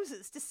rub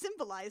noses to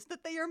symbolize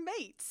that they are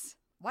mates.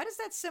 Why does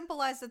that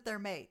symbolize that they're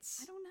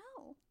mates? I don't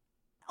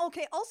know.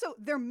 Okay, also,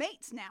 they're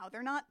mates now.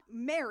 They're not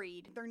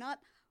married. They're not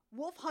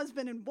wolf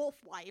husband and wolf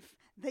wife.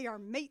 They are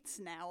mates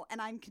now, and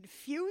I'm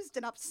confused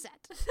and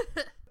upset.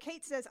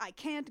 Kate says, I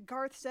can't.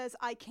 Garth says,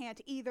 I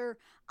can't either.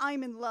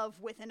 I'm in love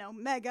with an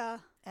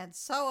Omega. And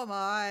so am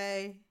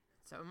I.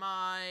 So am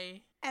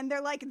I. And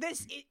they're like,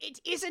 it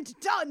isn't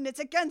done. It's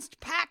against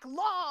pack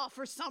law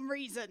for some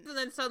reason. And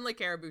then suddenly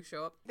caribou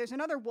show up. There's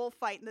another wolf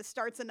fight, and this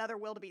starts another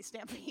wildebeest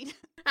stampede.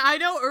 I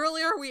know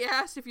earlier we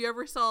asked if you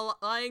ever saw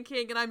Lion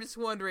King, and I'm just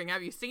wondering,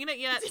 have you seen it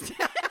yet?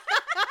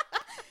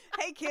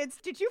 Hey kids,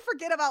 did you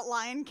forget about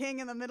Lion King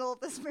in the middle of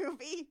this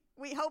movie?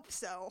 We hope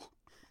so.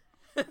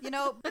 You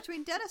know,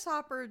 between Dennis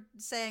Hopper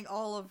saying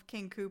all of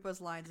King Koopa's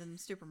lines in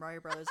Super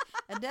Mario Brothers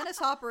and Dennis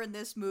Hopper in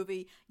this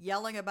movie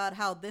yelling about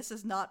how this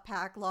is not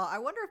pack law, I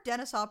wonder if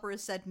Dennis Hopper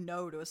has said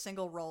no to a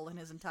single role in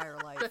his entire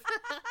life.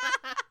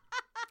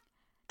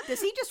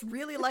 Does he just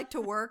really like to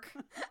work?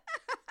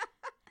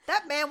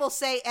 That man will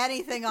say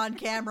anything on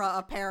camera,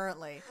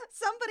 apparently.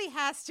 Somebody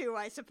has to,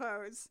 I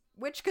suppose.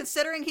 Which,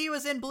 considering he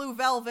was in Blue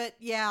Velvet,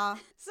 yeah.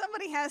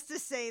 Somebody has to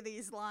say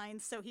these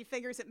lines, so he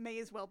figures it may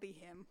as well be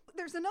him.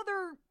 There's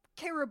another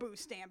caribou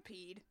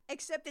stampede,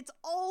 except it's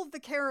all the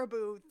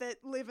caribou that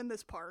live in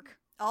this park.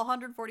 All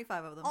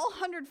 145 of them. All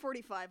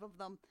 145 of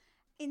them.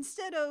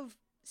 Instead of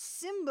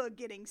Simba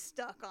getting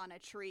stuck on a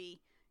tree,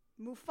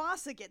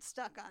 Mufasa gets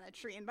stuck on a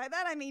tree. And by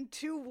that I mean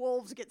 2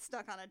 wolves get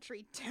stuck on a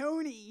tree.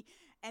 Tony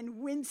and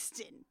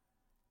Winston.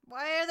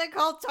 Why are they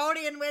called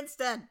Tony and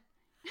Winston?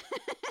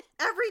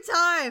 Every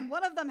time!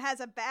 One of them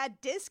has a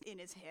bad disc in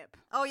his hip.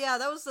 Oh yeah,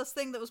 that was this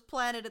thing that was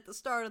planted at the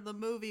start of the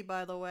movie,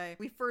 by the way.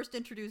 We first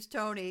introduced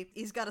Tony.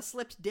 He's got a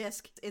slipped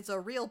disc. It's a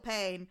real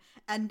pain.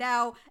 And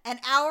now,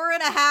 an hour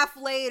and a half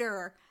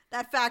later,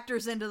 that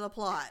factors into the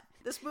plot.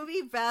 This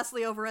movie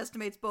vastly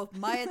overestimates both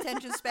my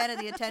attention span and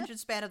the attention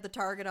span of the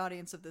target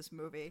audience of this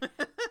movie.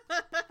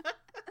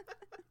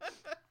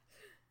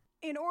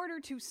 In order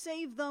to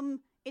save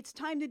them, it's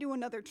time to do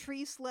another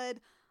tree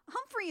sled.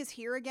 Humphrey is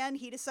here again.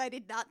 He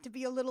decided not to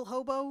be a little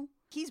hobo.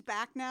 He's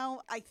back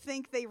now. I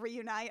think they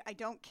reunite. I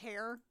don't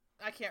care.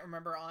 I can't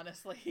remember,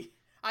 honestly.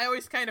 I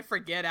always kind of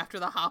forget after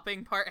the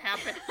hopping part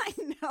happens. I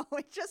know.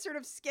 It just sort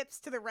of skips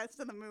to the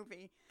rest of the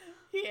movie.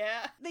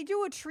 Yeah. They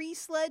do a tree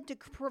sled to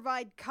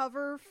provide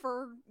cover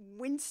for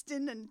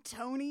Winston and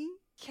Tony.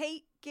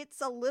 Kate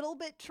gets a little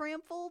bit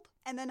trampled,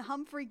 and then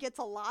Humphrey gets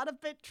a lot of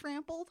bit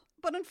trampled.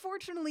 But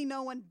unfortunately,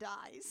 no one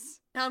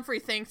dies. Humphrey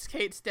thinks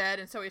Kate's dead,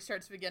 and so he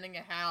starts beginning to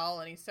howl,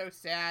 and he's so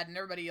sad, and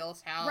everybody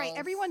else howls. Right,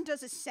 everyone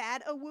does a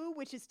sad awoo,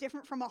 which is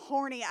different from a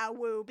horny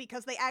awoo,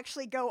 because they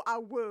actually go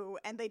awoo,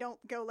 and they don't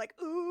go like,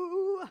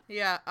 ooh.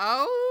 Yeah,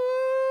 oh.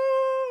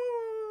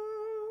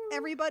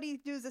 Everybody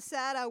does a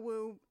sad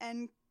awoo,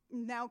 and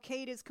now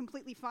Kate is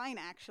completely fine,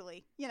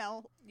 actually. You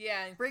know.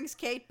 Yeah. Brings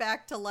Kate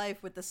back to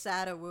life with the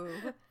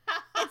Sadawoo.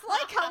 It's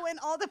like how when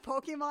all the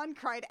Pokemon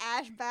cried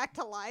Ash back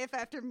to life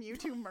after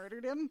Mewtwo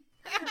murdered him.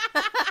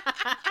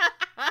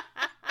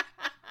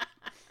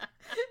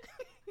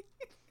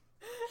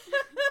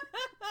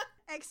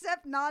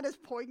 Except not as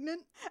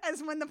poignant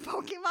as when the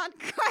Pokemon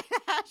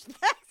cried Ash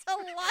back to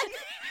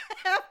life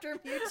After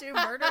Mewtwo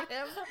murdered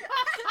him.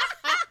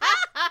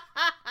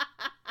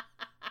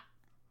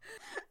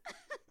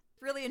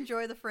 Really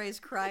enjoy the phrase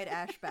cried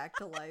Ash back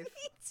to life.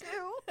 Me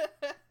too.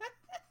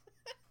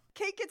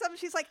 Kate gets up and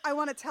she's like, I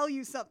want to tell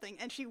you something.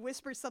 And she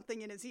whispers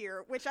something in his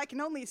ear, which I can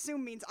only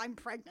assume means I'm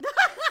pregnant.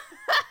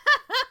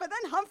 But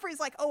then Humphrey's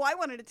like, oh, I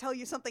wanted to tell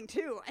you something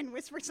too. And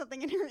whispers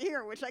something in her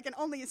ear, which I can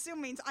only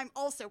assume means I'm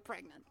also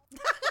pregnant.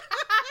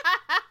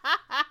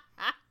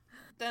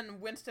 Then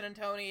Winston and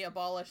Tony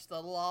abolish the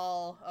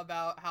law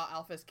about how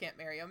alphas can't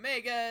marry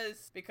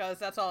omegas, because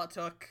that's all it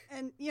took.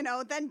 And, you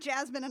know, then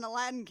Jasmine and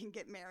Aladdin can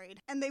get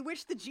married. And they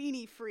wish the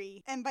genie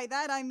free. And by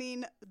that I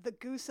mean the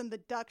goose and the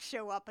duck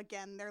show up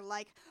again. They're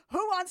like,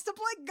 who wants to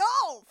play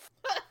golf?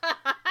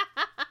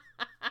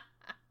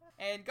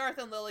 And Garth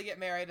and Lily get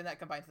married, and that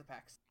combines the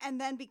packs. And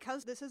then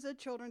because this is a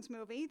children's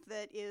movie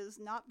that is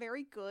not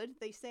very good,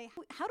 they say,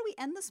 how do we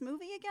end this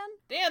movie again?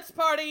 Dance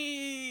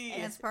party!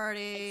 Dance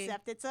party.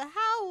 Except it's a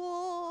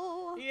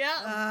howl.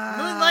 Yeah.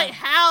 Moonlight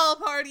howl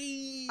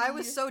party! I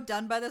was so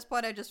done by this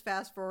point, I just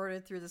fast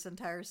forwarded through this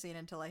entire scene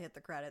until I hit the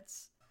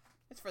credits.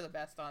 It's for the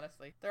best,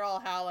 honestly. They're all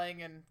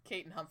howling, and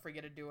Kate and Humphrey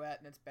get a duet,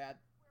 and it's bad.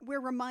 We're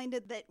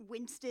reminded that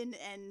Winston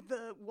and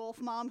the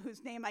wolf mom,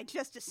 whose name I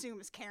just assume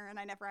is Karen,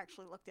 I never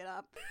actually looked it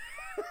up.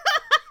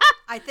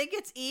 I think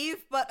it's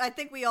Eve, but I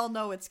think we all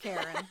know it's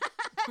Karen.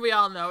 We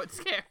all know it's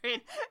Karen.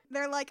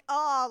 They're like,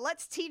 oh,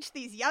 let's teach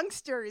these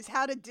youngsters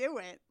how to do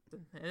it.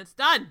 And it's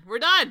done. We're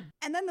done.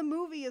 And then the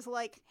movie is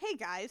like, hey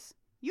guys,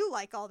 you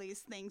like all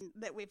these things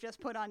that we've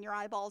just put on your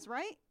eyeballs,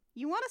 right?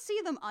 You want to see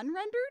them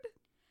unrendered?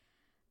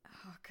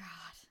 Oh, God.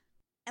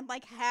 And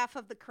like half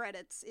of the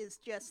credits is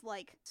just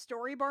like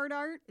storyboard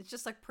art It's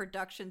just like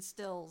production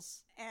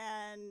stills.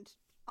 and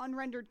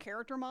unrendered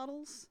character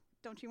models.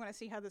 Don't you want to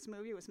see how this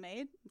movie was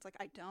made? It's like,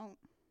 I don't.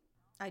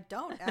 I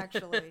don't,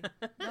 actually.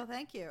 No,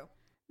 thank you.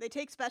 They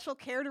take special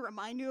care to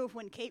remind you of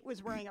when Kate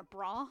was wearing a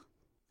bra.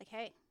 Like,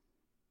 hey,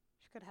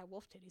 she could have had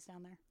wolf titties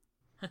down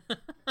there.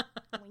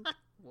 Wink.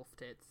 Wolf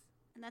tits.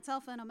 And that's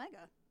Alpha and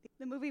Omega,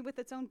 the movie with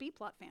its own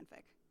B-plot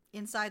fanfic.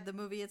 Inside the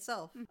movie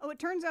itself. Oh, it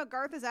turns out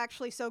Garth is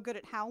actually so good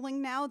at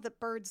howling now that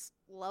birds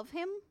love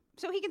him.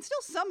 So he can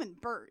still summon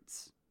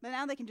birds, but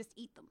now they can just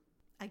eat them.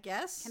 I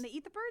guess. Can they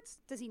eat the birds?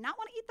 Does he not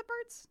want to eat the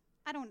birds?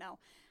 I don't know.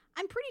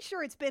 I'm pretty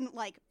sure it's been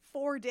like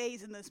 4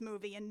 days in this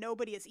movie and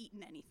nobody has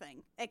eaten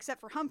anything,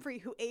 except for Humphrey,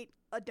 who ate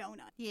a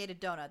donut. He ate a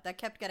donut. That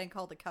kept getting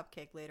called a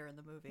cupcake later in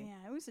the movie.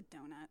 Yeah, it was a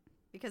donut.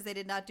 Because they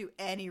did not do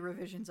any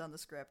revisions on the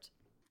script.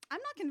 I'm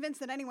not convinced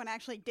that anyone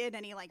actually did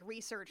any like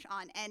research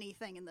on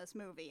anything in this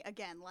movie.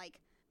 Again, like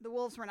the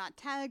wolves were not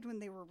tagged when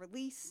they were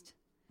released.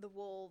 The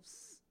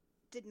wolves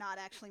did not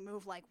actually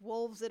move like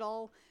wolves at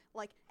all.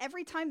 Like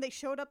every time they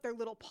showed up their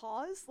little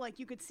paws, like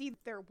you could see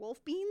their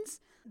wolf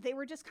beans, they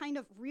were just kind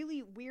of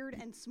really weird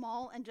and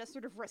small and just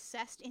sort of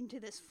recessed into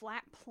this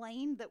flat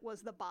plane that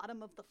was the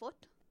bottom of the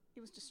foot.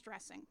 It was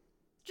distressing.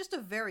 Just a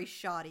very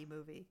shoddy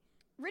movie.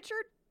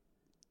 Richard,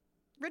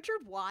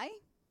 why?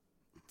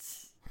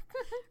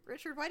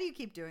 Richard, why do you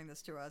keep doing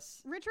this to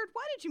us? Richard,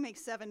 why did you make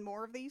 7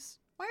 more of these?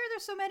 Why are there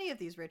so many of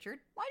these, Richard?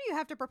 Why do you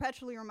have to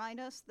perpetually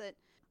remind us that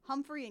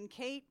Humphrey and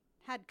Kate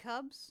had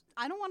cubs?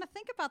 I don't want to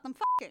think about them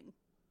fucking.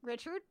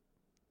 Richard?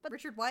 But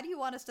Richard, why do you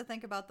want us to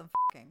think about them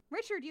fucking?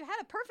 Richard, you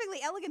had a perfectly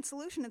elegant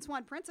solution in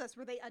Swan Princess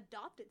where they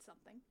adopted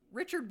something.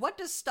 Richard, what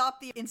does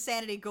stop the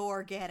insanity go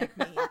organic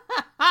mean? Richard,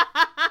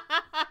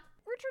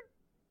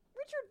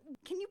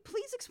 can you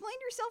please explain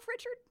yourself,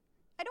 Richard?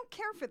 I don't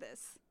care for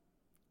this.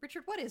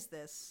 Richard, what is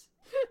this?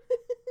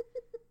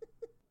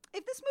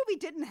 If this movie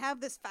didn't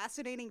have this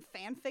fascinating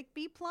fanfic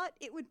B-plot,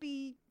 it would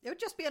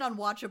just be an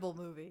unwatchable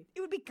movie.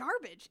 It would be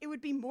garbage. It would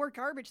be more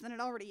garbage than it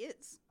already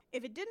is.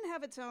 If it didn't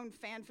have its own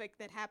fanfic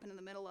that happened in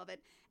the middle of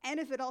it, and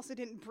if it also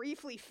didn't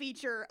briefly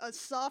feature a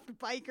soft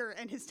biker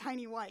and his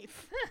tiny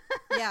wife.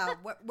 Yeah,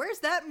 where's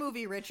that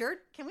movie, Richard?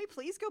 Can we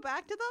please go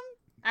back to them?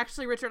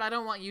 Actually, Richard, I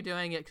don't want you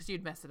doing it because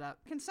you'd mess it up.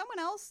 Can someone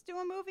else do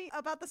a movie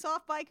about the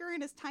soft biker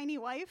and his tiny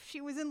wife? She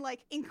was in,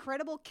 like,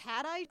 incredible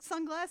cat-eye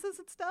sunglasses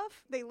and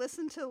stuff. They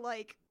listened to,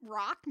 like,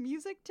 rock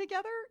music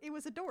together. It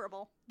was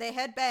adorable. They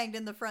headbanged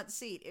in the front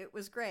seat. It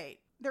was great.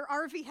 Their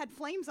RV had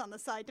flames on the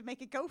side to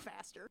make it go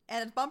faster.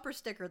 And a bumper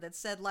sticker that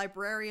said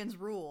librarians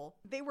rule.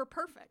 They were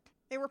perfect.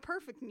 They were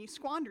perfect, and you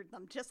squandered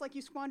them, just like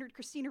you squandered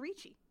Christina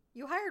Ricci.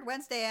 You hired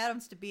Wednesday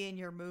Addams to be in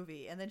your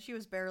movie, and then she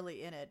was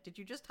barely in it. Did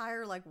you just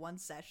hire, like, one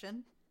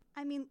session?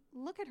 I mean,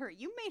 look at her.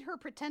 You made her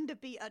pretend to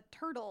be a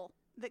turtle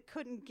that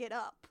couldn't get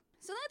up.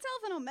 So that's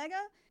Alpha and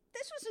Omega.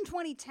 This was in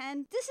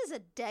 2010. This is a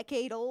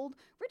decade old.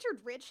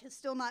 Richard Rich has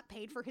still not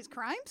paid for his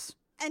crimes,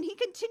 and he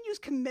continues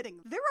committing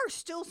them. There are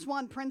still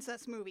Swan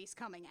Princess movies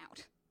coming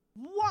out.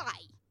 Why?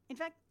 In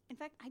fact,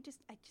 I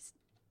just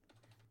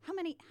how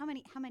many now?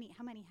 How many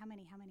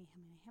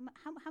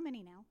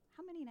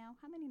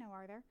now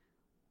are there?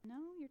 No,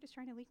 you're just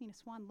trying to lead me to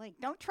Swan Lake.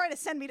 Don't try to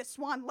send me to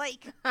Swan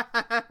Lake.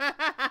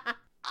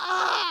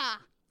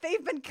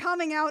 They've been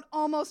coming out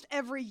almost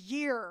every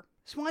year.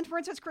 Swan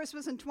Princess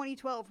Christmas in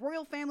 2012,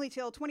 Royal Family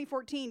Tale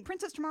 2014,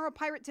 Princess Tomorrow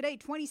Pirate Today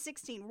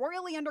 2016,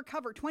 Royally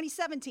Undercover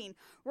 2017,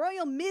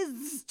 Royal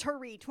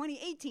Mystery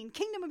 2018,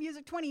 Kingdom of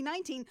Music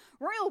 2019,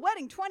 Royal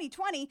Wedding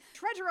 2020,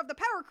 Treasure of the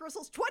Power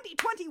Crystals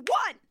 2021.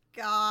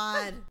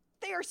 God.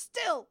 They are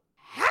still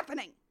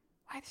happening.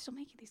 Why are they still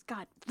making these?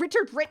 God,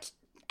 Richard Rich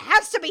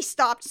has to be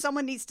stopped.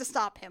 Someone needs to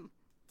stop him.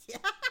 Yeah.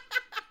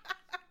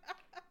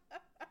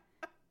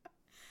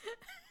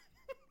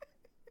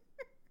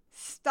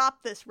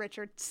 Stop this,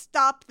 Richard.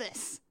 Stop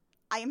this.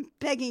 I am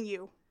begging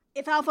you.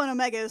 If Alpha and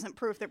Omega isn't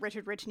proof that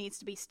Richard Rich needs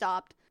to be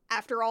stopped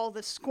after all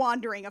the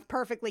squandering of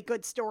perfectly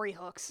good story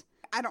hooks,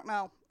 I don't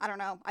know.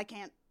 I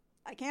can't.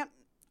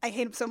 I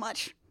hate him so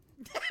much.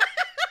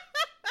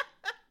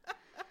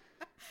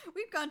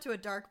 We've gone to a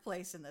dark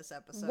place in this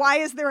episode. Why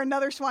is there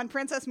another Swan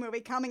Princess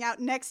movie coming out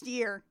next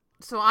year?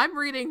 So I'm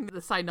reading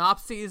the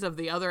synopses of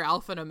the other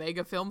Alpha and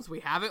Omega films we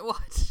haven't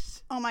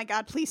watched. Oh my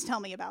god, please tell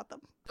me about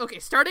them. Okay,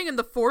 starting in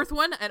the fourth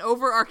one, an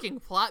overarching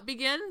plot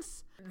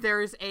begins.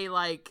 There's a,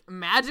 like,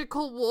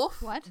 magical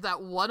wolf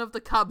that one of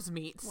the cubs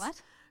meets.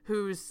 What?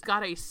 Who's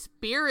got a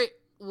spirit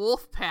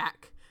wolf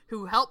pack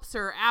who helps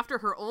her after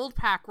her old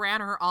pack ran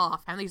her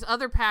off. And these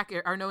other pack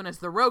are known as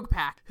the Rogue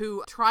Pack,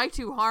 who try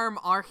to harm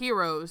our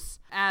heroes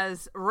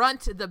as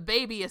Runt, the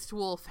babyest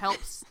wolf,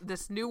 helps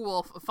this new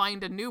wolf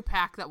find a new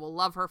pack that will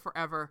love her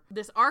forever.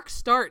 This arc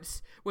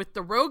starts with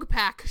the Rogue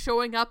Pack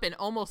showing up in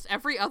almost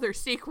every other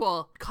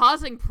sequel,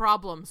 causing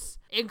problems,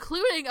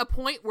 including a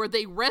point where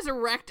they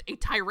resurrect a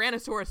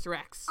Tyrannosaurus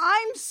Rex.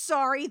 I'm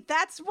sorry,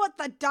 that's what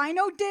the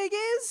Dino Dig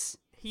is?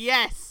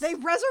 Yes. They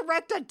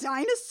resurrect a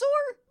dinosaur?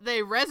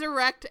 They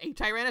resurrect a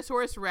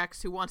Tyrannosaurus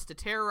Rex who wants to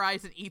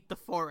terrorize and eat the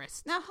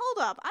forest. Now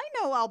hold up, I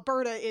know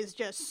Alberta is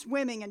just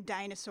swimming in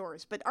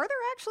dinosaurs, but are there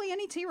actually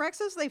any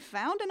T-Rexes they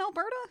found in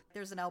Alberta?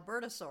 There's an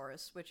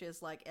Albertosaurus, which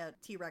is like a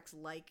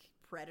T-Rex-like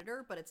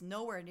predator, but it's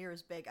nowhere near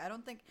as big. I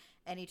don't think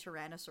any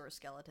Tyrannosaur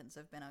skeletons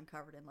have been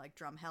uncovered in, like,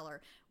 Drumheller,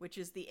 which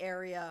is the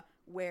area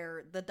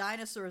where the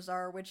dinosaurs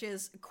are, which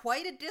is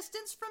quite a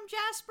distance from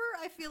Jasper,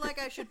 I feel like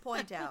I should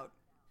point out.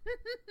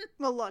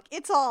 Well, look,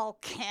 it's all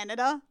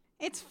Canada.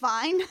 It's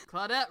fine.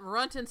 Claudette,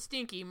 Runt, and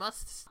Stinky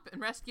must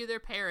rescue their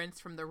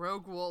parents from the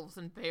rogue wolves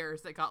and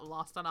bears that got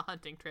lost on a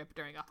hunting trip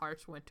during a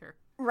harsh winter.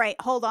 Right,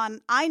 hold on.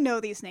 I know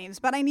these names,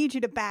 but I need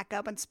you to back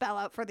up and spell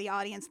out for the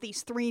audience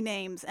these three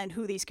names and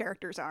who these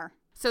characters are.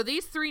 So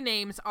these three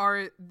names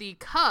are the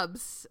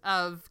cubs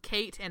of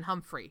Kate and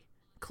Humphrey.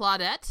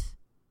 Claudette,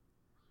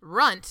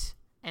 Runt,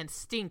 and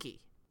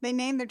Stinky. They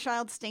named their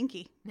child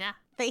Stinky. Yeah.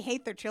 They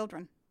hate their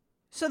children.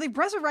 So they've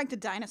resurrected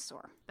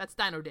dinosaur. That's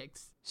Dino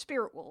Digs.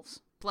 Spirit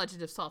wolves.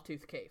 Legend of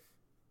Sawtooth Cave.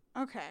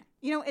 Okay.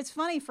 You know, it's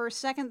funny, for a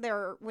second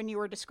there, when you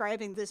were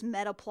describing this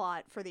meta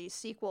plot for these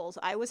sequels,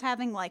 I was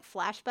having, like,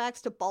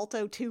 flashbacks to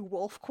Balto 2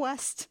 Wolf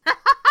Quest.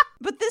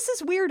 But this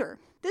is weirder.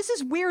 This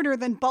is weirder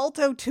than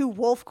Balto 2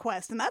 Wolf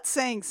Quest, and that's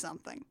saying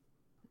something.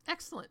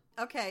 Excellent.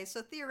 Okay,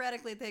 so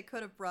theoretically they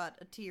could have brought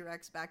a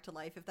T-Rex back to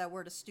life if that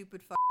weren't a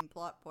stupid fucking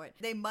plot point.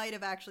 They might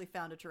have actually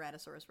found a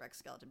Tyrannosaurus Rex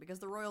skeleton, because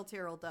the Royal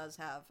Tyrrell does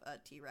have a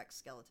T-Rex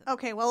skeleton.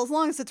 Okay, well, as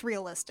long as it's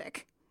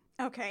realistic.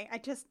 Okay, I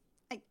can't.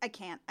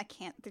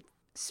 The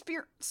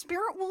spirit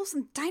wolves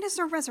and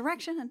dinosaur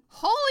resurrection and...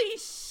 Holy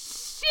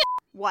shit!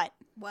 What?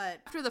 What?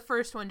 After the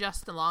first one,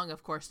 Justin Long,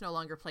 of course, no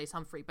longer plays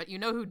Humphrey, but you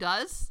know who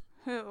does?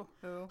 Who?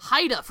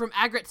 Haida from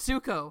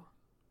Agretsuko.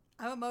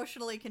 I'm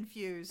emotionally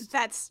confused.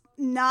 That's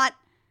not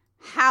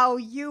how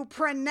you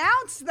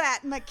pronounce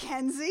that,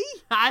 Mackenzie.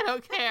 I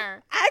don't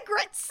care.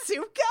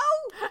 Agretsuko?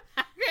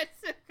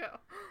 Agretsuko.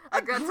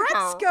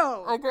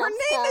 Agretsuko. Her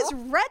name is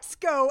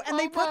Retsuko, and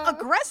they put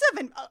aggressive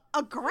and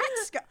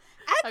Agretsuko.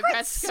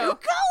 Agretsuko?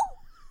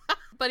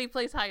 But he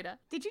plays Haida.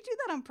 Did you do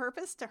that on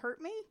purpose to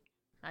hurt me?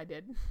 I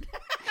did.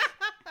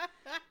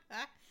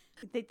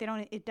 They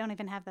don't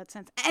even have that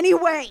sense.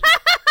 Anyway,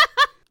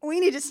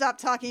 we need to stop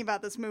talking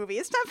about this movie.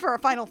 It's time for our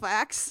final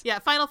facts. Yeah,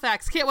 final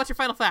facts. Kit, what's your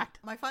final fact?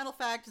 My final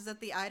fact is that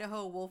the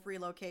Idaho Wolf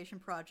Relocation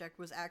Project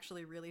was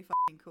actually really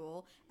fucking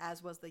cool,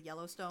 as was the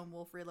Yellowstone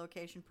Wolf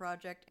Relocation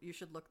Project. You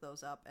should look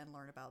those up and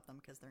learn about them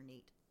because they're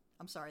neat.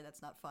 I'm sorry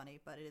that's not funny,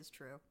 but it is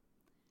true.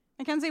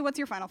 Mackenzie, what's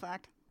your final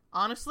fact?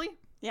 Honestly?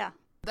 Yeah.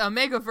 The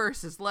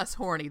Omegaverse is less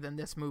horny than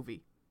this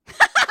movie.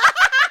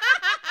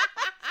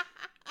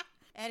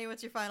 Annie,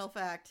 what's your final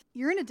fact?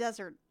 You're in a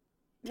desert,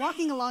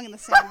 walking along in the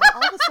sand, and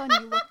all of a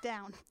sudden you look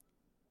down.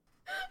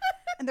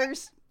 And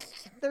there's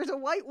a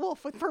white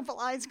wolf with purple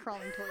eyes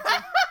crawling towards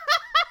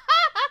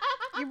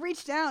you. You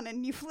reach down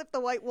and you flip the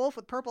white wolf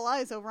with purple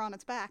eyes over on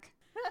its back.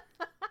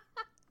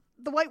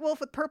 The white wolf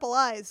with purple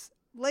eyes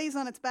lays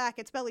on its back,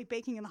 its belly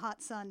baking in the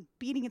hot sun,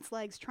 beating its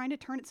legs, trying to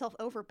turn itself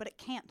over, but it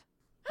can't.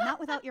 Not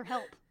without your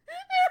help.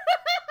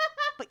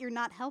 But you're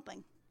not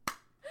helping.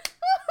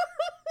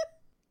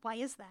 Why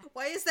is that?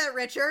 Why is that,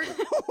 Richard?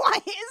 Why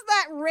is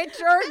that,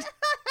 Richard?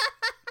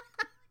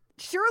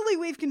 Surely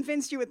we've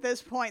convinced you at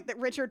this point that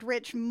Richard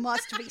Rich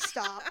must be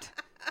stopped.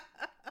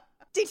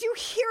 Did you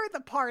hear the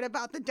part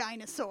about the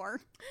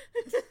dinosaur?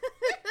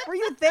 Were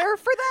you there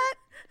for that?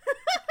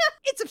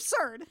 It's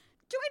absurd.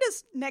 Join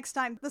us next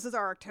time. This is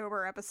our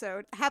October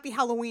episode. Happy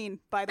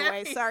Halloween, by the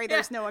way. Sorry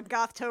there's no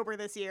Gothtober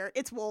this year.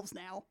 It's wolves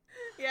now.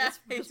 Yeah,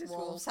 it's just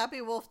wolves. Happy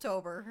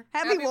Wolftober.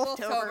 Happy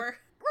Wolftober.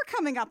 We're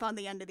coming up on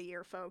the end of the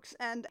year, folks,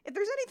 and if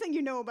there's anything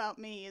you know about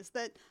me is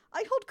that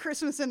I hold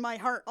Christmas in my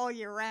heart all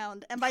year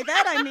round, and by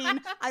that I mean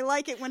I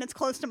like it when it's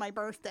close to my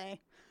birthday.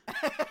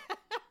 Our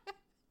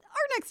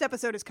next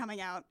episode is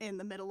coming out in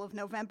the middle of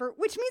November,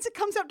 which means it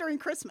comes out during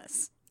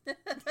Christmas. We're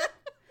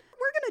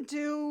gonna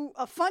do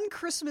a fun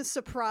Christmas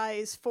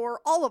surprise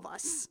for all of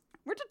us.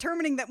 We're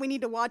determining that we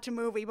need to watch a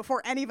movie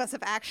before any of us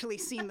have actually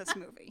seen this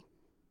movie.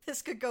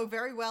 This could go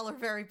very well or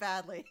very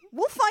badly.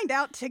 We'll find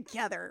out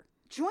together.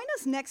 Join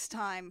us next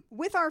time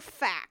with our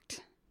fact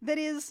that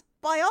is,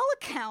 by all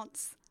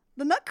accounts,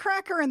 the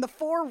Nutcracker and the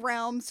Four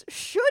Realms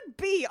should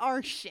be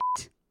our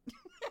shit.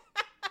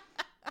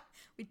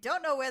 We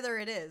don't know whether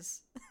it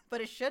is,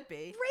 but it should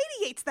be.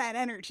 Radiates that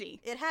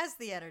energy. It has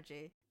the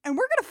energy. And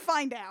we're gonna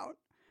find out.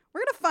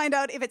 We're gonna find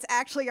out if it's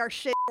actually our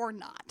shit or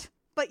not.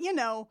 But you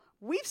know,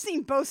 we've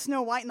seen both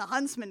Snow White and the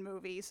Huntsman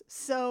movies,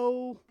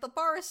 so... The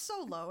bar is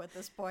so low at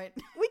this point.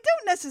 We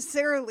don't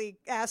necessarily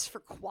ask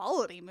for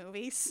quality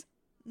movies.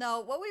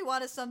 No, what we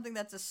want is something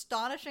that's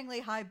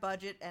astonishingly high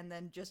budget and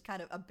then just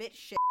kind of a bit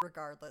shit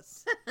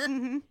regardless.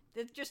 Mm-hmm.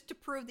 It's just to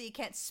prove that you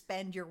can't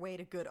spend your way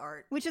to good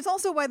art. Which is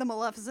also why the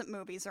Maleficent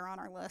movies are on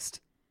our list.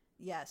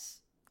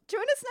 Yes.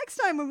 Join us next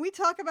time when we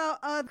talk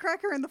about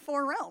Cracker and the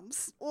Four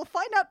Realms. We'll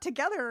find out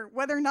together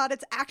whether or not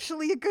it's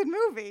actually a good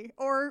movie,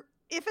 or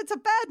if it's a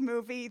bad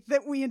movie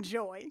that we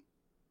enjoy.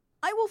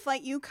 I Will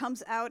Fight You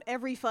comes out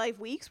every 5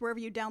 weeks wherever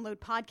you download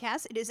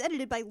podcasts. It is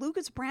edited by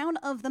Lucas Brown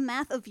of the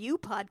Math of You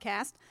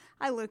podcast.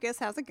 Hi, Lucas.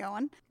 How's it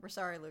going? We're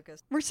sorry,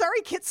 Lucas. We're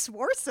sorry Kit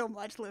swore so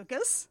much,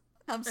 Lucas.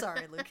 I'm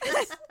sorry,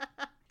 Lucas.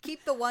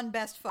 Keep the one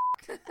best fuck.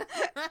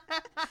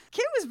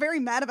 Kit was very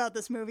mad about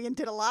this movie and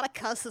did a lot of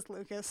cusses,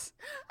 Lucas.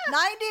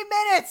 90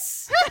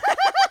 minutes!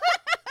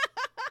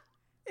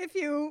 If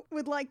you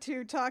would like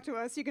to talk to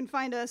us, you can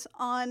find us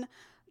on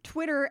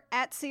Twitter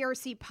at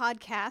CRC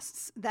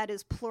Podcasts, that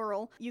is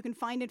plural. You can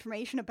find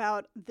information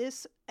about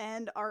this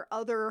and our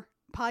other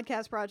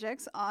podcast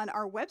projects on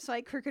our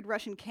website,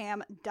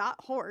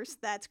 crookedrussiancam.horse.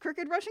 That's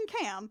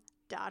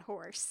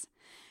crookedrussiancam.horse.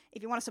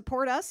 If you want to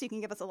support us, you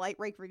can give us a like,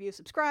 rate, review,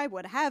 subscribe,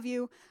 what have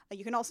you.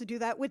 You can also do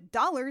that with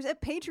dollars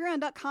at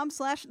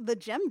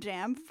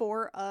patreon.com/thegemmjam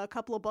for a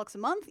couple of bucks a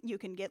month. You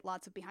can get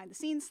lots of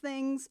behind-the-scenes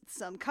things,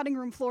 some cutting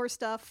room floor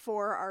stuff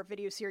for our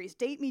video series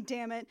Date Me,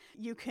 Damn It.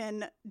 You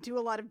can do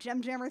a lot of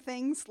Gem Jammer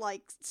things,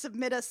 like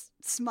submit us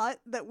smut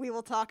that we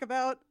will talk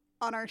about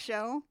on our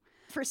show.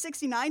 For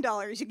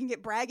 $69, you can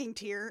get bragging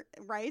tier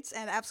rights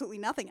and absolutely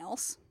nothing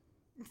else.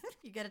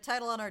 You get a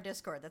title on our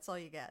Discord. That's all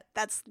you get.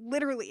 That's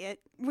literally it.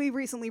 We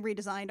recently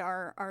redesigned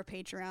our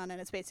Patreon, and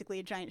it's basically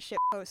a giant shit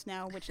post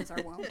now, which is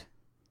our wound.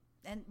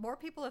 And more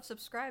people have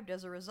subscribed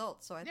as a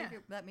result, so I think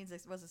that means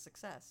it was a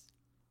success.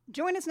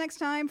 Join us next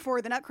time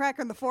for The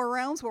Nutcracker and the Four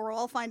Realms, where we'll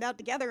all find out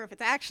together if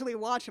it's actually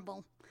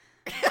watchable.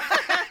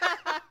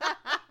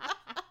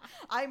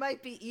 I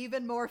might be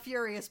even more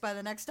furious by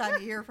the next time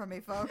you hear from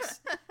me,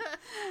 folks.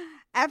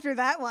 After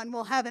that one,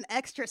 we'll have an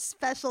extra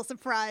special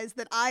surprise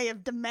that I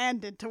have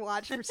demanded to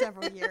watch for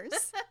several years.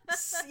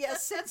 Yeah,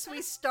 since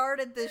we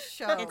started this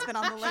show, It's been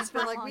on the she's list for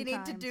been a like, long we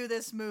need to time. do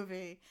this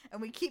movie,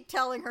 and we keep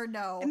telling her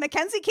no. And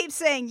Mackenzie keeps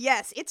saying,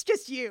 yes, it's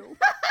just you.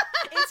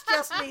 It's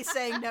just me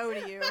saying no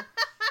to you.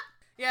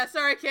 Yeah,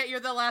 sorry, Kit, you're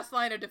the last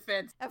line of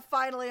defense. And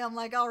finally, I'm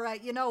like, all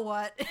right, you know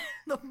what?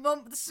 The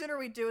sooner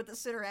we do it, the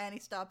sooner Annie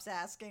stops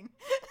asking.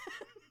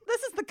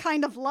 This is the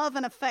kind of love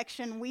and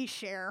affection we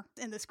share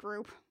in this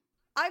group.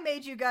 I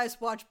made you guys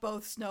watch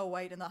both Snow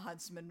White and the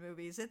Huntsman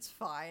movies. It's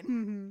fine.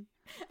 Mm-hmm.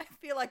 I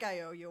feel like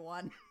I owe you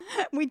one.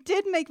 We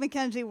did make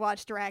Mackenzie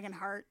watch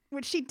Dragonheart,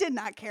 which she did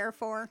not care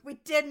for. We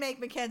did make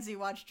Mackenzie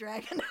watch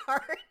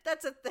Dragonheart.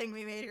 That's a thing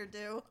we made her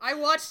do. I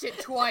watched it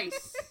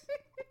twice.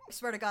 I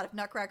swear to God, if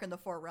Nutcracker in the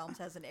Four Realms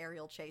has an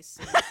aerial chase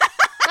scene with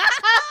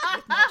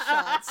nut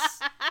shots.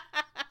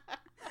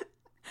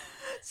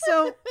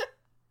 So,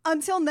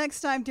 until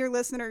next time, dear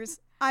listeners,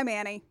 I'm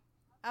Annie,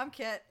 I'm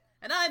Kit.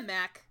 And I'm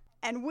Mac.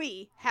 and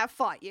we have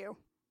fought you.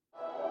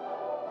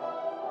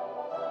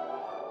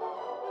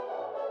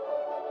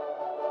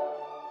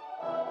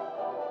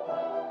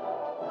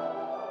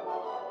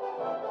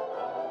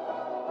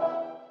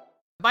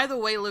 By the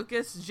way,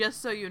 Lucas,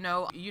 just so you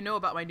know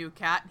about my new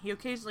cat. He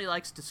occasionally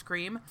likes to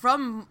scream.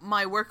 From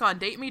my work on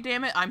Date Me,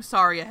 damn it, I'm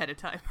sorry ahead of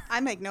time.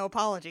 I make no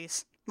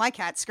apologies. My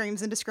cat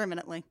screams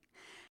indiscriminately.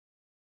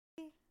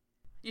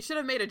 You should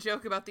have made a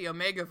joke about the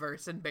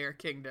Omegaverse in Bear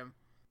Kingdom.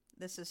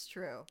 This is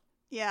true.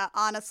 Yeah,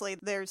 honestly,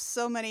 there's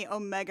so many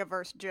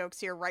Omegaverse jokes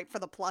here ripe for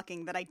the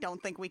plucking that I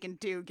don't think we can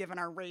do given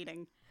our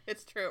rating.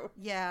 It's true.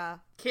 Yeah.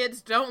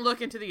 Kids, don't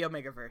look into the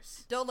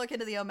Omegaverse. Don't look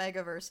into the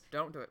Omegaverse.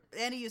 Don't do it.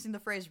 Annie using the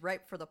phrase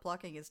ripe for the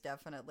plucking is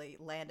definitely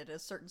landed a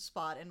certain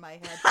spot in my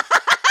head.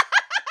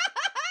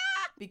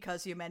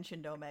 Because you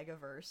mentioned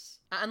Omegaverse.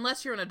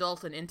 Unless you're an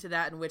adult and into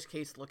that, in which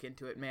case, look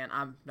into it, man.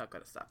 I'm not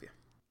going to stop you.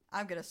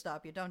 I'm gonna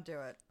stop you. Don't do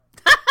it.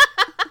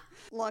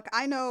 Look,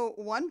 I know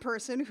one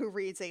person who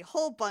reads a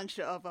whole bunch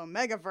of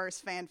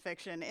Omegaverse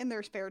fanfiction in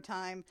their spare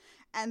time,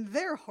 and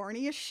they're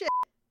horny as shit.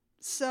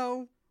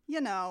 So,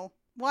 you know,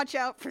 watch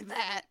out for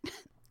that.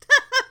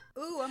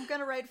 Ooh, I'm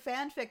gonna write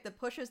fanfic that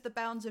pushes the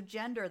bounds of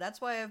gender.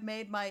 That's why I've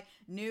made my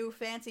new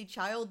fancy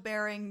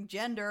childbearing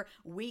gender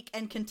weak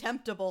and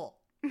contemptible.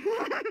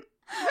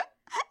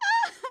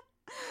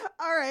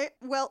 All right.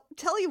 Well,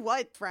 tell you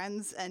what,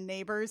 friends and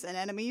neighbors and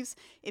enemies,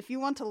 if you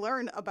want to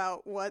learn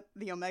about what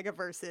the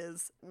Omegaverse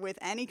is with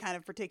any kind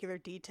of particular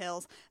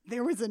details,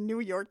 there was a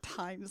New York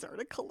Times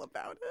article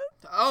about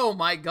it. Oh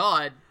my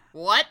god.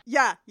 What?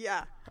 Yeah.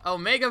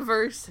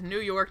 Omegaverse, New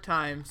York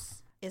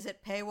Times. Is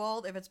it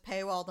paywalled? If it's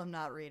paywalled, I'm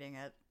not reading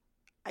it.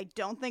 I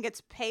don't think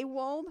it's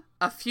paywalled.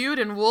 A feud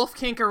in Wolf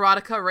Kink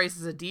Erotica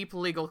raises a deep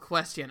legal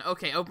question.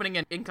 Okay, opening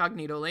an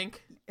incognito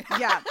link.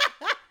 Yeah.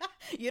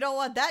 You don't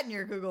want that in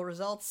your Google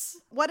results.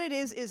 What it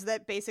is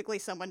that basically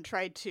someone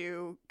tried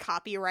to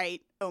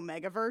copyright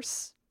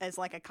Omegaverse as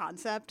like a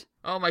concept.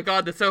 Oh my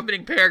god, this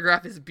opening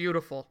paragraph is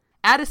beautiful.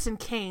 Addison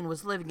Kane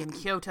was living in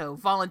Kyoto,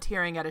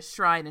 volunteering at a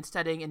shrine and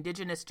studying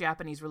indigenous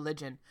Japanese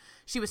religion.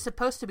 She was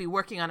supposed to be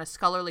working on a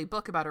scholarly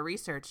book about her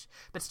research,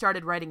 but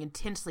started writing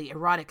intensely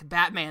erotic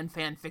Batman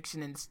fan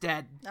fiction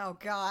instead. Oh,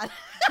 God.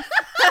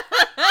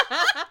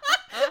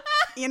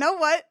 You know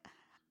what?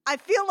 I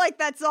feel like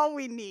that's all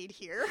we need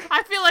here.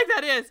 I feel like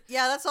that is.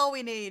 Yeah, that's all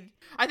we need.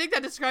 I think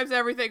that describes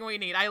everything we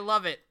need. I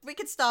love it. We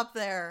could stop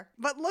there.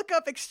 But look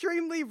up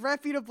extremely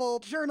reputable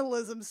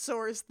journalism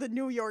source, the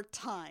New York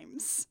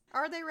Times.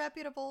 Are they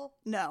reputable?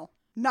 No,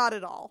 not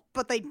at all.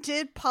 But they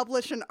did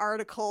publish an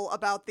article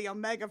about the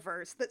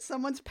Omegaverse that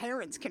someone's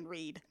parents can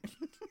read.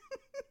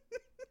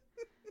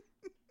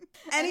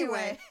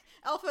 Anyway,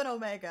 Alpha and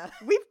Omega.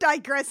 we've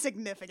digressed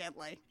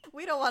significantly.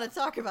 We don't want to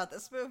talk about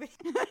this movie.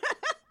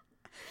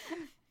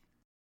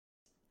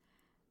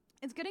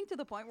 It's getting to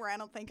the point where I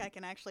don't think I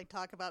can actually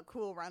talk about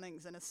Cool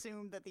Runnings and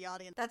assume that the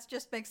audience... That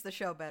just makes the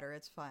show better.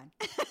 It's fine.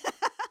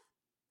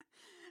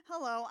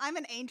 Hello, I'm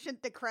an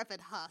ancient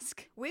decrepit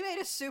husk. We made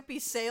a soupy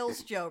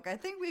sales joke. I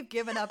think we've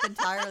given up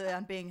entirely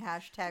on being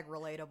hashtag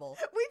relatable.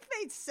 We've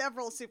made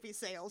several soupy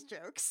sales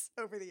jokes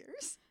over the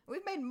years.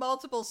 We've made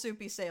multiple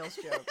soupy sales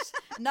jokes.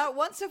 Not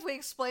once have we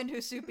explained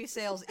who Soupy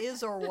Sales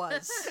is or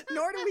was.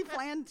 Nor do we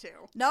plan to.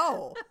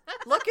 No.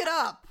 Look it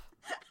up.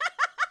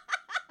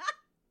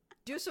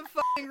 Do some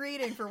fucking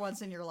reading for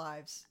once in your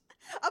lives.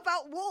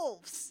 About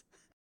wolves.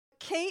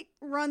 Kate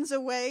runs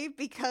away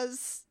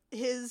because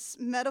his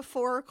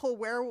metaphorical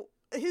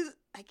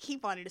I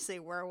keep wanting to say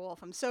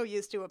werewolf. I'm so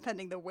used to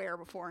appending the were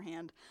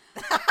beforehand.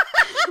 That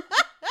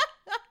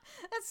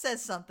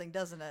says something,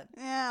 doesn't it?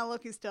 Yeah,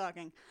 look who's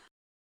talking.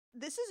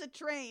 This is a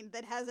train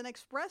that has an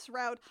express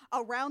route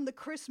around the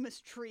Christmas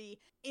tree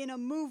in a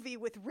movie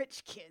with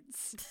rich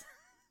kids.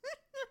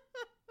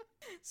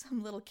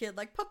 Some little kid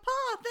like, Papa,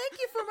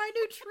 thank you for my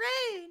new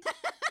train. No,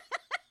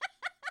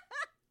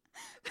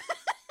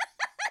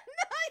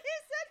 you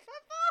said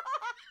Papa!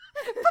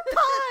 Papa,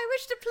 I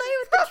wish to play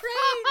with the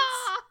trains.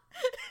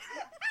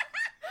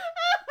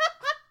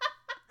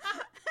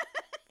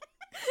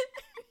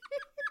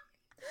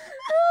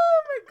 Oh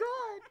my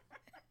god.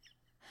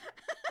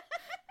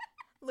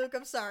 joke.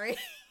 I'm sorry.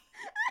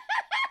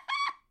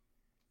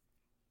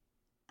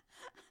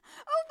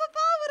 Oh,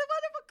 Papa, what a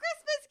wonderful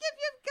Christmas gift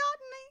you've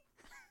gotten me.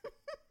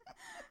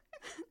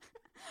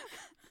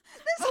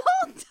 This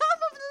whole tub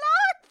of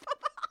lard,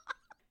 Papa.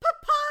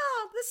 Papa,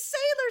 the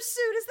sailor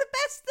suit is the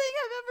best thing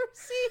I've ever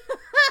seen.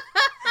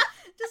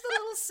 Just a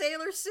little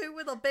sailor suit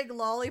with a big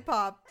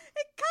lollipop.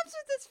 It comes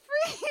with this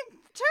free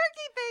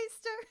turkey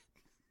baster.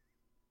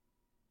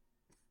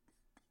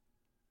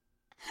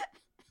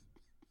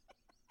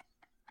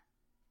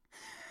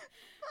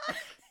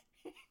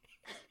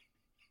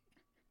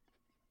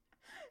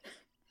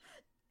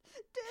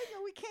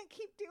 Daniel, we can't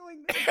keep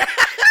doing this.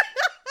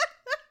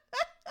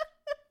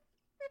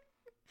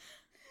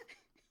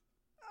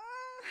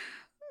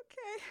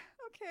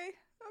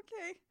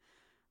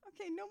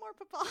 Okay, no more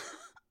Papa.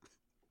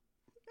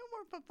 No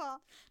more Papa.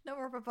 No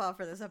more Papa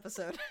for this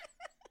episode.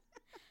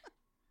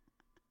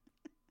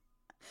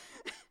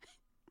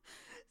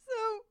 So...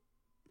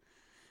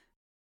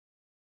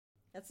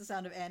 That's the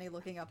sound of Annie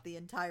looking up the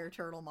entire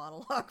turtle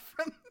monologue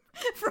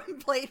from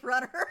Blade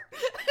Runner.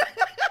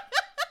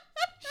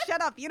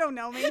 Shut up, you don't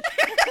know me.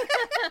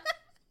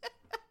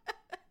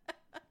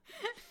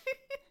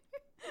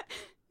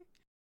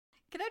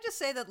 Can I just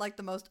say that, like,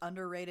 the most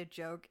underrated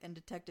joke in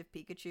Detective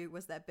Pikachu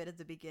was that bit at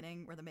the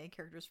beginning where the main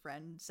character's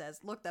friend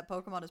says, look, that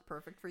Pokemon is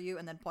perfect for you,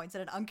 and then points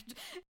at an And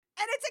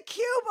it's a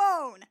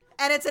Cubone!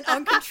 and it's an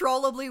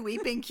uncontrollably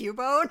weeping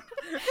Cubone.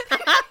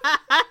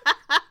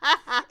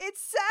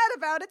 It's sad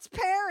about its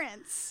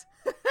parents.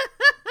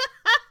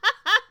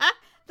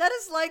 That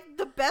is, like,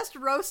 the best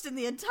roast in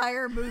the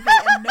entire movie,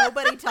 and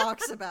nobody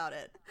talks about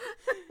it.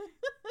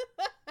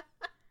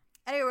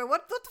 Anyway,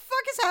 what the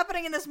fuck is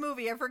happening in this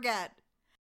movie? I forget.